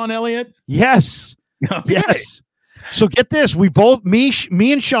 Spurs, Sean Elliott? Yes. Okay. Yes. So get this.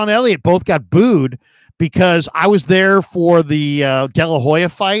 Me and Sean Elliott both got booed because I was there for the De La Hoya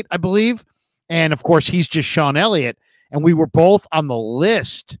fight, I believe. And of course, he's just Sean Elliott. And we were both on the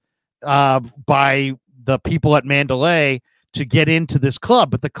list by the people at Mandalay to get into this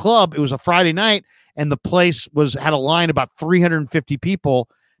club. But the club, it was a Friday night, and the place had a line about 350 people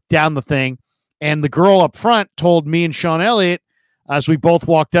down the thing, and the girl up front told me and Sean Elliott as we both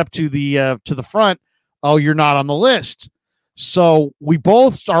walked up to the front, oh, you're not on the list. So we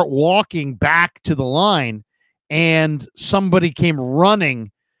both start walking back to the line, and somebody came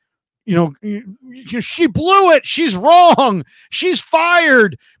running. She blew it. She's wrong. She's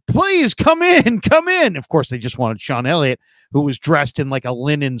fired. Please come in. Of course, they just wanted Sean Elliott, who was dressed in like a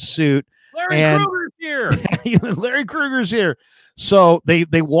linen suit. Larry Krueger's here. Larry Krueger's here. So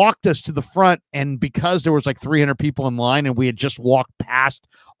they walked us to the front, and because there was like 300 people in line, and we had just walked past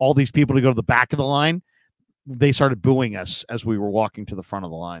all these people to go to the back of the line, they started booing us as we were walking to the front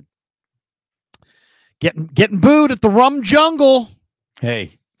of the line. Getting booed at the rum jungle.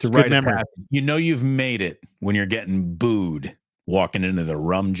 Hey, to write a path, you've made it when you're getting booed walking into the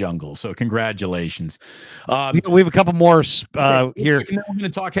rum jungle. So congratulations. We have a couple more here. We're going to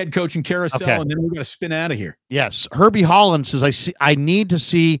talk head coaching carousel, okay, and then we're going to spin out of here. Yes. Herbie Holland says, I need to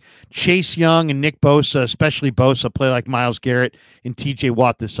see Chase Young and Nick Bosa, especially Bosa, play like Myles Garrett and TJ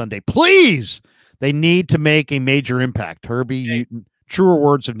Watt this Sunday. Please. They need to make a major impact. Herbie, truer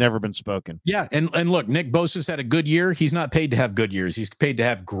words have never been spoken. Yeah, and look, Nick Bosa's had a good year. He's not paid to have good years. He's paid to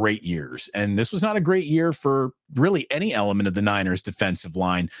have great years. And this was not a great year for really any element of the Niners defensive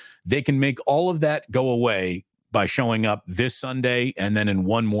line. They can make all of that go away by showing up this Sunday and then in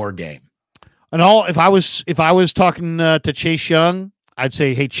one more game. And if I was talking to Chase Young, I'd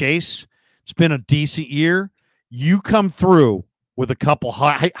say, hey, Chase, it's been a decent year. You come through with a couple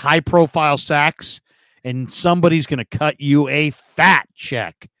high profile sacks, and somebody's going to cut you a fat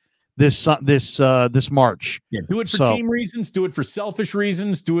check this March. Yeah, do it for team reasons, do it for selfish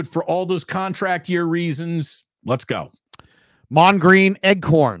reasons, do it for all those contract year reasons. Let's go. Mon Green,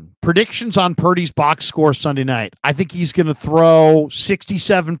 Eggcorn, predictions on Purdy's box score Sunday night. I think he's going to throw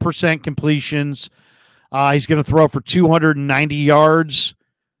 67% completions, He's going to throw for 290 yards,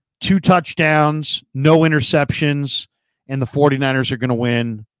 2 touchdowns, no interceptions, and the 49ers are going to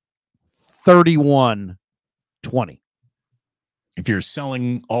win 31-20. If you're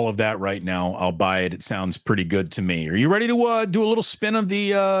selling all of that right now, I'll buy it. It sounds pretty good to me. Are you ready to do a little spin of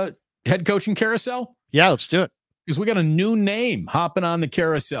the head coaching carousel? Yeah, let's do it. Because we got a new name hopping on the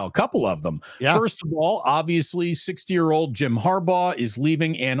carousel, a couple of them. Yeah. First of all, obviously, 60-year-old Jim Harbaugh is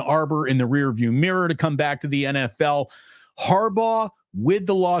leaving Ann Arbor in the rearview mirror to come back to the NFL. Harbaugh with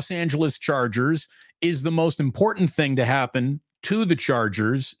the Los Angeles Chargers is the most important thing to happen to the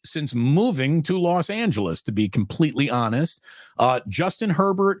Chargers since moving to Los Angeles, to be completely honest. Justin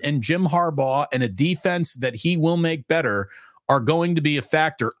Herbert and Jim Harbaugh and a defense that he will make better are going to be a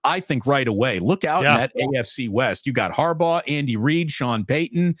factor, I think, right away. Look out in that AFC West. You got Harbaugh, Andy Reid, Sean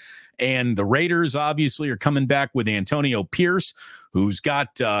Payton, and the Raiders obviously are coming back with Antonio Pierce, who's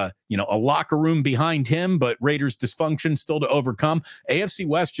got a locker room behind him, but Raiders dysfunction still to overcome. AFC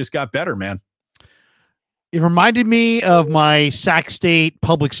West just got better, man. It reminded me of my Sac State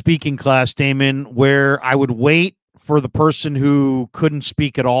public speaking class, Damon, where I would wait for the person who couldn't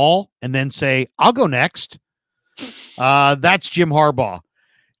speak at all and then say, I'll go next. That's Jim Harbaugh.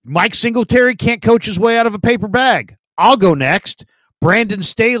 Mike Singletary can't coach his way out of a paper bag. I'll go next. Brandon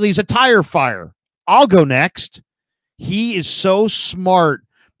Staley's a tire fire. I'll go next. He is so smart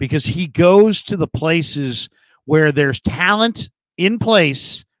because he goes to the places where there's talent in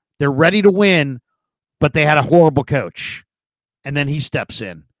place. They're ready to win, but they had a horrible coach. And then he steps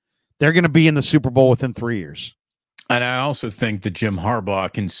in. They're going to be in the Super Bowl within 3 years. And I also think that Jim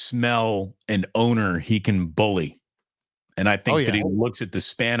Harbaugh can smell an owner he can bully. And I think that he looks at the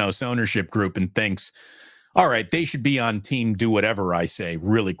Spanos ownership group and thinks, all right, they should be on team, do whatever I say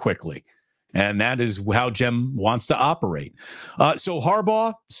really quickly. And that is how Jim wants to operate. So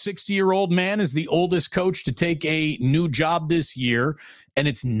Harbaugh, 60-year-old man, is the oldest coach to take a new job this year. And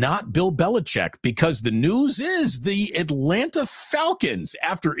it's not Bill Belichick, because the news is the Atlanta Falcons,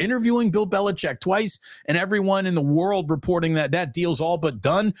 after interviewing Bill Belichick twice and everyone in the world reporting that that deal's all but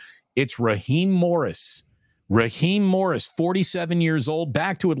done, it's Raheem Morris. Raheem Morris, 47 years old,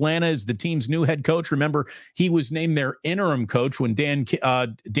 back to Atlanta as the team's new head coach. Remember, he was named their interim coach when Dan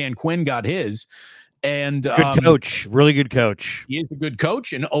Quinn got his. And good coach, really good coach. He is a good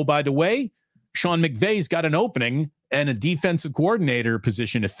coach. And oh, by the way, Sean McVay's got an opening and a defensive coordinator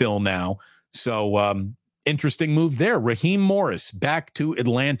position to fill now. So interesting move there. Raheem Morris back to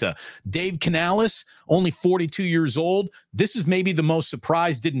Atlanta. Dave Canales, only 42 years old. This is maybe the most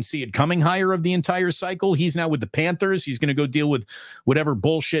surprised, didn't see it coming hire of the entire cycle. He's now with the Panthers. He's going to go deal with whatever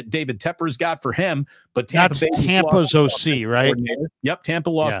bullshit David Tepper's got for him. But that's Tampa's OC, right? Yep. Tampa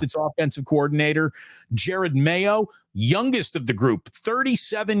lost its offensive coordinator. Jared Mayo, youngest of the group,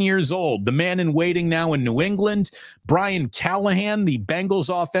 37 years old, the man in waiting now in New England. Brian Callahan, the Bengals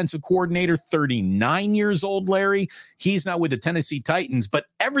offensive coordinator, 39 years old, Larry. He's now with the Tennessee Titans. But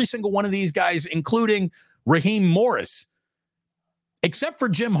every single one of these guys, including Raheem Morris, except for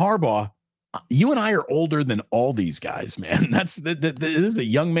Jim Harbaugh, you and I are older than all these guys, man. This is a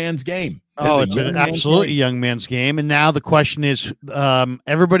young man's game. It's an absolutely young man's game. And now the question is,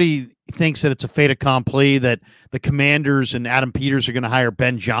 everybody thinks that it's a fait accompli that the Commanders and Adam Peters are going to hire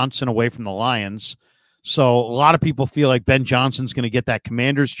Ben Johnson away from the Lions. So a lot of people feel like Ben Johnson's going to get that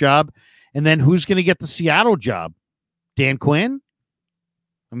Commanders job. And then who's going to get the Seattle job? Dan Quinn?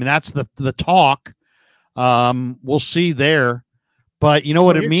 I mean, that's the talk. We'll see there. But you know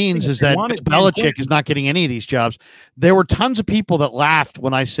what it means is that Belichick is not getting any of these jobs. There were tons of people that laughed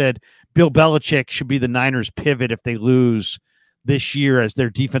when I said Bill Belichick should be the Niners' pivot if they lose this year as their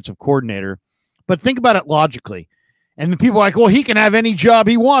defensive coordinator. But think about it logically. And the people are like, well, he can have any job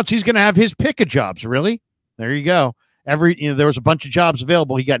he wants. He's going to have his pick of jobs. Really? There you go. There was a bunch of jobs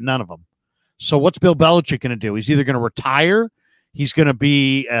available. He got none of them. So what's Bill Belichick going to do? He's either going to retire, he's going to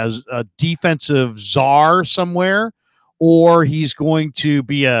be as a defensive czar somewhere, or he's going to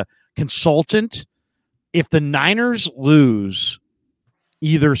be a consultant. If the Niners lose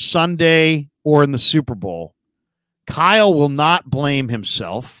either Sunday or in the Super Bowl, Kyle will not blame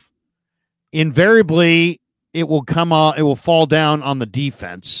himself. Invariably, it will fall down on the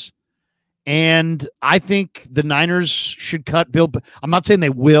defense. And I think the Niners should cut Bill. I'm not saying they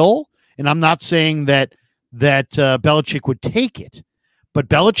will, and I'm not saying that Belichick would take it. But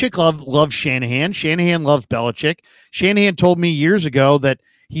Belichick loves Shanahan. Shanahan loves Belichick. Shanahan told me years ago that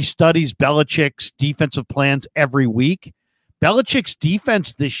he studies Belichick's defensive plans every week. Belichick's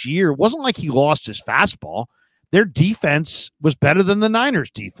defense this year wasn't like he lost his fastball. Their defense was better than the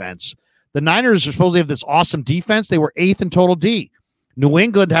Niners' defense. The Niners are supposed to have this awesome defense. They were 8th in total D. New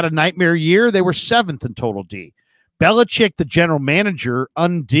England had a nightmare year. They were 7th in total D. Belichick, the general manager,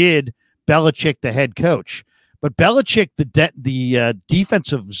 undid Belichick, the head coach. But Belichick, the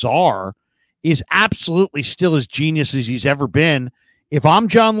defensive czar, is absolutely still as genius as he's ever been. If I'm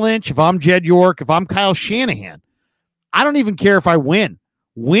John Lynch, if I'm Jed York, if I'm Kyle Shanahan, I don't even care if I win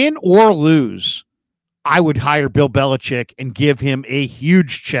or lose. I would hire Bill Belichick and give him a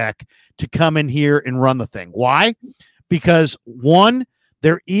huge check to come in here and run the thing. Why? Because, one,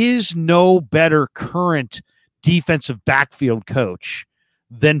 there is no better current defensive backfield coach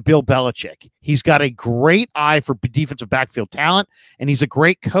than Bill Belichick. He's got a great eye for defensive backfield talent, and he's a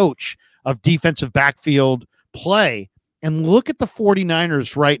great coach of defensive backfield play. And look at the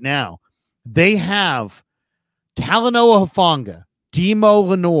 49ers right now. They have Talanoa Hufanga, Demo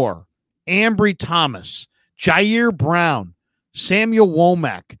Lenore, Ambry Thomas, Jair Brown, Samuel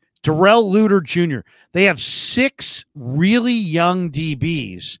Womack, Darrell Luter Jr. They have 6 really young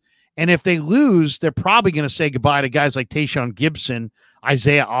DBs. And if they lose, they're probably going to say goodbye to guys like Tayshaun Gibson,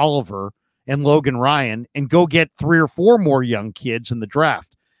 Isaiah Oliver, and Logan Ryan and go get 3 or 4 more young kids in the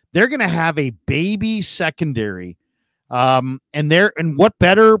draft. They're going to have a baby secondary. And what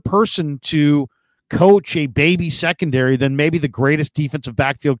better person to coach a baby secondary than maybe the greatest defensive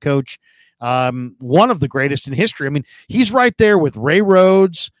backfield coach, one of the greatest in history. I mean, he's right there with Ray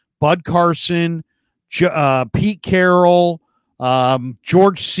Rhodes, Bud Carson, Pete Carroll,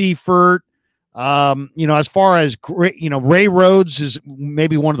 George Seifert. As far as great, Ray Rhodes is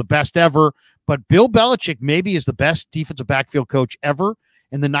maybe one of the best ever, but Bill Belichick maybe is the best defensive backfield coach ever.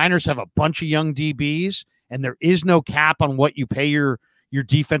 And the Niners have a bunch of young DBs, and there is no cap on what you pay your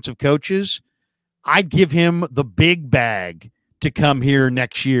defensive coaches. I'd give him the big bag to come here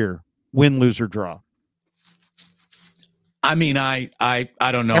next year, win, lose, or draw. I mean, I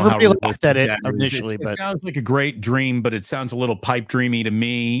don't know. Everybody how laughed at it initially, it but sounds like a great dream, but it sounds a little pipe dreamy to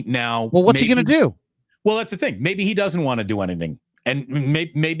me now. Well, what's he going to do? Well, that's the thing. Maybe he doesn't want to do anything, and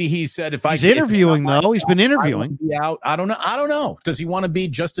maybe he said he's interviewing though. He's been interviewing. I don't know. Does he want to be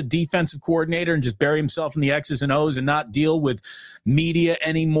just a defensive coordinator and just bury himself in the X's and O's and not deal with media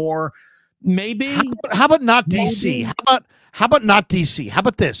anymore? Maybe. How about not DC? How about not DC? How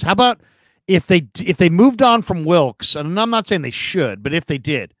about this? How about if they moved on from Wilkes, and I'm not saying they should, but if they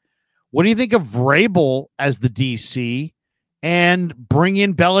did, what do you think of Vrabel as the DC and bring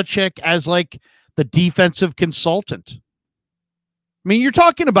in Belichick as like the defensive consultant? I mean, you're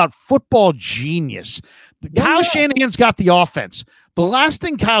talking about football genius. Kyle Shanahan's got the offense. The last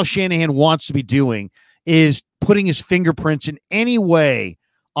thing Kyle Shanahan wants to be doing is putting his fingerprints in any way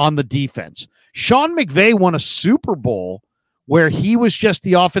on the defense. Sean McVay won a Super Bowl where he was just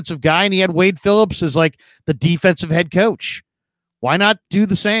the offensive guy and he had Wade Phillips as like the defensive head coach. Why not do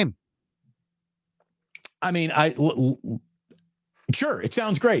the same? I mean, sure, it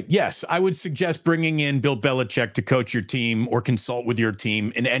sounds great. Yes, I would suggest bringing in Bill Belichick to coach your team or consult with your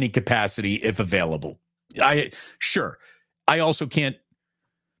team in any capacity if available. Sure. I also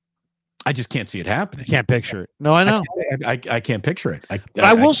I just can't see it happening. Can't picture it. No, I know. I can't picture it.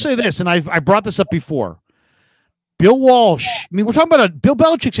 I will say this, and I brought this up before. Bill Walsh, I mean, we're talking about Bill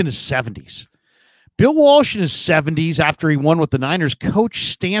Belichick's in his 70s. Bill Walsh in his 70s, after he won with the Niners, coached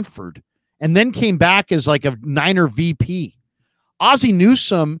Stanford and then came back as like a Niner VP. Ozzie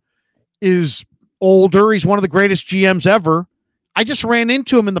Newsome is older. He's one of the greatest GMs ever. I just ran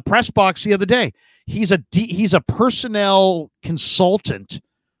into him in the press box the other day. He's a personnel consultant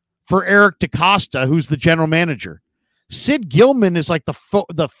for Eric DaCosta, who's the general manager. Sid Gilman is like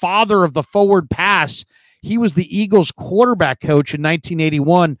the father of the forward pass. He was the Eagles quarterback coach in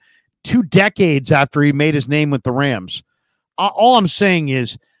 1981, 2 decades after he made his name with the Rams. All I'm saying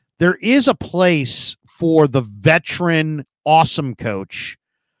is there is a place for the veteran, awesome coach.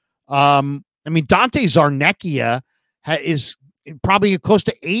 I mean, Dante Zarnecchia is probably close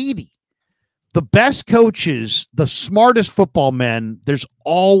to 80. The best coaches, the smartest football men, there's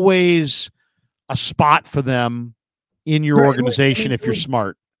always a spot for them in your organization if you're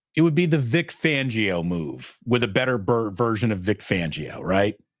smart. It would be the Vic Fangio move with a better version of Vic Fangio,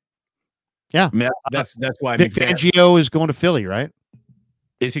 right? Yeah. I mean, that's why Vic Fangio is going to Philly, right?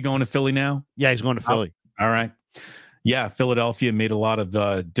 Is he going to Philly now? Yeah, he's going to Philly. All right. Yeah, Philadelphia made a lot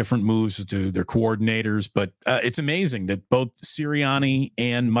of different moves to their coordinators, but it's amazing that both Sirianni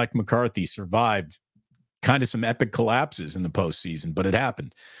and Mike McCarthy survived kind of some epic collapses in the postseason, but it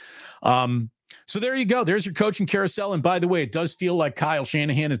happened. So there you go. There's your coaching carousel. And by the way, it does feel like Kyle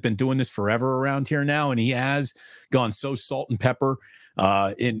Shanahan has been doing this forever around here now, and he has gone so salt and pepper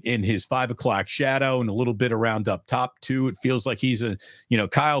in his 5 o'clock shadow and a little bit around up top too. It feels like he's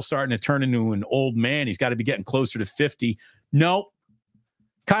Kyle's starting to turn into an old man. He's got to be getting closer to 50. No,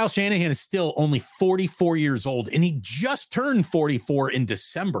 Kyle Shanahan is still only 44 years old, and he just turned 44 in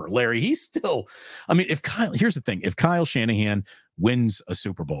December. Larry, he's still, I mean, here's the thing, if Kyle Shanahan wins a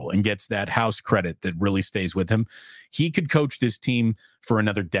Super Bowl and gets that house credit that really stays with him, he could coach this team for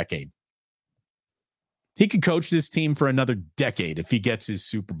another decade. He could coach this team for another decade if he gets his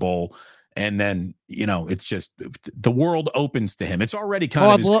Super Bowl. And then, it's just the world opens to him. It's already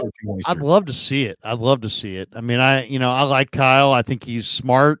kind of his coaching oyster. I'd love to see it. I mean, I like Kyle. I think he's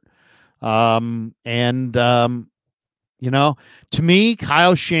smart. To me,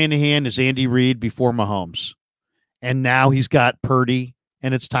 Kyle Shanahan is Andy Reid before Mahomes. And now he's got Purdy,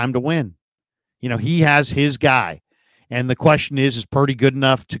 and it's time to win. He has his guy. And the question is Purdy good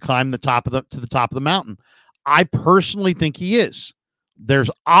enough to climb to the top of the mountain? I personally think he is.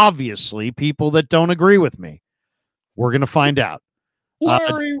 There's obviously people that don't agree with me. We're going to find out.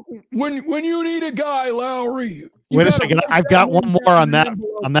 Larry, when you need a guy, Lowry. Wait a second. I've got one more on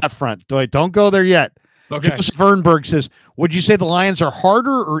that front. Don't go there yet. Okay. Joseph Vernberg says, would you say the Lions are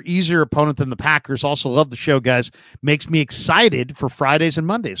harder or easier opponent than the Packers? Also love the show, guys. Makes me excited for Fridays and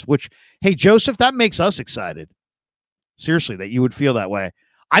Mondays, which, hey, Joseph, that makes us excited. Seriously, that you would feel that way.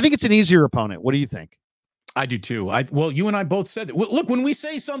 I think it's an easier opponent. What do you think? I do too. You and I both said that. Look, when we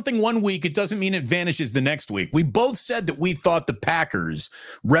say something one week, it doesn't mean it vanishes the next week. We both said that we thought the Packers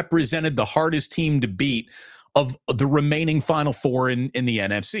represented the hardest team to beat of the remaining Final Four in the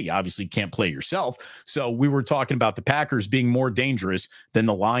NFC. Obviously, can't play yourself. So we were talking about the Packers being more dangerous than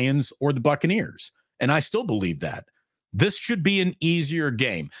the Lions or the Buccaneers. And I still believe that. This should be an easier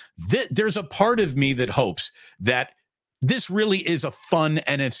game. There's a part of me that hopes that this really is a fun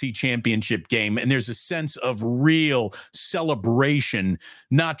NFC championship game, and there's a sense of real celebration,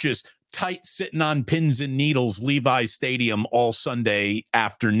 not just tight sitting on pins and needles, Levi's Stadium all Sunday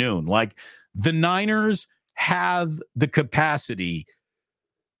afternoon. Like, the Niners have the capacity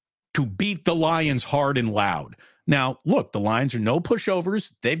to beat the Lions hard and loud. Now, look, the Lions are no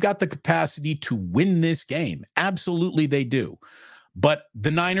pushovers. They've got the capacity to win this game. Absolutely, they do. But the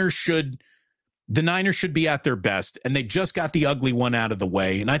Niners should be at their best, and they just got the ugly one out of the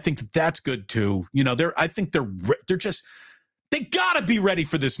way, and I think that's good too. I think they got to be ready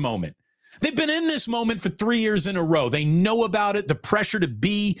for this moment. They've been in this moment for 3 years in a row. They know about it. The pressure to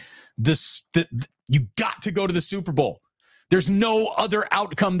be you got to go to the Super Bowl. There's no other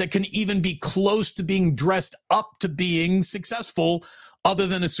outcome that can even be close to being dressed up to being successful other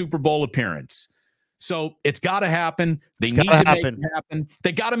than a Super Bowl appearance. So it's got to happen. They need to make it happen.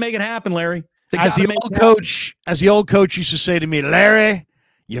 They got to make it happen, Larry. As the old coach used to say to me, Larry,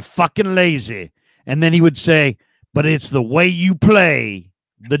 you're fucking lazy. And then he would say, but it's the way you play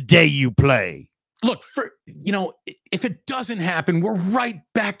the day you play. Look, if it doesn't happen, we're right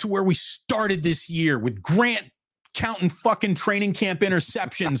back to where we started this year with Grant counting fucking training camp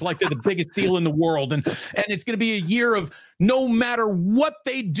interceptions like they're the biggest deal in the world. And it's going to be a year of no matter what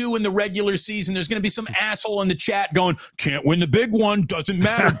they do in the regular season, there's going to be some asshole in the chat going, can't win the big one. Doesn't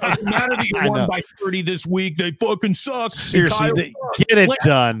matter. Doesn't matter that you won by 30 this week. They fucking suck. Seriously, get it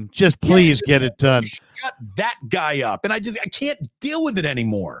done. Just please get it done. Shut that guy up. And I can't deal with it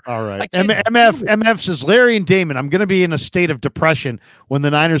anymore. All right. MF says, Larry and Damon, I'm going to be in a state of depression when the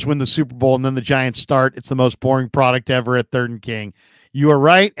Niners win the Super Bowl and then the Giants start. It's the most boring product ever at 3rd and King. You are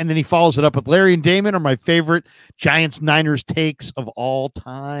right. And then he follows it up with Larry and Damon are my favorite Giants-Niners takes of all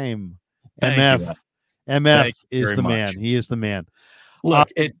time. MF is the man. He is the man. Look,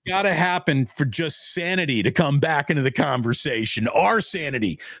 it's got to happen for just sanity to come back into the conversation. Our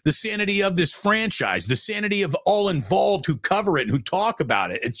sanity, the sanity of this franchise, the sanity of all involved who cover it and who talk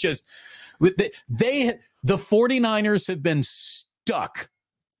about it. It's just the 49ers have been stuck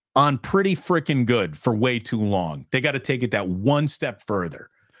on pretty freaking good for way too long. They got to take it that one step further.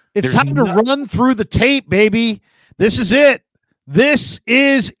 It's time to run through the tape, baby. This is it.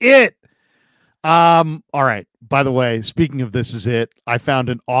 All right. By the way, speaking of this is it, I found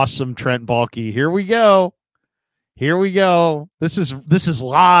an awesome Trent Baalke. Here we go. This is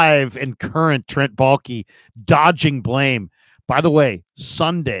live and current Trent Baalke dodging blame. By the way,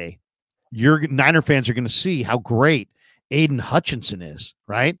 Sunday, your Niner fans are going to see how great Aiden Hutchinson is,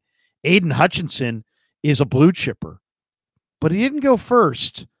 right? Aiden Hutchinson is a blue chipper, but he didn't go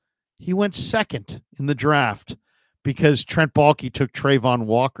first. He went second in the draft because Trent Baalke took Trayvon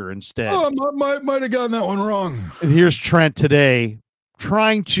Walker instead. Oh, might have gotten that one wrong. And here's Trent today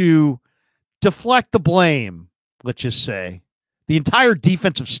trying to deflect the blame, let's just say. The entire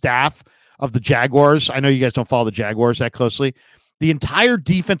defensive staff of the Jaguars, I know you guys don't follow the Jaguars that closely, the entire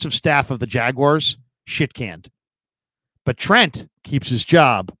defensive staff of the Jaguars shit-canned. But Trent keeps his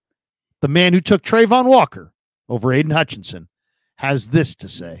job. The man who took Trayvon Walker over Aiden Hutchinson has this to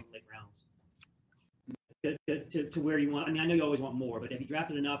say. Late rounds. To where you want. I mean, I know you always want more, but have you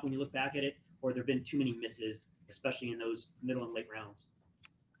drafted enough when you look back at it, or there have been too many misses, especially in those middle and late rounds?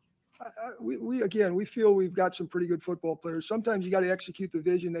 We feel we've got some pretty good football players. Sometimes you got to execute the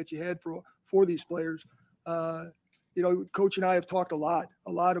vision that you had for these players. Coach and I have talked a lot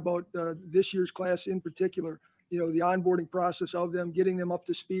about this year's class in particular. The onboarding process of them, getting them up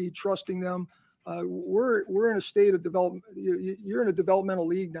to speed, trusting them. We're in a state of development. You're in a developmental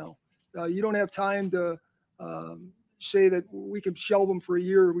league now. You don't have time to say that we can shelve them for a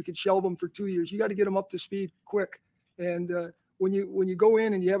year, or we can shelve them for 2 years. You got to get them up to speed quick. And when you go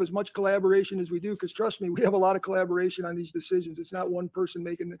in and you have as much collaboration as we do, because trust me, we have a lot of collaboration on these decisions. It's not one person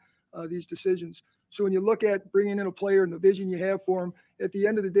making these decisions. So when you look at bringing in a player and the vision you have for him, at the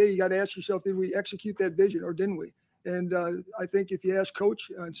end of the day, you got to ask yourself, did we execute that vision or didn't we? And I think if you ask Coach,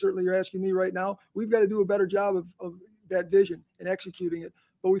 and certainly you're asking me right now, we've got to do a better job of that vision and executing it.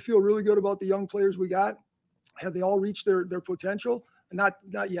 But we feel really good about the young players we got. Have they all reached their potential? Not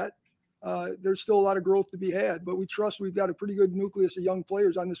yet. There's still a lot of growth to be had, but we trust we've got a pretty good nucleus of young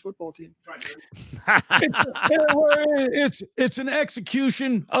players on this football team. It's an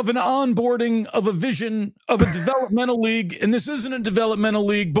execution of an onboarding of a vision of a developmental league, and this isn't a developmental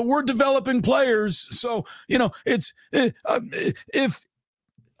league, but we're developing players. So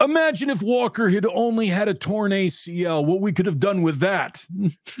imagine if Walker had only had a torn ACL, what we could have done with that.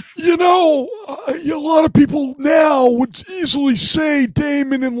 A lot of people now would easily say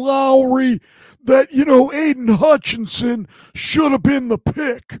Damon and Lowry that, Aiden Hutchinson should have been the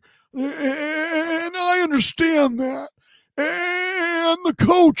pick. And I understand that. And the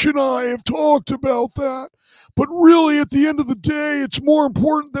coach and I have talked about that. But really, at the end of the day, it's more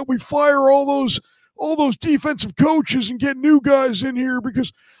important that we fire all those defensive coaches and get new guys in here,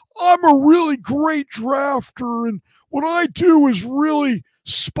 because I'm a really great drafter, and what I do is really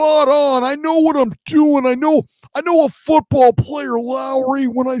spot on. I know what I'm doing. I know a football player, Lowry,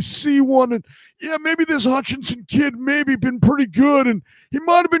 when I see one, and yeah, maybe this Hutchinson kid maybe been pretty good, and he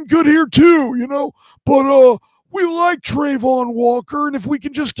might have been good here too, but we like Trayvon Walker, and if we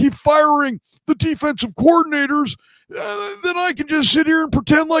can just keep firing the defensive coordinators, then I can just sit here and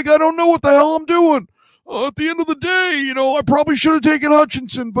pretend like I don't know what the hell I'm doing. At the end of the day, I probably should have taken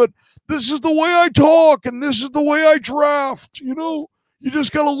Hutchinson, but this is the way I talk and this is the way I draft. You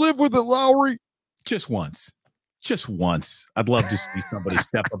just got to live with it, Lowry. Just once. I'd love to see somebody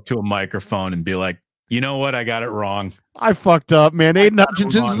step up to a microphone and be like, you know what? I got it wrong. I fucked up, man. Aiden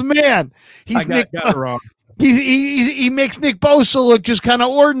Hutchinson's the man. I got it wrong. He makes Nick Bosa look just kind of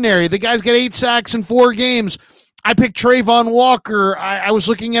ordinary. The guy's got 8 sacks in 4 games. I picked Trayvon Walker. I was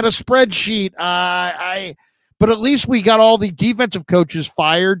looking at a spreadsheet. But at least we got all the defensive coaches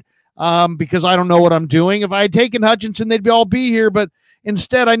fired because I don't know what I'm doing. If I had taken Hutchinson, they'd all be here. But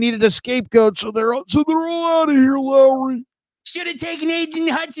instead, I needed a scapegoat, so they're all out of here, Lowry. Should have taken Aiden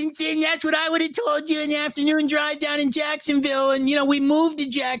Hutchinson. That's what I would have told you in the afternoon drive down in Jacksonville. And, we moved to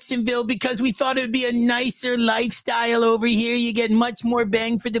Jacksonville because we thought it would be a nicer lifestyle over here. You get much more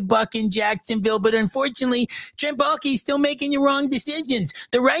bang for the buck in Jacksonville. But unfortunately, Trent Baalke's still making the wrong decisions.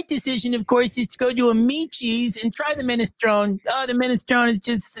 The right decision, of course, is to go to a meat cheese and try the minestrone. Oh, the minestrone is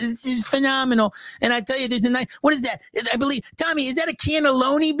just phenomenal. And I tell you, there's a nice, what is that? I believe, Tommy, is that a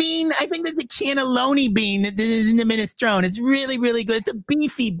cannelloni bean? I think that's a cannelloni bean that is in the minestrone. It's really, really good. It's a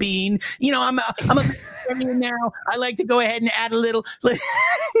beefy bean. I'm a vegetarian now. I like to go ahead and add a little.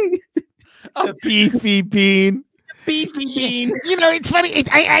 A beefy bean. Beefy bean. It's funny.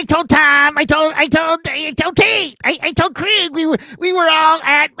 I told Tom. I told Tate. I told Craig. We were all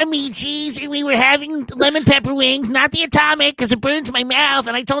at Amici's and we were having lemon pepper wings, not the Atomic, because it burns my mouth.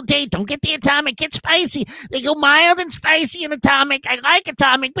 And I told Tate, don't get the Atomic. Get spicy. They go mild and spicy in Atomic. I like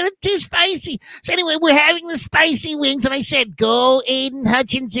Atomic, but it's too spicy. So anyway, we're having the spicy wings, and I said, go Aiden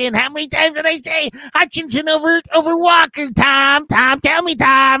Hutchinson. How many times did I say Hutchinson over Walker? Tom, tell me,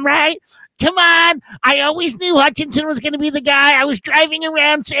 Tom, right? Come on. I always knew Hutchinson was going to be the guy. I was driving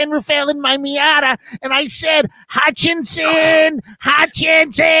around San Rafael in my Miata, and I said, Hutchinson.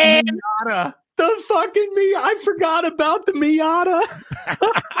 Miata. The fucking Miata. I forgot about the Miata.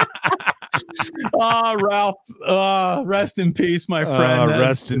 Ralph. Rest in peace, my friend.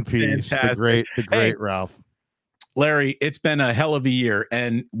 Rest in peace. Fantastic. The great Ralph. Larry, it's been a hell of a year,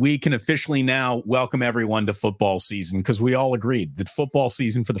 and we can officially now welcome everyone to football season, because we all agreed that football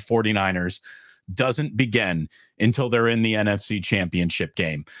season for the 49ers doesn't begin until they're in the NFC Championship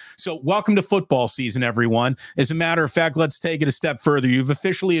game. So welcome to football season, everyone. As a matter of fact, let's take it a step further. You've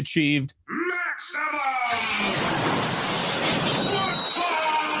officially achieved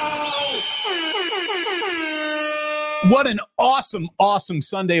What an awesome, awesome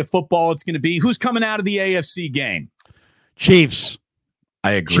Sunday of football it's going to be. Who's coming out of the AFC game? Chiefs.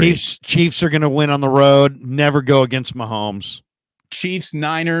 I agree. Chiefs are going to win on the road. Never go against Mahomes. Chiefs,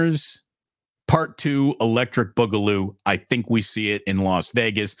 Niners, Part 2, Electric Boogaloo. I think we see it in Las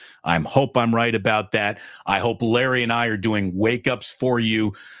Vegas. I hope I'm right about that. I hope Larry and I are doing wake-ups for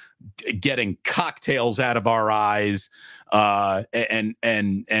you, getting cocktails out of our eyes, and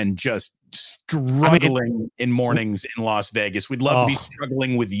just struggling in mornings in Las Vegas. We'd love to be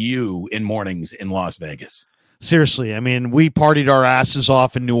struggling with you in mornings in Las Vegas. Seriously, I mean, we partied our asses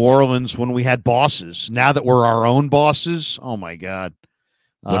off in New Orleans when we had bosses. Now that we're our own bosses, oh my God.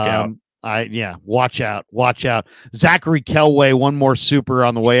 Look out. Watch out. Zachary Kelway, one more super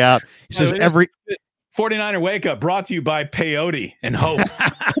on the way out. He says 49er Wake Up brought to you by Peyote and Hope.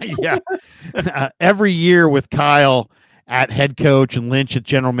 Every year with Kyle at head coach and Lynch at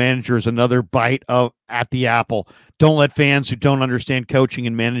general manager is another bite at the apple. Don't let fans who don't understand coaching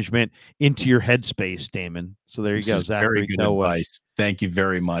and management into your headspace, Damon. So there you go, Zachary. Very good advice. Thank you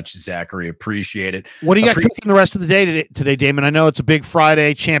very much, Zachary. Appreciate it. What do you got cooking the rest of the day today, Damon? I know it's a big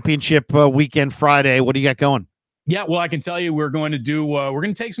Friday, championship weekend Friday. What do you got going? Yeah, well, I can tell you we're going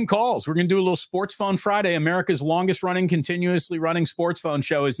to take some calls. We're going to do a little Sports Phone Friday. America's longest running, continuously running sports phone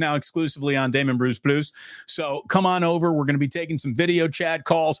show is now exclusively on Damon Bruce Blues. So come on over. We're going to be taking some video chat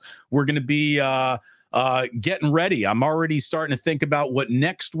calls. We're going to be getting ready. I'm already starting to think about what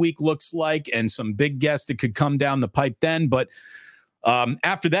next week looks like and some big guests that could come down the pipe then. But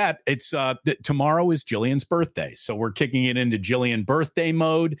after that, it's tomorrow is Jillian's birthday. So we're kicking it into Jillian birthday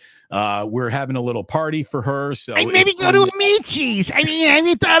mode. We're having a little party for her. So maybe go to Amici's. I mean, have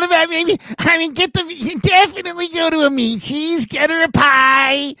you thought about definitely go to Amici's, get her a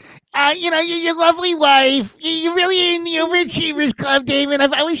pie. Your lovely wife. You're really in the Overachievers Club, Damon.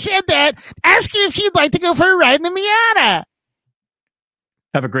 I've always said that. Ask her if she'd like to go for a ride in the Miata.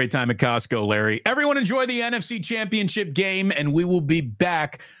 Have a great time at Costco, Larry. Everyone enjoy the NFC Championship game, and we will be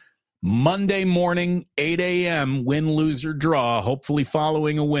back Monday morning, 8 a.m., win, lose, or draw, hopefully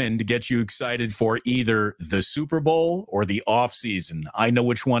following a win to get you excited for either the Super Bowl or the offseason. I know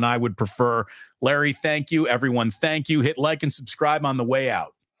which one I would prefer. Larry, thank you. Everyone, thank you. Hit like and subscribe on the way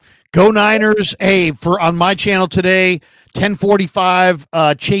out. Go Niners. Hey, on my channel today,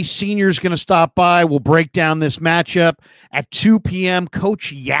 10:45, Chase Sr. is going to stop by. We'll break down this matchup. At 2 p.m.,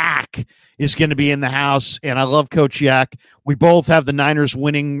 Coach Yak is going to be in the house, and I love Coach Yak. We both have the Niners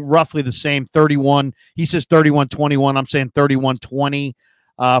winning roughly the same, 31. He says 31-21. I'm saying 31-20,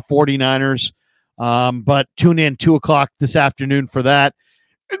 49ers. But tune in 2 o'clock this afternoon for that.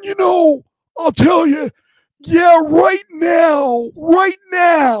 And, I'll tell you, right now,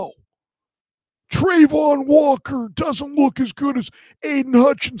 Trayvon Walker doesn't look as good as Aiden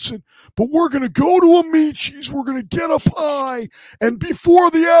Hutchinson, but we're going to go to Amici's. We're going to get a pie, and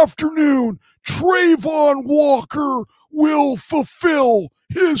before the afternoon, Trayvon Walker will fulfill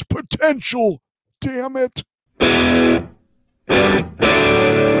his potential. Damn it.